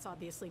ARB. That's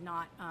obviously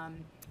not,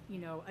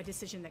 a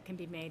decision that can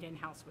be made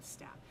in-house with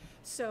staff.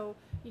 So,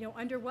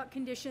 under what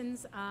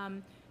conditions,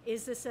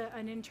 is this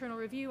an internal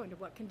review? Under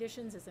what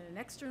conditions? Is it an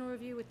external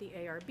review with the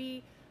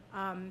ARB?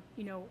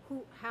 You know,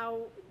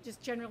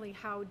 just generally,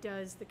 how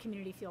does the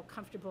community feel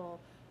comfortable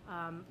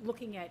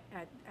looking at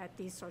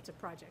these sorts of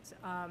projects?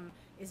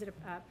 Is it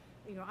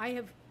you know,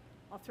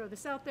 I'll throw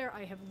this out there,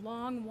 I have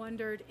long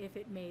wondered if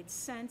it made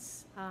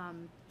sense,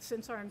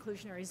 since our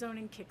inclusionary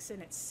zoning kicks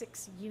in at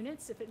 6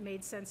 units, if it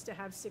made sense to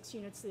have 6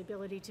 units, the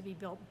ability to be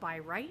built by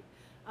right,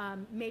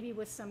 maybe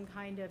with some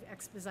kind of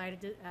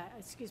expedited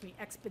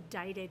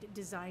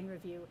design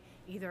review,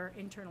 either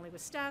internally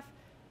with staff,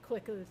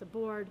 quickly with the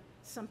board,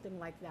 something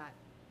like that.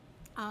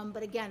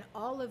 But again,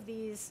 all of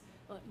these,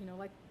 you know,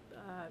 like,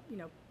 you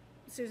know,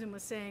 Susan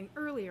was saying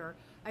earlier,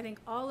 I think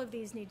all of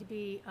these need to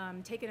be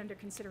taken under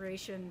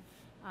consideration.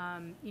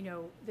 You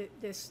know,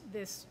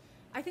 this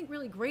I think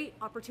really great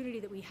opportunity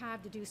that we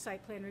have to do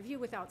site plan review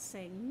without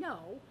saying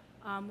no,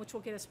 which will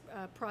get us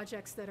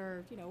projects that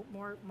are, you know,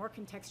 more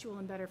contextual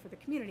and better for the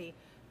community,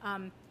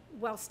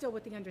 while still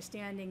with the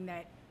understanding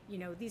that, you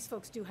know, these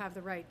folks do have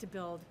the right to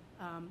build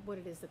what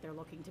it is that they're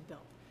looking to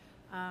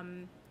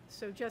build.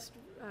 So just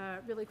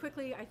really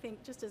quickly, I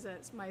think just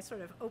as my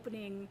sort of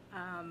opening,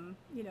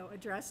 you know,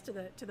 address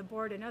to the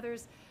board and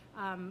others,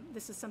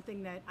 this is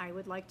something that I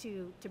would like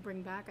to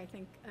bring back, I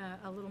think,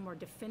 a little more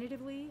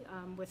definitively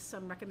with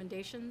some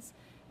recommendations,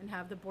 and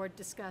have the board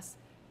discuss,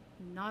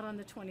 not on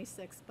the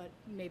 26th, but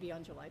maybe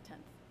on July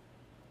 10th.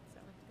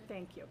 So,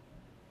 thank you.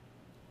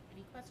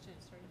 Any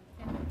questions for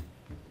him?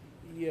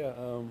 Yeah,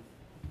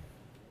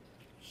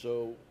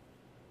 so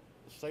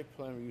the site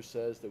plan review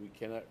says that we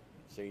cannot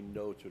say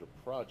no to the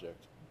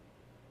project.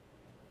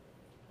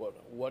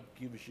 What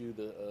gives you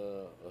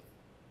the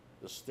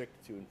stick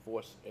to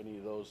enforce any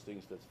of those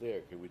things that's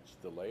there? Can we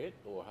just delay it,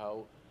 or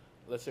how?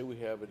 Let's say we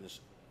have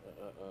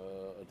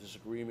a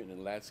disagreement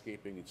in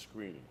landscaping and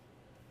screening.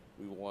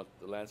 We want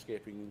the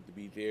landscaping to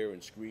be there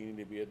and screening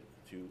to be able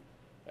to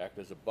act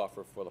as a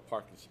buffer for the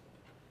parking spot.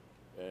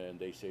 And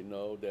they say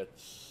no,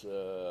 that's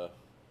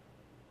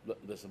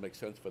doesn't make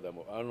sense for them.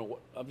 I don't know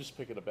what. I'm just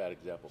picking a bad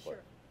example, Sure.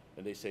 but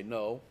and they say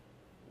no.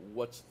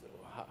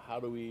 How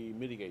do we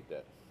mitigate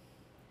that?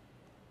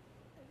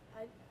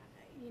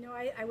 You know,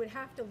 I would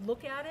have to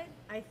look at it.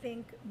 I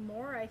think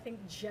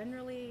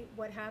generally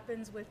what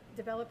happens with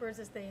developers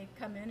is they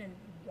come in and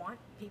want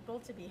people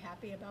to be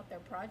happy about their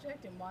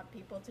project and want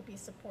people to be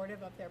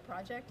supportive of their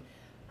project.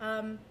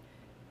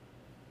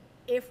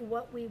 If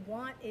what we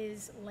want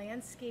is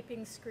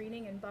landscaping,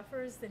 screening, and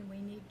buffers, then we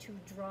need to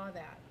draw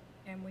that.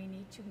 And we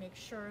need to make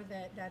sure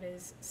that that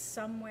is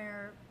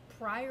somewhere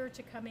prior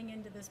to coming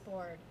into this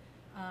board.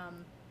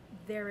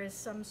 There is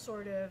some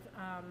sort of,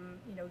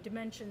 you know,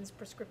 dimensions,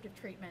 prescriptive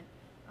treatment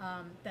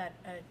that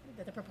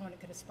the proponent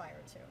could aspire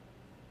to.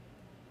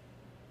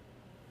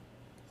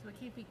 So it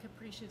can't be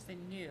capricious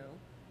and new,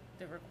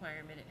 the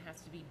requirement, it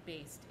has to be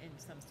based in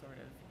some sort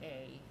of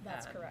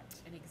That's correct.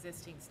 an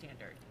existing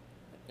standard.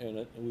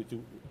 And we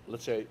do.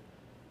 Let's say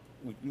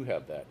we do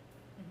have that,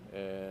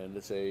 and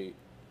let's say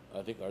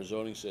I think our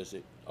zoning says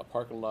that a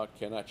parking lot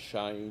cannot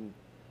shine,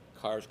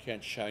 cars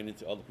can't shine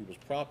into other people's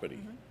property.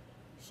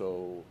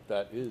 So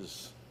that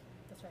is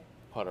That's right.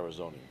 part of our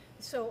zoning.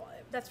 So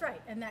that's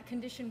right, and that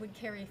condition would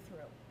carry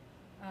through.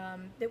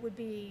 That would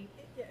be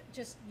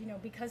just, you know,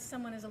 because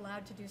someone is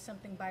allowed to do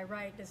something by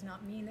right does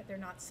not mean that they're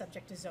not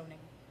subject to zoning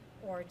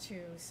or to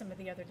some of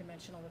the other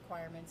dimensional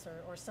requirements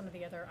or some of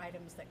the other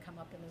items that come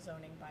up in the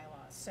zoning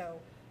bylaws.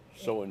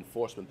 So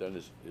Enforcement then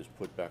is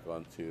put back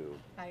onto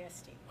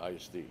ISD,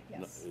 ISD.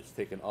 Yes. It's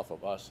taken off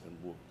of us and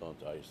moved on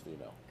to ISD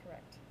now.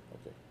 correct.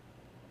 Okay.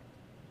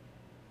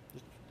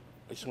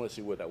 I just want to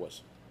see where that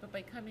was. But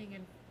by coming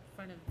in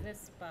front of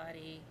this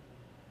body,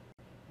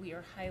 we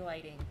are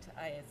highlighting to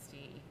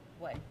ISD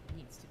what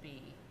needs to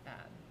be,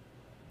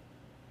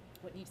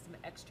 what needs some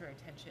extra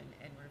attention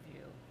and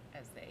review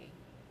as they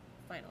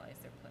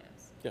finalize their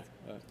plans. Yeah.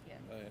 Yeah.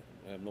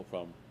 I have no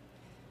problem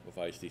with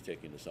ISD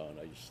taking this on.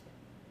 I just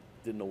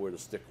didn't know where the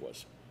stick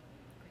was.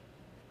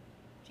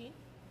 Jean?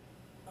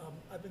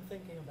 I've been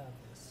thinking about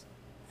this,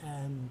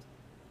 and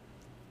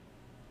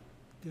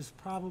there's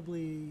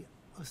probably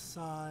a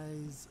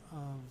size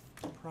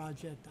of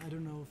project, I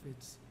don't know if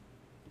it's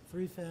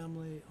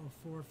 3-family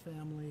or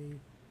 4-family,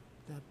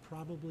 that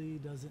probably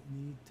doesn't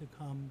need to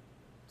come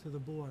to the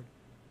board.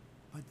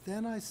 But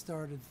then I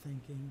started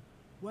thinking,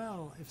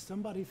 well, if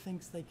somebody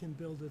thinks they can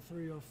build a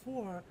 3 or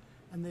 4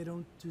 and they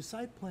don't do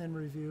site plan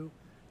review,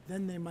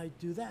 then they might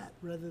do that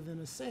rather than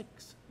a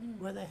 6,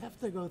 where they have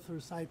to go through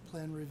site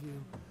plan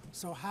review.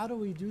 So how do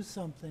we do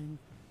something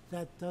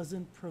that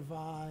doesn't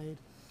provide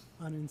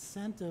an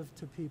incentive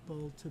to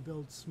people to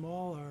build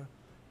smaller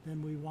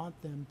than we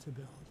want them to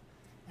build?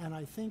 And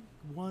I think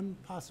one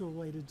possible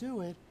way to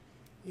do it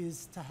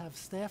is to have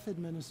staff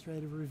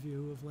administrative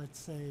review of, let's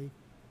say,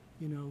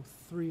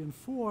 3 and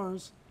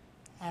 4s,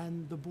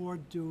 and the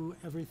board do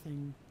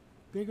everything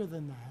bigger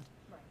than that.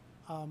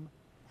 Right.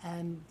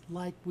 And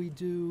like we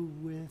do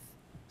with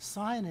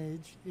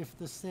signage, if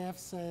the staff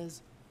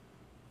says,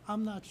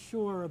 I'm not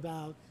sure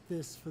about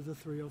this for the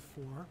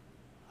 304,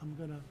 I'm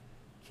going to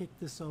kick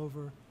this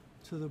over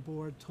to the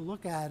board to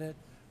look at it.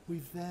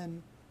 we've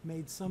then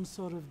made some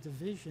sort of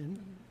division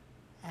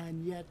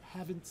and yet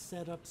haven't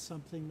set up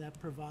something that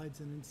provides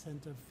an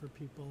incentive for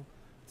people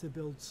to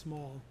build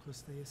small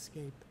because they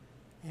escape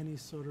any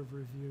sort of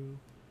review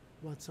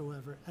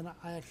whatsoever. And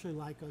I actually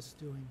like us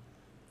doing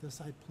the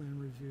site plan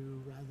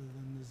review rather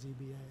than the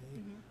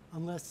ZBA,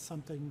 unless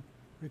something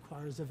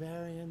requires a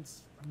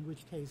variance, in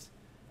which case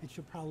it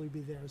should probably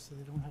be there so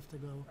they don't have to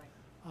go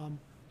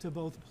to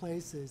both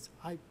places.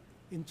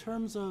 In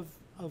terms of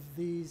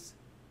these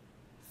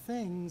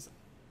things,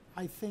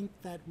 I think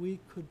that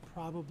we could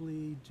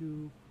probably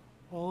do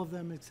all of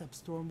them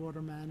except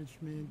stormwater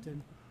management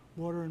and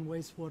water and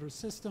wastewater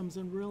systems,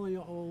 and really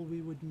all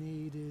we would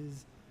need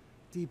is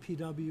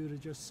DPW to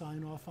just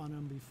sign off on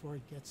them before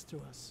it gets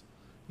to us,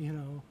 you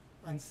know,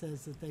 and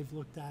says that they've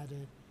looked at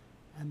it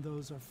and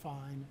those are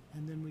fine,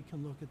 and then we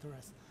can look at the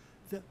rest.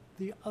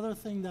 The other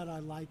thing that I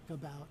like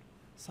about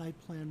site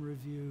plan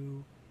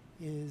review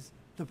is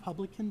the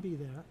public can be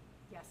there.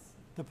 Yes.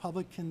 The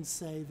public can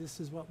say, this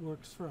is what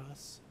works for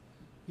us.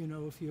 You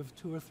know, if you have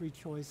 2 or 3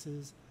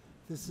 choices,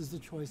 this is the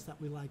choice that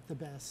we like the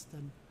best.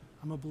 And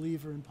I'm a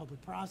believer in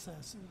public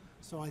process.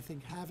 So I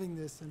think having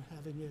this and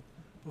having it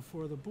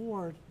before the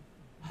board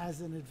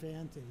has an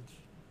advantage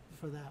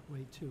for that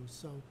way too.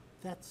 So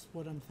that's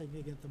what I'm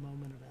thinking at the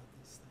moment about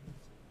these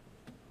things.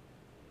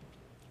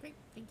 Great,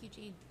 thank you,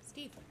 Jean.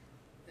 Steve?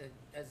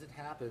 As it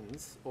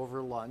happens,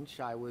 over lunch,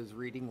 I was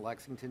reading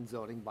Lexington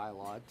zoning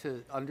bylaw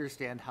to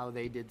understand how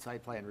they did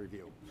site plan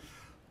review.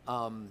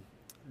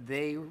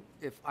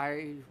 If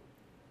I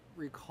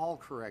recall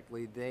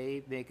correctly,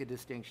 they make a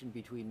distinction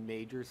between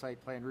major site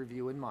plan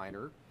review and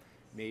minor.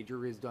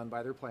 Major is done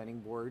by their planning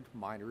board,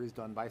 minor is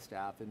done by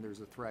staff, and there's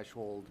a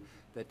threshold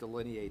that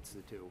delineates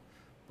the two.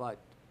 But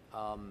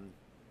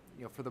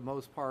you know, for the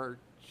most part,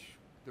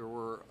 there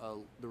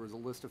was a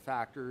list of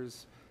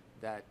factors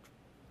that,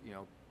 you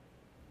know,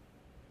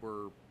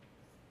 were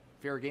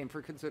fair game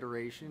for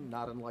consideration,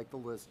 not unlike the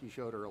list you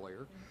showed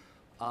earlier.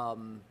 I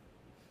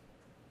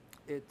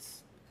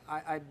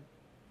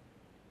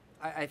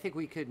think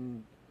we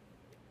can.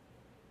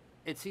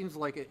 It seems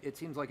like a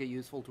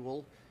useful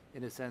tool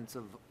in a sense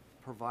of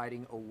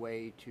providing a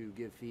way to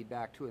give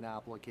feedback to an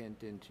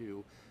applicant and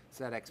to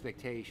set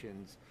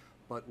expectations,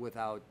 but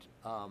without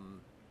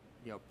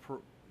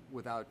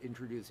without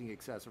introducing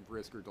excessive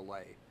risk or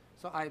delay.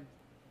 So I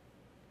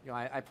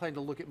plan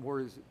to look at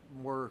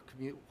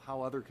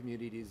how other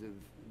communities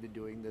have been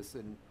doing this,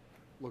 and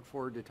look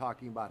forward to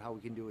talking about how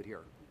we can do it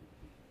here.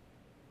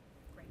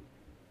 Great.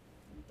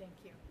 Thank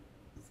you.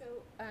 So,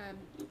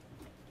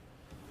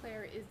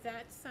 Claire, is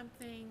that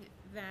something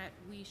that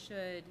we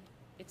should,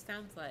 it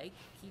sounds like,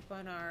 keep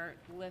on our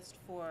list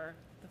for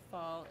the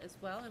fall as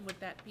well? And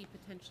would that be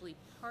potentially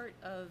part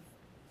of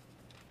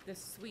the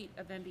suite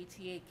of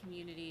MBTA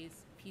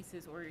communities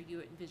pieces, or are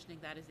you envisioning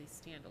that as a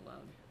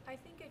standalone? I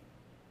think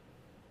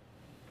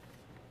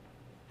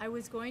I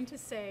was going to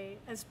say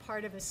as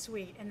part of a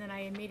suite, and then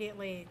I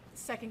immediately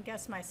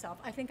second-guessed myself.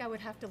 I think I would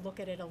have to look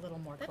at it a little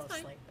more That's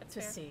closely fine. That's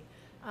to fair. see.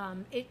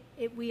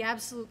 We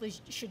absolutely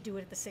should do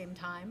it at the same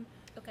time.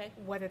 Okay,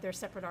 Whether they're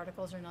separate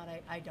articles or not,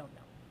 I don't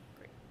know.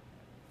 great.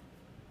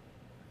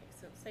 Okay,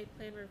 so site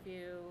plan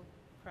review,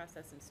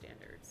 process and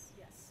standards.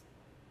 Yes.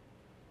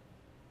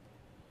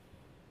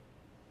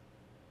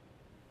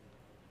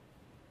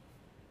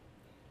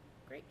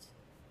 Great.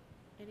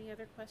 Any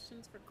other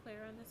questions for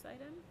Claire on this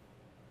item?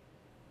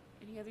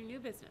 Any other new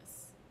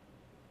business?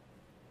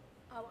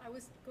 I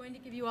was going to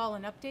give you all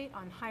an update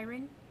on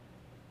hiring.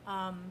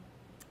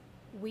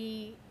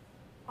 We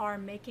are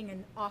making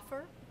an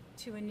offer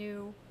to a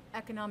new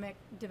economic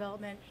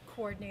development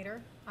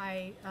coordinator.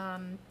 I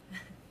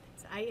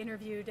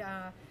interviewed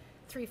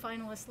 3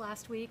 finalists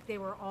last week. They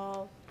were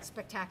all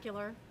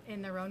spectacular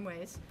in their own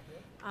ways,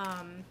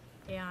 and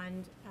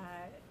there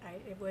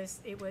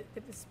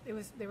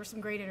were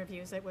some great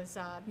interviews. It was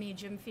me,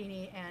 Jim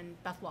Feeney,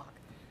 and Beth Locke,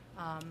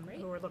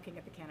 who were looking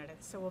at the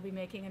candidates. So we'll be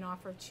making an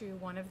offer to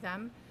one of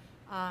them,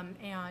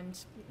 and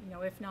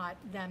if not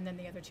them, then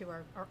the other 2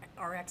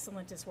 are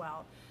excellent as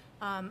well.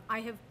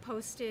 I have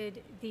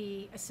posted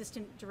the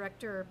assistant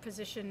director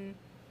position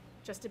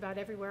just about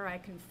everywhere I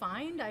can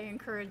find. I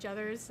encourage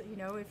others,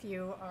 if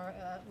you are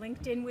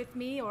linked in with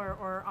me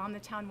or on the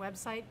town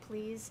website,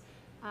 please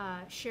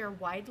share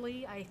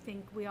widely. I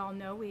think we all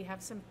know we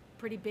have some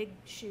pretty big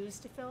shoes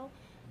to fill,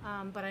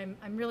 but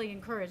I'm really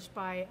encouraged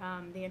by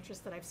the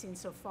interest that I've seen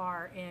so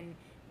far in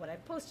what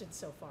I've posted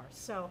so far.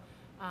 So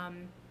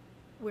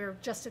we're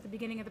just at the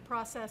beginning of the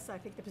process. I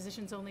think the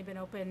position's only been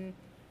open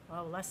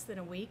less than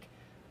a week.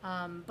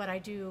 But I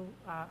do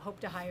hope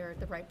to hire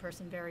the right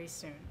person very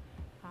soon.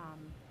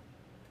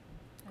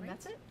 And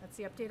that's it. That's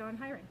the update on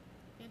hiring.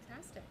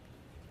 Fantastic.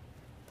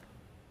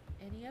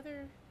 Any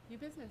other new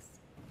business?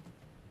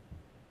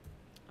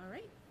 All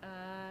right.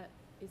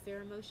 Is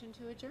there a motion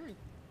to adjourn?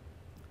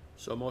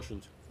 So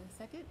motioned. Is there a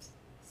second?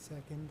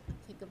 Second,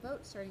 Take a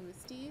vote, starting with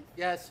Steve.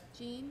 Yes.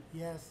 Jean?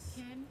 yes.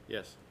 Ken?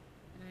 Yes.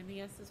 And I'm a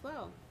yes as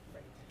well.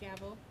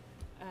 Gavel.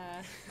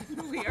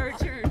 We are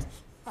adjourned.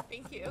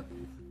 Thank you.